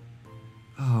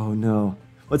 Oh, no.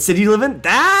 What city do you live in?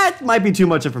 That might be too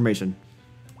much information.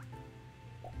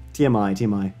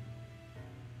 TMI.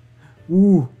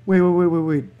 Ooh, wait.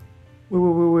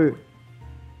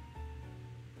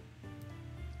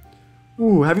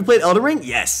 Ooh, have you played Elden Ring?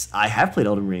 Yes, I have played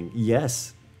Elden Ring.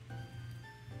 Yes.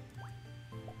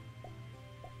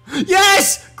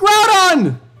 Yes!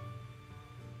 Groudon!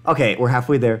 Okay, we're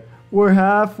halfway there. We're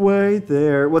halfway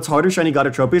there. What's harder, shiny God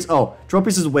or Tropius? Oh,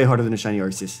 Tropius is way harder than a shiny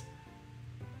Arceus.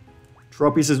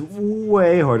 Tropius is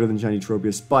way harder than shiny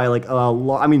Tropius by like a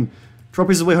lot. I mean,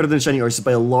 Tropius is way harder than shiny Arceus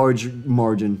by a large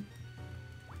margin.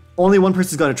 Only one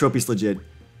person's got a Tropius legit.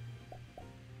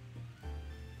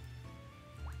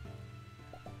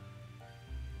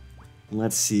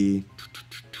 Let's see.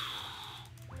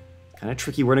 Kind of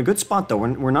tricky. We're in a good spot though.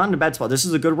 We're not in a bad spot. This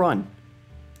is a good run.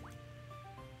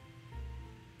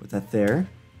 Put that there.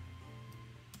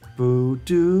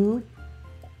 Boo-doo.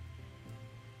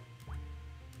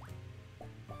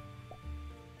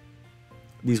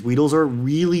 These Weedles are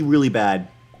really, really bad.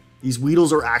 These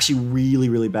Weedles are actually really,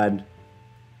 really bad.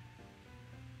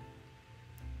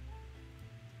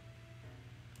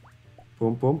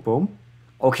 Boom, boom, boom.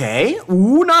 Okay.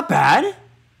 Ooh, not bad.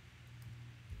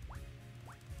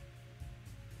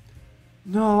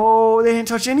 No, they didn't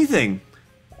touch anything.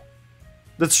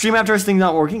 The stream after this thing's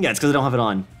not working? Yeah, it's because I don't have it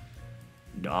on.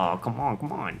 Oh, come on,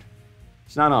 come on.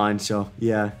 It's not on, so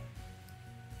yeah.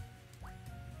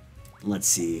 Let's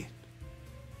see.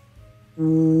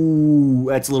 Ooh,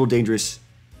 that's a little dangerous.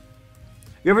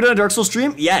 You ever done a Dark Souls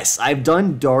stream? Yes, I've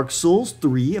done Dark Souls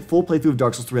 3, a full playthrough of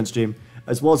Dark Souls 3 on stream,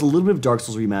 as well as a little bit of Dark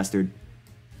Souls Remastered.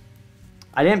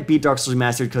 I didn't beat Dark Souls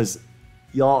Remastered because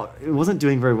y'all, it wasn't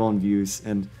doing very well in views,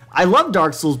 and I love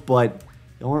Dark Souls, but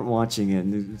y'all weren't watching it,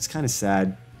 and it's kind of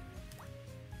sad.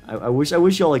 I wish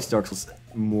y'all liked Dark Souls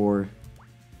more.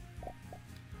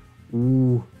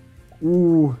 Ooh,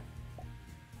 ooh,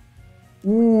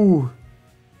 ooh.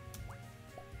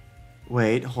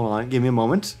 Wait, hold on. Give me a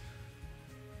moment.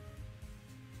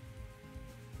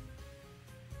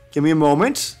 Give me a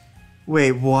moment.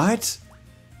 Wait, what?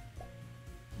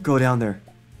 Go down there.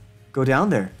 Go down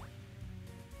there.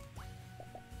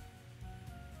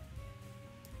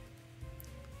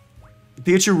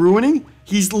 Pikachu ruining?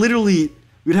 He's literally...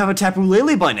 We'd have a Tapu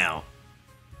Lele by now.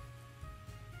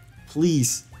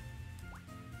 Please.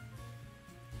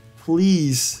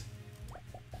 Please.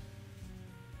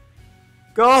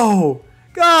 Go!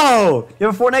 Go! You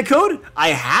have a Fortnite code? I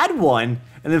had one,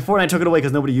 and then Fortnite took it away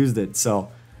because nobody used it,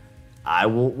 so... I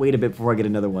will wait a bit before I get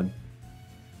another one.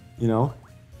 You know?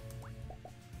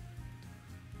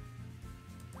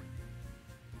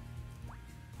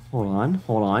 Hold on,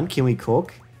 hold on. Can we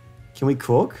cook? Can we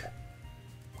cook?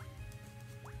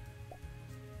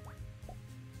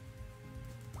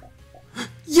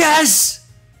 Yes!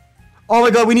 Oh my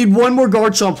god, we need one more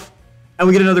Garchomp, and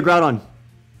we get another Groudon.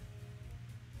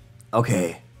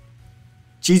 Okay.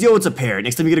 Cheesio, it's a pair.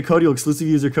 Next time you get a code, you'll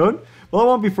exclusively use your code? Well, it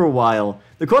won't be for a while.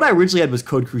 The code I originally had was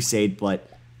HackedCrusade, but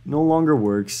no longer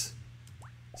works.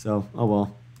 So, oh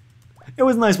well. It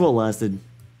was nice while it lasted.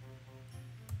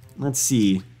 Let's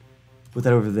see. Put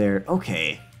that over there.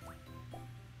 Okay.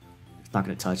 It's not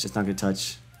gonna touch. It's not gonna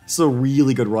touch. This is a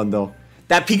really good run, though.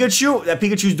 That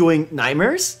Pikachu's doing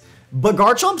nightmares. But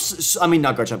Garchomp's, I mean,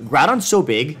 not Garchomp, Groudon's so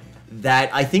big that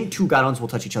I think two Groudons will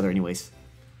touch each other anyways.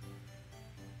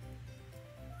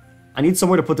 I need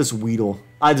somewhere to put this Weedle.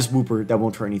 This Wooper that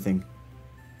won't hurt anything.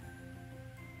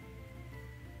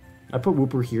 I put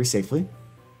Wooper here safely.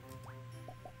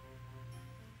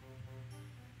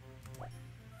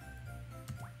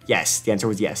 Yes, the answer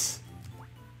was yes.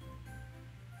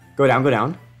 Go down, go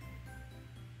down.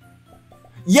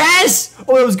 Yes!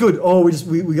 Oh, that was good. Oh,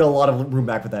 we got a lot of room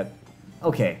back with that.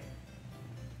 Okay.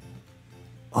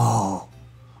 Oh.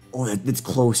 Oh, that's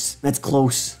close. That's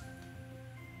close.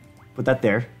 Put that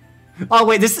there. Oh,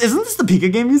 wait, isn't this the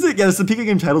Pika game music? Yeah, this is the Pika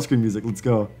game title screen music. Let's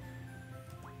go.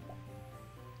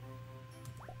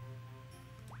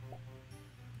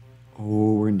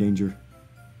 Oh, we're in danger.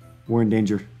 We're in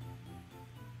danger.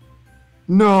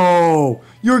 No!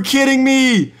 You're kidding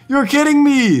me! You're kidding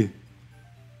me!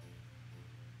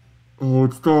 Oh,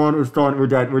 it's done. It's done. We're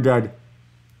dead. We're dead.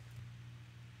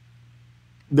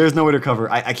 There's no way to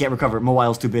recover. I can't recover.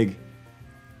 Mobile's too big.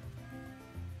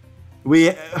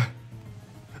 We...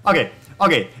 Okay,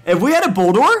 okay. If we had a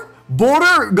Boulder,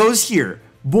 Boulder goes here.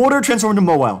 Boulder transforms into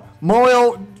Mobile.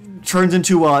 Mobile turns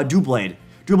into Doublade.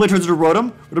 Doublade turns into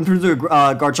Rotom. Rotom turns into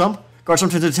Garchomp.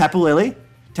 Garchomp turns into Tapu Lele.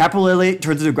 Tapu Lele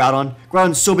turns into Groudon.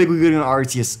 Groudon's so big we get an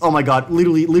Arceus. Oh my god.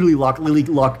 Literally lock. Literally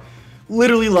lock.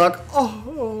 Literally lock.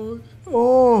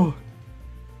 Oh.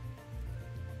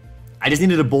 I just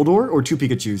needed a Boulder or two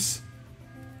Pikachus.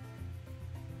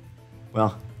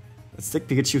 Well, let's stick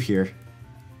Pikachu here.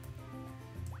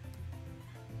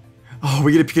 Oh,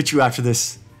 we get a Pikachu after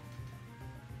this.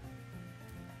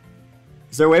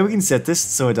 Is there a way we can set this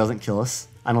so it doesn't kill us?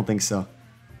 I don't think so.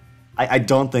 I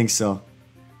don't think so.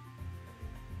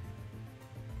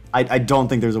 I don't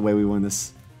think there's a way we win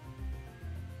this.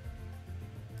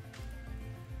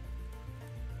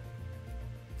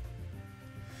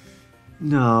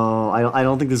 No, I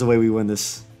don't think there's a way we win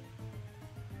this.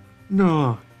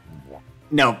 No.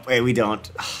 No, wait, we don't.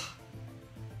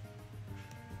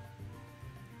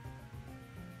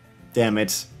 Damn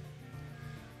it.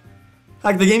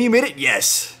 Hack the game, you made it?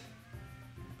 Yes.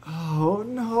 Oh,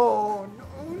 no.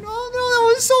 No,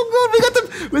 that was so good. We got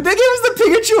the... But they gave us the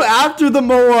Pikachu after the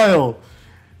Mawile.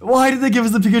 Why did they give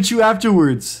us the Pikachu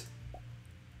afterwards?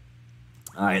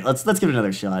 Alright, let's give it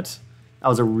another shot. That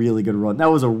was a really good run.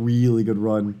 That was a really good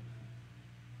run.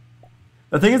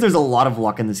 The thing is, there's a lot of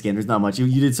luck in this game. There's not much. You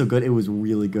did so good. It was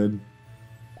really good.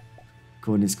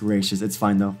 Goodness gracious. It's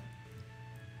fine, though.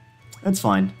 It's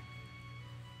fine.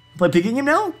 Play Pika game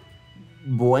now?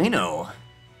 Bueno.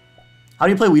 How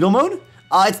do you play Weedle mode?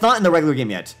 It's not in the regular game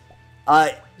yet.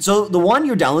 So the one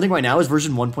you're downloading right now is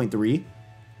version 1.3.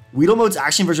 Weedle mode's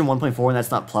actually version 1.4, and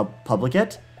that's not public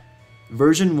yet.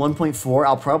 Version 1.4,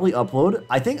 I'll probably upload.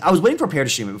 I think I was waiting for Pear to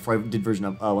stream it before I did version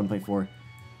 1.4.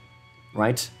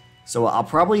 Right? So I'll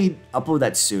probably upload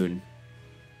that soon.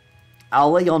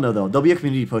 I'll let y'all know though. There'll be a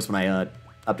community post when I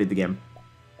update the game.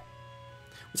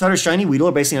 What's harder, Shiny, Weedle,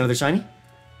 or basically another Shiny?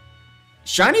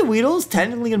 Shiny Weedle is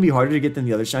technically going to be harder to get than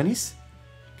the other Shinies.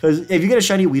 Because if you get a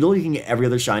Shiny Weedle, you can get every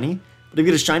other Shiny. But if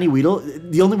you get a Shiny Weedle,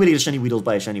 the only way to get a Shiny Weedle is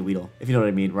by a Shiny Weedle. If you know what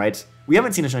I mean, right? We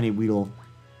haven't seen a Shiny Weedle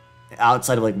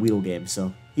outside of like Weedle games,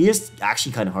 so he is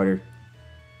actually kind of harder.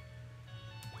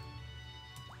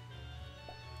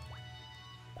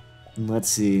 Let's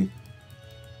see.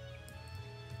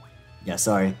 Yeah,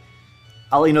 sorry.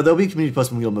 I'll let you know, there'll be a community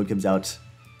post when Weedle mode comes out.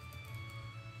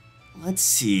 Let's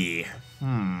see.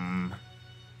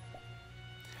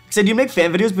 Said you make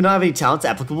fan videos but not have any talents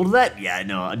applicable to that? Yeah,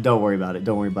 no, don't worry about it.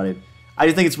 Don't worry about it. I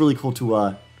just think it's really cool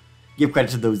to give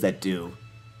credit to those that do.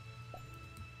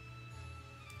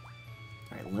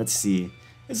 Alright, let's see.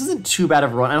 This isn't too bad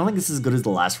of a run. I don't think this is as good as the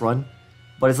last run.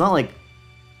 But it's not like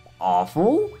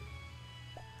awful.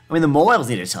 I mean, the Mawiles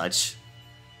need a touch.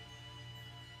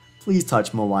 Please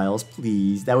touch Mawiles,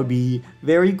 please. That would be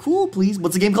very cool, please.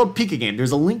 What's a game called? Pika game.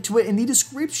 There's a link to it in the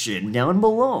description down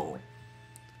below.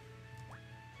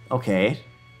 Okay.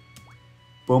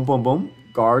 Boom, boom, boom.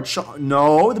 Guard shot.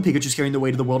 No, the Pikachu's carrying the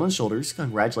weight of the world on his shoulders.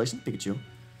 Congratulations, Pikachu.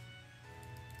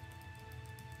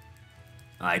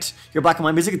 Alright. You're black and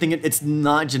white music. I think it's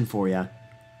not Gen 4, yeah.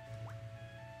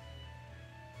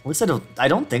 At least I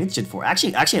don't think it's Gen 4.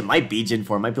 Actually, it might be Gen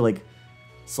 4. It might be like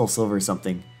Soul Silver or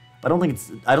something. But I don't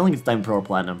think it's Diamond Pearl or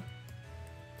Platinum.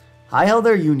 Hi, hell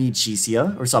there, you need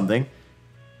Cheesia or something.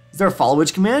 Is there a follow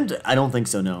witch command? I don't think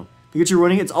so, no. Pikachu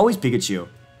running, it's always Pikachu.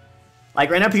 Like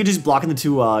right now, Pikachu's blocking the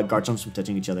two Garchomps from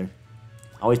touching each other.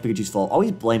 Always Pikachu's fault.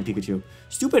 Always blame Pikachu.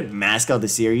 Stupid mascot of the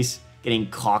series.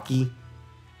 Getting cocky.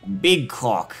 Big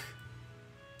cock.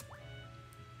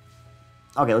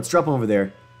 Okay, let's drop him over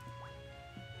there.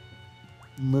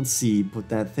 Let's see, put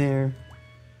that there.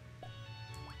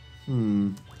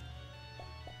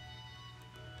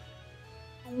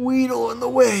 Weedle in the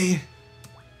way.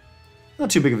 Not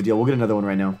too big of a deal. We'll get another one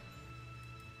right now.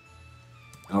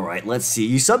 Alright, let's see.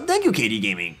 You sub? Thank you, KD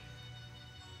Gaming.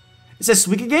 It says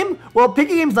Suika Game? Well, Pika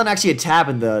Game's not actually a tab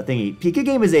in the thingy. Pika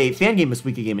Game is a fan game of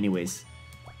Suika Game anyways.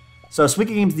 So Suika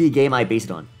Game's the game I base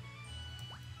it on.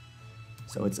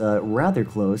 So it's rather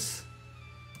close.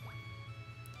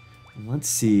 Let's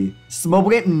see. Is this a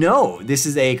mobile game? No, this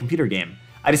is a computer game.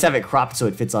 I just have it cropped so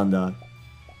it fits on the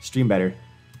stream better.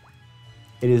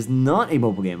 It is not a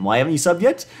mobile game. Why haven't you subbed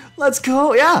yet? Let's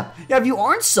go. Yeah, if you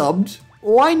aren't subbed,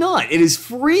 why not? It is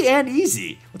free and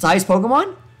easy. What's the highest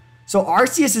Pokemon? So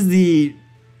Arceus is the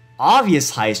obvious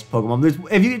highest Pokemon.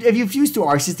 If you fuse two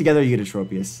Arceus together, you get a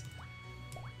Tropius.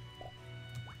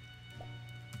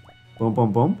 Boom,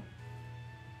 boom, boom.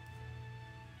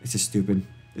 This is stupid.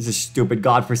 This is a stupid,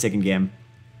 godforsaken game.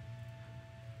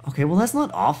 Okay, well that's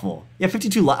not awful. Yeah,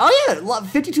 52 likes. Oh yeah,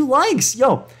 52 likes.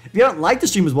 Yo, if you don't like the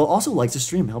stream as well, also like the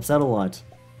stream. Helps out a lot.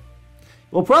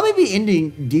 We'll probably be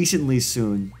ending decently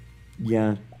soon.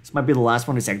 Yeah, this might be the last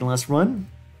one or second to last run.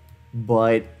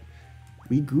 But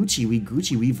we Gucci, we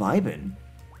vibin'.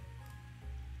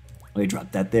 Okay,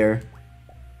 drop that there.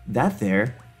 That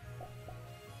there.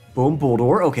 Boom,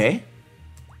 Boldor, okay.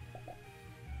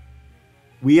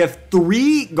 We have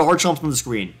 3 Garchomps on the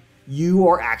screen. You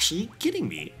are actually kidding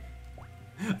me.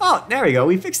 Oh, there we go.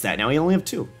 We fixed that. Now we only have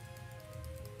 2.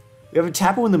 We have a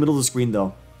Tapu in the middle of the screen,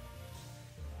 though.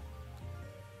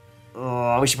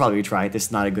 Oh, we should probably retry it. This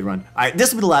is not a good run. All right,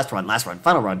 this will be the last run.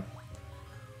 Final run.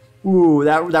 Ooh,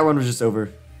 that run was just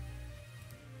over.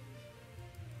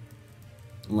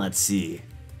 Let's see.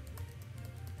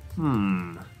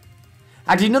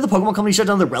 Actually, you know the Pokemon Company shut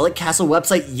down the Relic Castle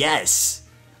website? Yes,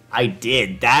 I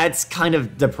did. That's kind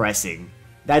of depressing.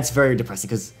 That's very depressing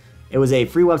because It was a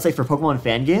free website for Pokemon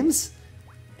fan games,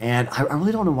 and I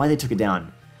really don't know why they took it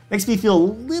down. Makes me feel a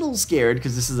little scared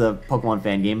because this is a Pokemon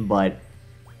fan game, but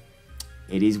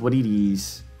it is what it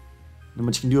is. Not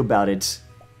much you can do about it.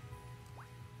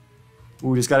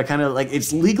 Ooh, just gotta kind of like,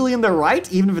 it's legally in their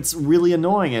right, even if it's really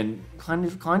annoying and kind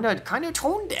of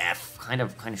tone deaf, kind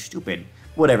of stupid.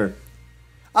 Whatever.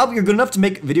 Oh, you're good enough to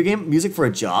make video game music for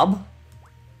a job?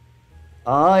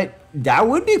 That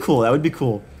would be cool. That would be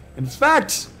cool. In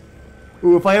fact,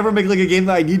 ooh, if I ever make like a game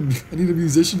that I need a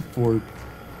musician for,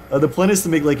 the plan is to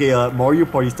make like a Mario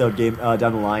Party style game down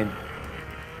the line.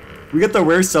 We got the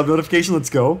rare sub notification. Let's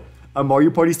go. A Mario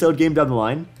Party style game down the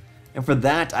line. And for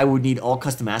that, I would need all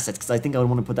custom assets because I think I would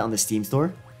want to put that on the Steam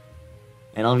store.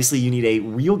 And obviously, you need a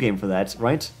real game for that,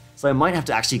 right? So I might have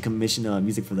to actually commission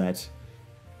music for that.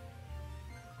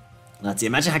 Let's see.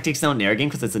 Imagine Hack takes down a Nera game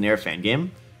because it's a Nera fan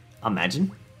game.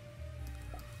 Imagine.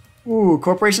 Ooh,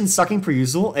 corporation sucking per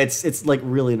usual. It's like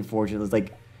really unfortunate. It's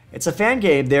like it's a fan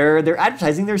game. They're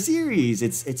advertising their series.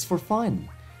 It's for fun.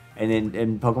 And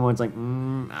then Pokemon's like,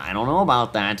 I don't know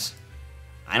about that.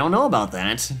 I don't know about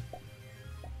that.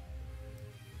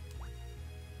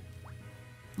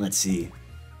 Let's see.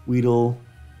 Weedle.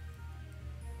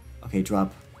 Okay,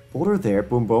 drop Boulder there.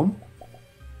 Boom, boom.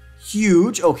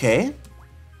 Huge. Okay.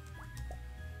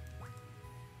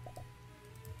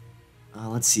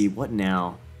 Let's see. What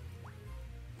now?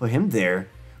 Put him there.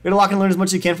 We gotta lock and learn as much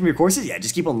as you can from your courses? Yeah,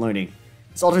 just keep on learning.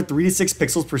 It's altered 3 to 6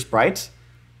 pixels per sprite.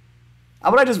 How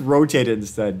about I just rotate it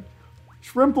instead?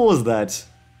 Shrimple is that?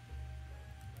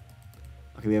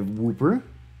 Okay, we have Wooper.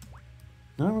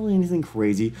 Not really anything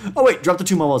crazy. Oh wait, drop the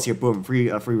 2 mobiles here. Boom, free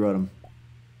Rotom.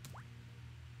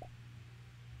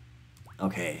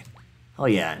 Okay. Oh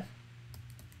yeah.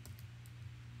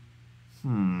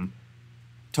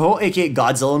 Toho, aka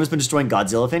Godzilla, has been destroying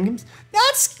Godzilla fan games.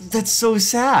 That's so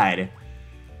sad.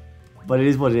 But it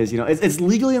is what it is. You know, it's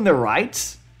legally in their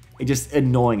rights. It's just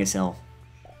annoying as hell.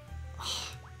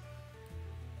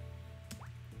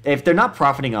 If they're not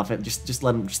profiting off it, just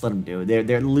let them do it.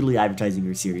 They're literally advertising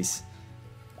your series.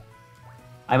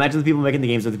 I imagine the people making the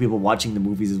games are the people watching the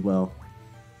movies as well.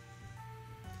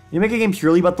 You make a game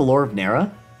purely about the lore of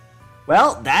Nera?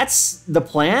 Well, that's the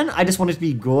plan. I just want it to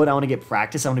be good. I want to get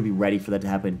practice. I want to be ready for that to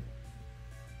happen.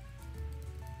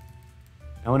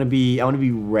 I want to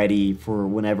be ready for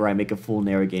whenever I make a full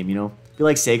Nera game, you know? Be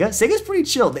like Sega. Sega's pretty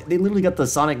chill. They literally got the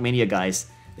Sonic Mania guys.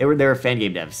 They're fan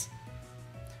game devs.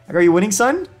 Like, are you winning,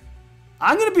 son?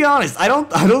 I'm gonna be honest. I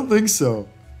don't think so.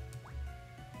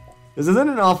 This isn't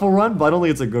an awful run, but I don't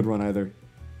think it's a good run either.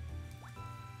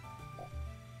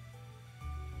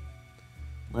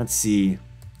 Let's see.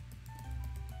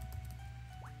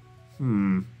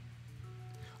 What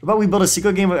about we build a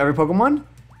secret game of every Pokemon?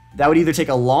 That would either take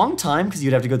a long time because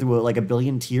you'd have to go through like a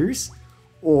billion tiers,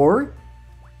 or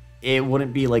it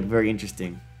wouldn't be like very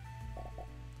interesting.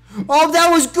 Oh,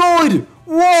 that was good!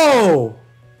 Whoa!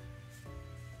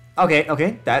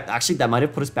 Okay. That might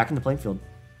have put us back in the playing field.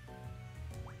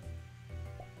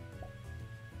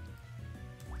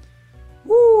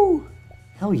 Woo!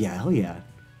 Hell yeah.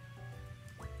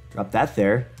 Drop that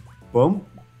there. Boom.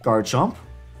 Garchomp.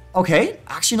 Okay,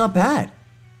 actually not bad.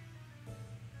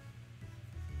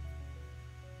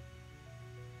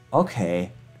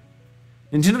 Okay.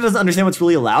 Nintendo doesn't understand what's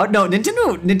really allowed? No,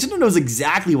 Nintendo knows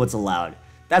exactly what's allowed.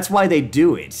 That's why they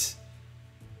do it.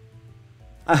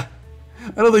 I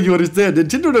don't think you understand.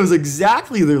 Nintendo knows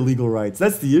exactly their legal rights.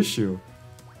 That's the issue.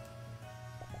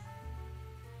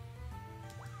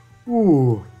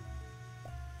 Ooh.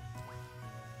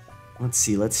 Let's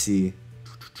see.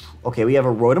 Okay, we have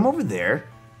a Rotom over there.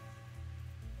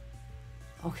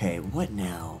 Okay, what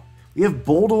now? We have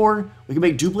Boldore. We can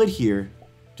make Doublade here.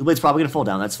 Doublade's probably gonna fall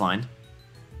down, that's fine.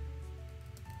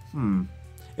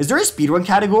 Is there a speedrun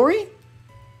category?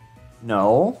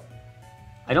 No.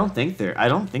 I don't think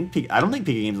Pika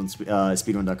Games on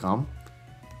speedrun.com.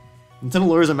 Nintendo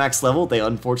lawyers at max level, they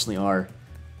unfortunately are.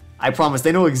 I promise,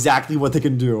 they know exactly what they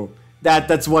can do.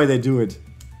 That's why they do it.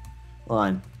 Hold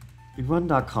on.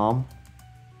 Speedrun.com.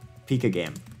 Pika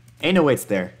game. Ain't no way it's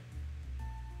there.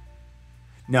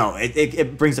 No,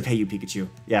 it brings up Hey You Pikachu.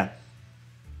 Yeah.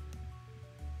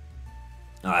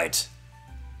 Alright.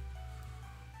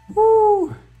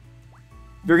 Woo!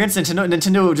 If you're against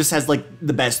Nintendo just has like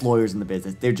the best lawyers in the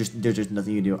business. There's just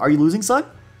nothing you can do. Are you losing, son?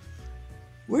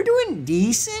 We're doing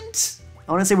decent.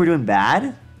 I want to say we're doing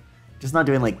bad. Just not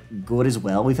doing like good as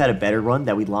well. We've had a better run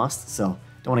that we lost, so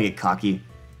don't want to get cocky.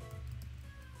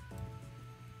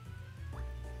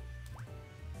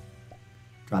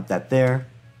 Drop that there.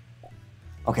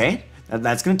 Okay,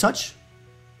 that's gonna touch.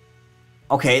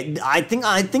 Okay, I think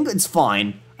it's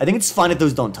fine. I think it's fine if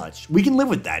those don't touch. We can live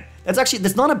with that.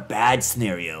 That's not a bad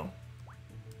scenario.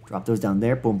 Drop those down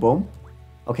there. Boom, boom.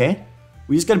 Okay.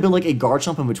 We just gotta build like a guard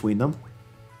jump in between them.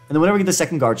 And then whenever we get the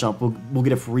second guard jump, we'll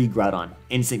get a free Groudon.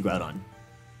 Instant Groudon.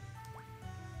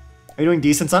 Are you doing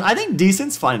decent, son? I think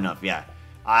decent's fine enough, yeah.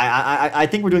 I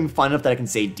think we're doing fine enough that I can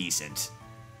say decent.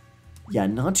 Yeah,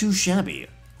 not too shabby.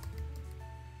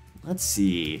 Let's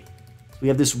see. We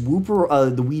have this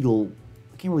Wooper, the Weedle.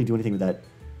 I can't really do anything with that.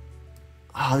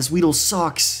 Ah, this Weedle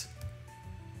sucks.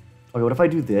 Okay, what if I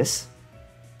do this?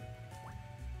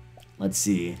 Let's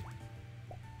see.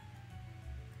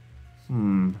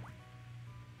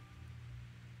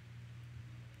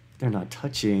 They're not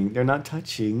touching. They're not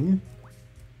touching.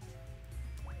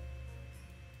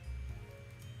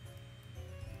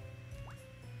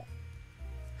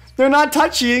 They're not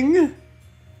touching!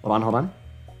 Hold on, hold on.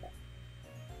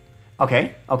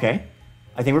 Okay, okay.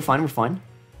 I think we're fine, we're fine.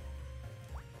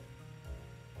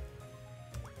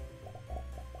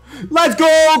 Let's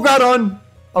go, Groudon!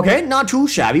 Okay, not too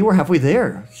shabby, we're halfway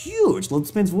there. Huge, love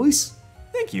this man's voice.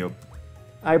 Thank you.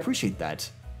 I appreciate that.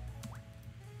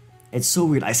 It's so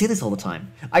weird, I say this all the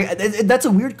time. That's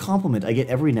a weird compliment I get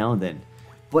every now and then.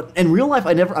 But in real life,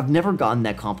 I've never gotten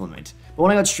that compliment. But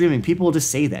when I got streaming, people will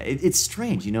just say that. It's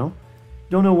strange, you know?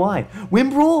 Don't know why.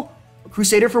 Wimbrel,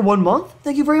 Crusader for 1 month?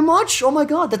 Thank you very much. Oh my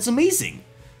god, that's amazing.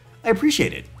 I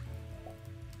appreciate it.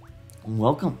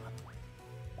 Welcome.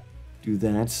 Do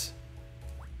that.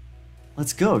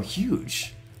 Let's go,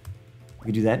 huge. We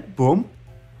can do that. Boom.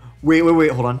 Wait,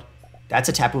 hold on. That's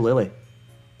a Tapu Lele.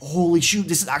 Holy shoot,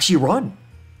 this is actually a run.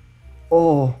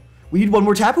 Oh, we need one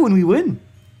more Tapu and we win.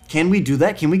 Can we do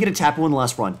that? Can we get a Tapu in the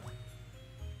last run?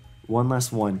 One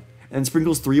last one. And then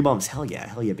Sprinkles 3 bumps. Hell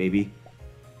yeah, baby.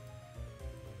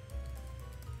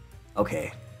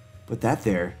 Okay. Put that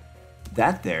there.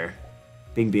 That there.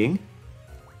 Bing bing.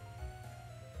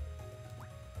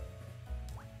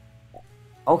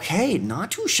 Okay,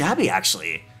 not too shabby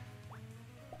actually.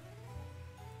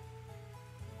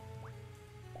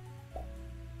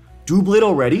 Doublade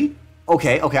already?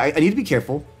 Okay, I need to be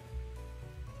careful.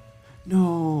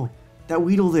 No, that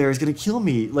Weedle there is gonna kill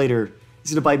me later.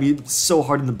 He's gonna bite me so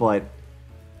hard in the butt.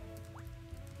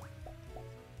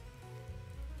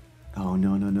 Oh,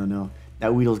 no.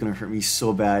 That Weedle's gonna hurt me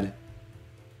so bad.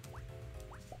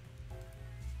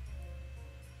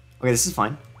 Okay, this is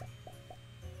fine.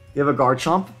 You have a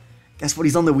Garchomp. Guess what?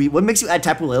 He's on the Weed. What makes you add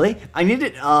Tapu Lele? I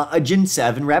needed a Gen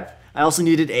 7 rep. I also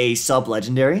needed a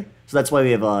sub-legendary. So that's why we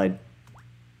have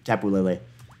Tapu Lele.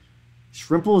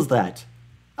 Shrimple is that.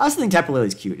 I also think Tapu Lele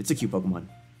is cute. It's a cute Pokemon.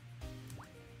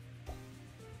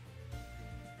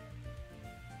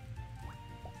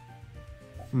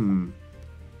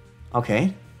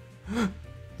 Okay.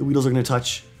 The Weedles are gonna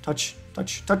touch. Touch. I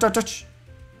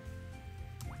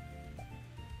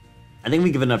think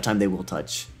we give it enough time, they will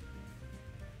touch.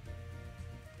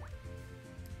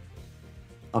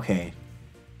 Okay.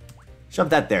 Shove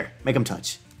that there. Make them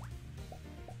touch.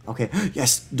 Okay.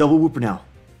 Yes, double Wooper now.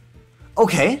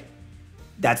 Okay.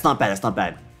 That's not bad, that's not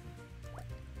bad.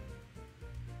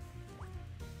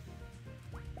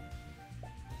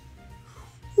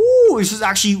 Ooh, this is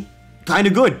actually kind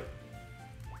of good.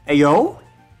 Ayo.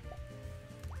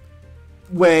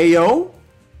 Wayo.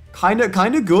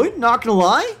 Kinda good, not gonna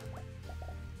lie.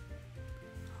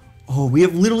 Oh, we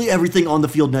have literally everything on the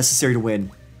field necessary to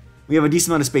win. We have a decent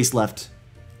amount of space left.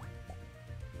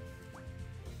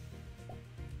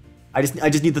 I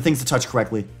just need the things to touch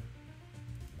correctly.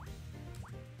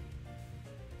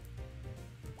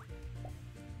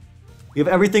 We have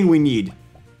everything we need.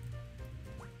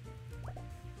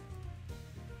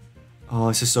 Oh,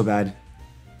 this is so bad.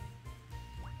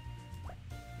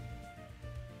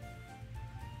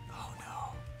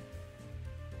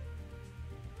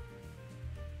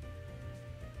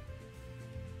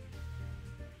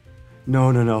 Oh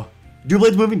no. No.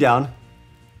 Doublade's moving down.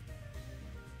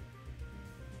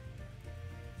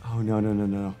 Oh no.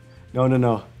 No.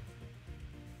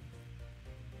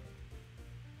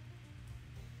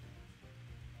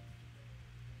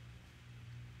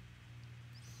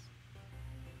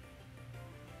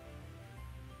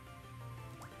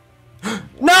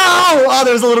 Oh,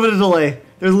 there's a little bit of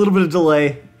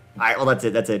delay. Alright, well that's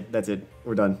it.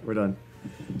 We're done.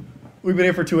 We've been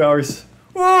here for 2 hours.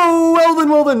 Oh,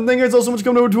 well then. Thank you guys all so much for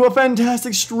coming over to a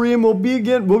fantastic stream. We'll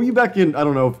be back in, I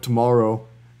don't know, tomorrow.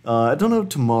 But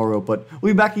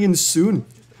we'll be back in soon.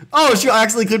 Oh, shoot, I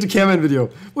accidentally clicked a Camman video.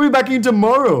 We'll be back in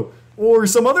tomorrow. Or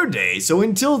some other day. So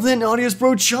until then, Adios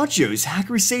Bro Chachos,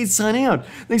 HackedCrusade signing out.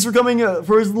 Thanks for coming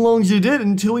for as long as you did.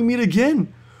 Until we meet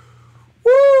again.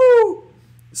 Woo!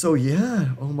 So yeah,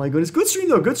 oh my goodness, good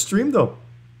stream though.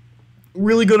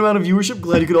 Really good amount of viewership.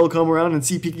 Glad you could all come around and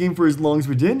see Pika game for as long as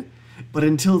we did. But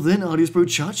until then, Audios Pro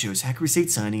Chachos, HackedCrusade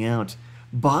signing out.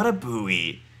 Bada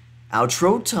booey.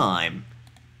 Outro time.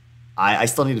 I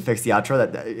still need to fix the outro.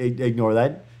 Ignore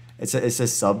that. It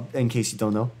says sub in case you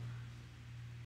don't know.